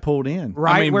just got pulled in.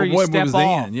 Right where you step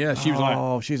off. Yeah, she was like,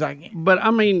 oh, she's like, but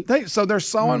I mean, so they're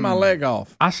sawing my leg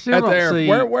off. I still don't see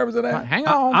where was it at? Hang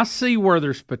on. I see where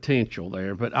there's potential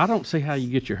there, but I don't see how you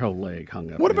get your whole leg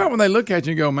hung up. What about when they look at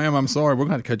you and go, "Ma'am, I'm sorry, we're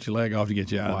going to cut your leg off to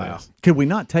get you out of this"? could we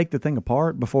not take the thing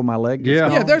apart before my leg gets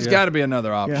gone? Yeah, there's got to be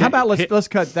another option. How about let's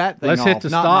cut that thing Let's off, hit the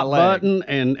not stop my leg. button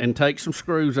and take some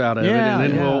screws out of it,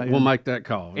 and then we'll make that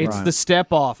call. It's the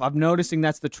step off. I'm noticing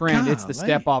that's the trend. It's the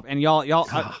step off. And y'all,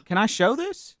 can I show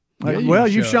this? Well,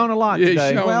 you've shown a lot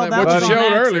today. Well, that was on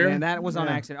accident. That was on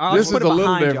accident. I'll This put is it a little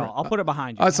behind different. y'all. I'll put it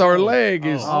behind you. I saw her leg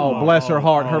is. Oh, bless her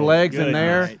heart. Her leg's in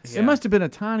there. It must have been a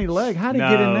tiny leg. How did it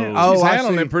get in there? Oh, She's I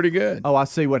handling see. it pretty good. Oh, I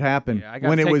see what happened. Yeah, I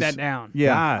got to take that down.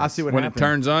 Yeah, Guys, I see what when happened. it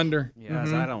turns under. Yes,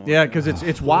 I don't. Yeah, because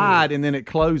it's wide and then it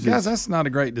closes. Guys, that's not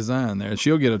a great design there.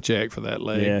 She'll get a check for that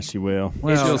leg. Yeah, she will.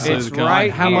 Well, it's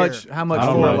right how here. much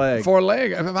for a leg? For a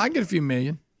leg, if I get a few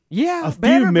million. Yeah, A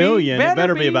few million. It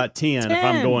better be about 10 if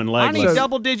I'm going I need legless.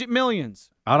 double-digit millions.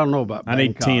 I don't know about I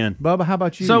need Bangkok. 10. Bubba, how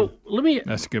about you? So let me.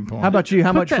 That's a good point. how about you?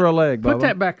 How much for a leg, Bubba? Put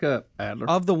that back up, Adler.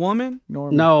 Of the woman?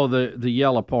 No, the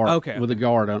yellow part Okay. with the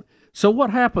guard on. So what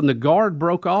happened? The guard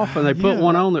broke off, and they put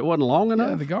one on that wasn't long enough.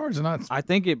 Yeah, the guards are not. I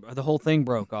think the whole thing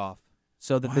broke off.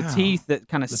 So that the teeth that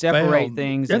kind of separate failed.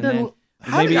 things, Yeah, and then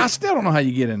I still don't know how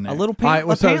you get in there. a little All right,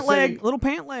 well, so pant see- leg, little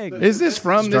pant leg. Is this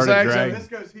from this Started accident?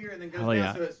 dragging. goes here and then goes Hell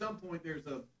yeah. So at some point there's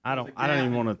a. I don't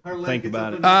even want to think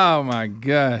about it. Oh my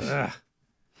gosh!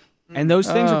 And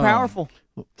those things are powerful.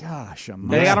 Gosh,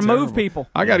 They got to move people.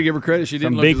 I got to give her credit. She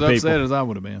didn't Some look big as upset people. as I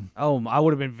would have been. Oh, I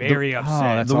would have been very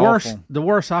upset. that's The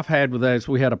worst I've had with that is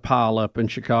we had a pile up in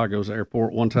Chicago's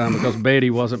airport one time because Betty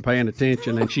wasn't paying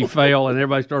attention and she fell and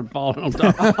everybody started falling on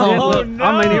top.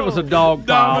 I mean, it was a dog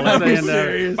pile. No, and,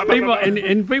 serious. people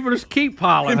and people just keep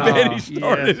piling. And Betty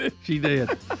started it. She did.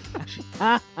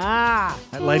 That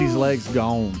lady's leg's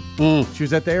gone. She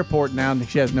was at the airport now and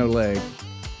she has no leg.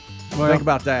 Well, Think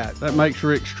about that. That makes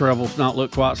Rick's troubles not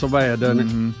look quite so bad,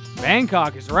 doesn't it?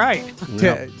 Bangkok is right.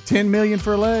 10 million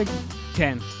for a leg?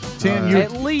 10. 10.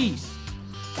 At least.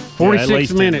 46 at least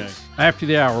 10 minutes after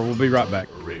the hour. We'll be right back.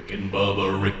 Rick and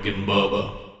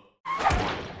Bubba.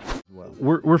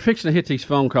 We're fixing to hit these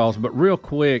phone calls, but real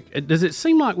quick, does it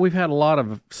seem like we've had a lot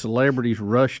of celebrities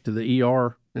rush to the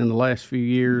ER in the last few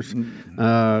years?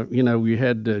 We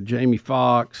had Jamie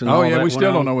Foxx and all that we went still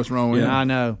on. don't know what's wrong with Yeah, it. I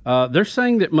know. They're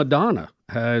saying that Madonna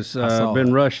has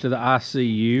been rushed to the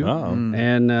ICU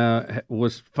and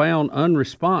was found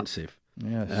unresponsive.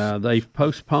 Yes. They've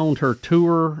postponed her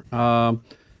tour.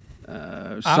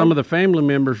 Some of the family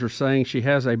members are saying she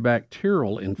has a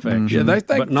bacterial infection, Yeah, they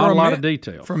think but not for a lot minute, of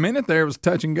detail. For a minute there, it was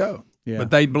touch and go. Yeah.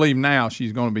 But they believe now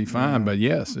she's going to be fine. But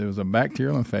yes, it was a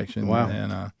bacterial infection. Wow.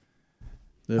 And I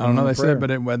don't know. They said,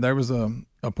 but there was a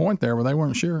point there where they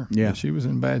weren't sure. Yeah. That she was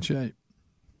in bad shape.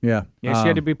 Yeah. Yeah, she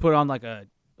had to be put on like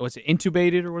was it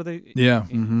intubated or were they? Yeah.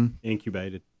 Mm-hmm.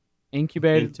 Incubated.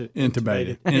 Incubated?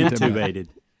 Intubated.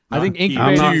 I think I'm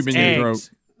incubated not- is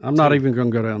eggs. I'm not even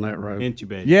going to go down that road.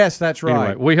 Intubated. Yes, that's right.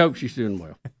 Anyway, we hope she's doing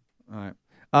well. All right.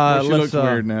 Well, she let's, looks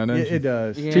weird now, doesn't she? It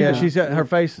does. Yeah. Yeah, she's got her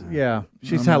face. Yeah,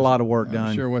 she's had a lot of work I'm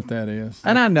done. sure what that is.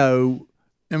 And I know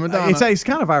And Madonna, it's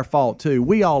kind of our fault too.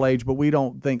 We all age, but we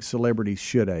don't think celebrities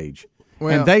should age.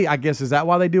 Well- and I guess, is that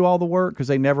why they do all the work? Because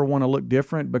they never want to look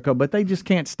different. But they just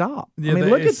can't stop. yeah, I mean, they-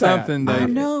 look at it's something that. they, I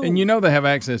know. and they have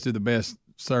access to the best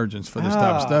surgeons for this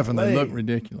type of stuff, and they look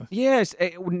ridiculous. Yes,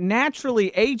 naturally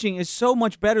aging is so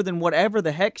much better than whatever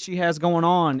the heck she has going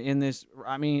on in this.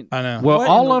 I mean, I know. Well, What in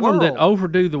all the of them that world?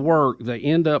 overdo the work, they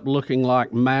end up looking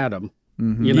like Madam.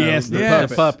 Yes,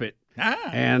 the puppet.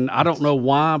 And I don't know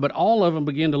why, but all of them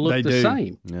begin to look They the do.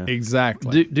 same.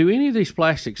 Exactly. Do any of these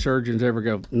plastic surgeons ever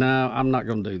go, no, I'm not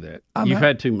going to do that? You've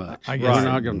had too much. I We're guess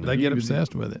not going to do they it." get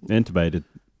obsessed with it. Intubated.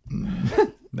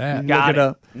 That Got Look it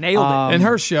up. Nailed it. And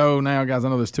her show now, guys, I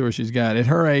know this tour she's got. At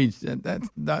her age,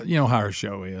 that you know how her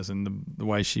show is, and the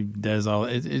way she does all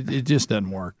it just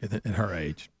doesn't work at her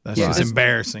age. That's just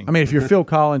embarrassing. I mean, if you're Phil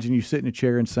Collins and you sit in a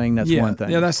chair and sing, that's one thing.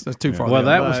 Yeah, that's too far. Well,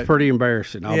 that was pretty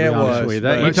embarrassing. I'll be honest with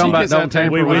you. You talking about don't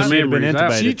tamper with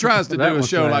memories. She tries to do a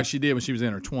show like she did when she was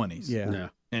in her 20s. Yeah.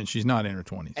 And she's not in her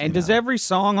 20s. And does every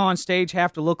song on stage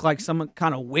have to look like some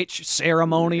kind of witch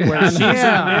ceremony where she's in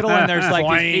the middle and there's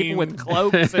like these people with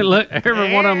cloaks? And, look,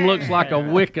 every one of them looks like a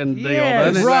Wiccan deal.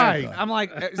 Yeah, right. I'm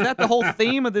like, is that the whole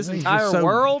theme of this entire so,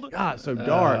 world? God, so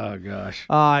dark. Oh, gosh.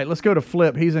 All right, let's go to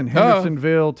Flip. He's in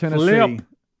Hendersonville, Tennessee.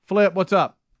 Flip, what's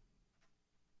up?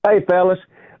 Hey, fellas.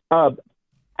 I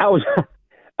was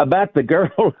about the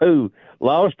girl who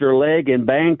lost her leg in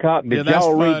Bangkok. Did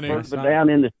y'all read further down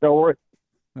in the story?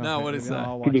 No, what is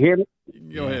that? Can you hear me?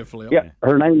 Go ahead, Flip. Yeah,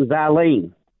 her name is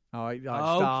Eileen. Okay.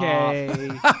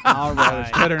 All right.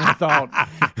 It's better than I thought.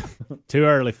 Too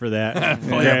early for that.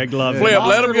 Flip,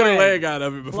 let him get a leg out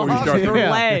of it before you start. Her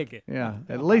leg. Yeah,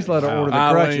 at least let her order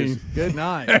the crutches. Good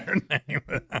night.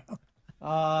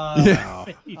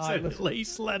 He said, at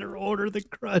least let her order the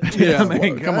crutches. Yeah,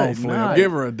 man, come on, Flip.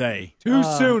 Give her a day. Too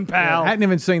soon, pal. Hadn't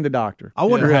even seen the doctor. I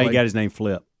wonder how he got his name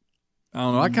Flip. I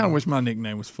don't know. I kind of wish my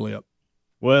nickname was Flip.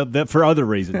 Well, for other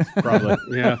reasons, probably.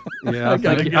 Yeah. I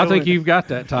think you've got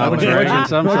that title. In this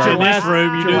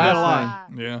room, you do that a lot.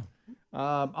 Yeah.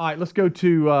 All right, let's go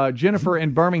to Jennifer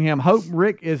in Birmingham. Hope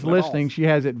Rick is listening. She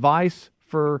has advice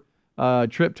for a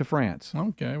trip to France.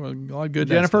 Okay, well, good.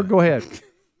 Jennifer, go ahead.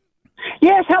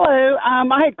 Yes, hello.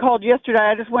 I had called yesterday.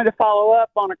 I just wanted to follow up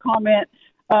on a comment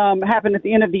happened at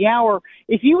the end of the hour.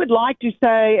 If you would like to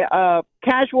say a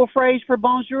casual phrase for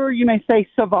bonjour, you may say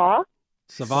ça va.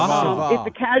 Ça va? It's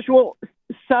a casual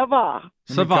ça va.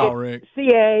 Ça va.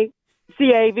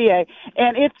 C-A-V-A.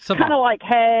 And it's kind of like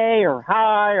hey or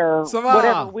hi or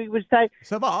whatever we would say.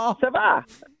 Ça va. Ça va.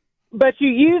 But you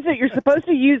use it, you're supposed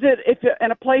to use it if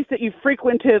in a place that you've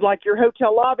frequented, like your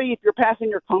hotel lobby, if you're passing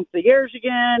your concierge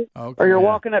again, or you're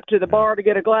walking up to the bar to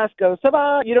get a glass, go, ça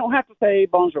va. You don't have to say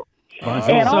bonjour.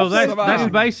 So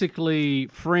that's basically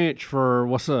French for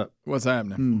what's up? What's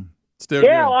happening? Still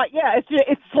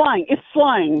it's slang. It's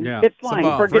slang. Yeah. It's slang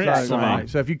for good night. Right.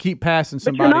 So if you keep passing But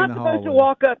somebody you're in not the supposed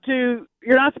hallway.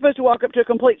 you're not supposed to walk up to a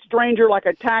complete stranger like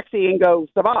a taxi and go,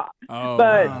 ça va. Oh,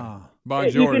 but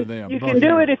bonjour to them. You can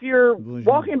do it if you're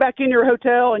walking back in your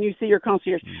hotel and you see your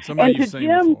concierge. Somebody and to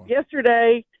Jim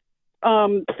yesterday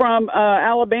from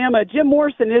Alabama, Jim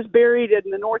Morrison is buried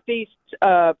in the Northeast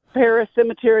Paris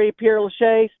Cemetery, Père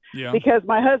Lachaise, because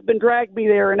my husband dragged me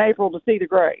there in April to see the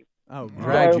grave. Oh,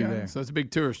 dragged you there. So it's a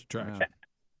big tourist attraction.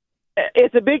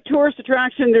 It's a big tourist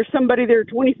attraction. There's somebody there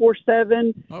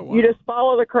 24/7. Oh, wow. You just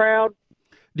follow the crowd.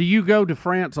 Do you go to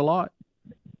France a lot?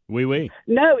 Oui.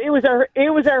 No, it was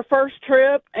our first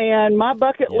trip, and my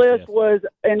bucket list was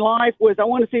I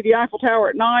want to see the Eiffel Tower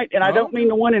at night, and I don't mean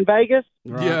the one in Vegas.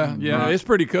 Right. Yeah, it's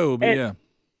pretty cool. But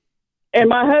And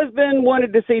my husband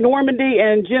wanted to see Normandy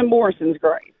and Jim Morrison's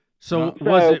grave. So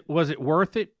was it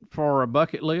worth it for a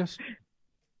bucket list?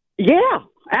 Yeah,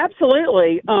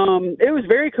 absolutely. It was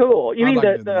very cool. You mean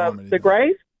the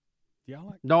grave?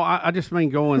 No, I just mean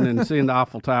going and seeing the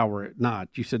Eiffel Tower at night.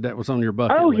 You said that was on your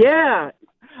bucket list. Yeah.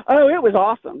 Oh, it was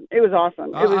awesome. It was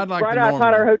right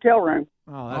outside our hotel room.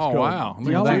 Oh, that's cool. Wow.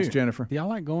 Thanks, Jennifer. Do y'all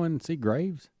like going and see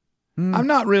graves? I'm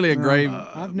not really a grave.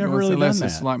 I've never really done that.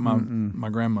 It's like my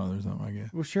grandmother or something, I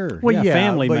guess. Well, sure. Well,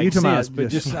 family but makes sense, but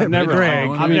just I've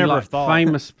never thought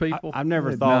famous people. I've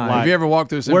never thought like, have you ever walked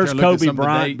through a cemetery? Where's Kobe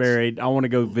Bryant buried? I want to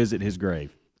go visit his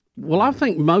grave. Well, I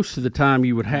think most of the time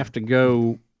you would have to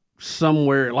go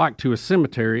somewhere like to a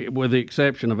cemetery, with the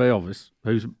exception of Elvis,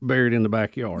 who's buried in the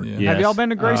backyard. Yeah. Have y'all been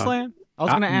to Graceland? I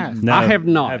was going to ask. No, I have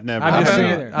not. I've never. I've just seen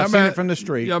it. I've seen it from the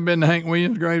street. Y'all been to Hank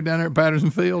Williams' grave down there at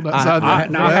Patterson Field?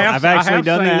 I've actually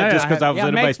done that just because I was at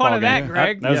a baseball game. That,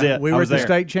 Greg. That was it. We were at the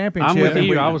state championship. I'm with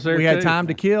you. I was there We too. had time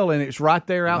to kill, and it's right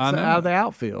there outside out of the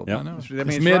outfield. I know. I mean,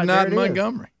 it's midnight in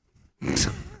Montgomery.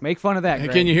 Make fun of that,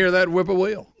 Greg. Can you hear that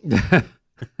whippoorwill?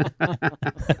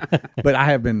 But I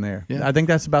have been there. Yeah. I think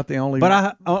that's about the only. But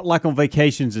I like on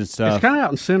vacations and stuff. It's kind of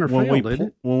out in center field, isn't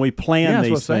it? When we plan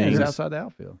these things, it's outside the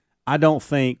outfield. I don't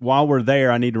think while we're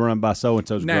there I need to run by so and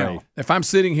so's grave. Now, if I'm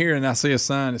sitting here and I see a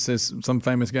sign that says some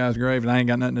famous guy's grave and I ain't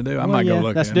got nothing to do, I might go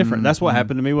look. That's at different. it. That's what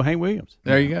happened to me with Hank Williams.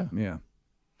 There you go. Yeah.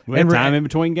 We had time in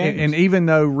between games. And even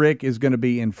though Rick is going to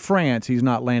be in France, he's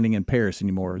not landing in Paris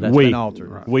anymore. That's been altered.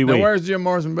 Right. Now, where's Jim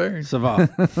Morrison buried?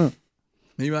 Savant.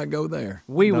 He might go there.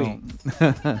 Oui.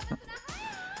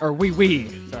 Or we.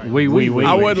 Sorry. We.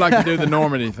 I would like to do the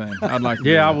Normandy thing. I'd like to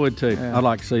do that. I would too. Yeah. I'd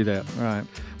like to see that. All right.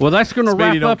 Well, that's going to Speedy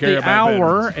wrap don't up care the about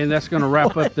hour, veterans. and that's going to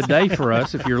wrap up the day for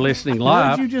us if you're listening What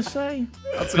live. did you just say?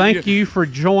 Thank you for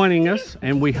joining us,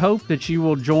 and we hope that you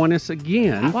will join us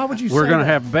again. Why would you We're say going to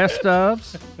that? have best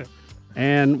ofs,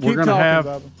 and we're Keep going to talking, have.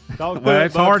 Bubba. Talk Well, through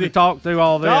it's it, hard to Bubsy. talk through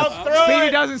all this. Talk through Speedy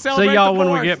it. doesn't celebrate See y'all the when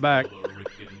we fourth. get back.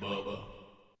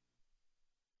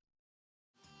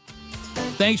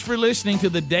 Thanks for listening to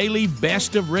the daily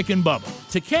Best of Rick and Bubba.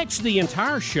 To catch the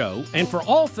entire show and for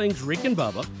all things Rick and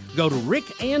Bubba, go to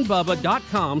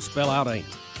rickandbubba.com, spell out AIM.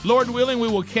 Lord willing, we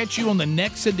will catch you on the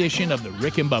next edition of the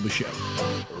Rick and Bubba Show.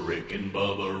 Rick and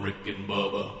Bubba, Rick and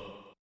Bubba.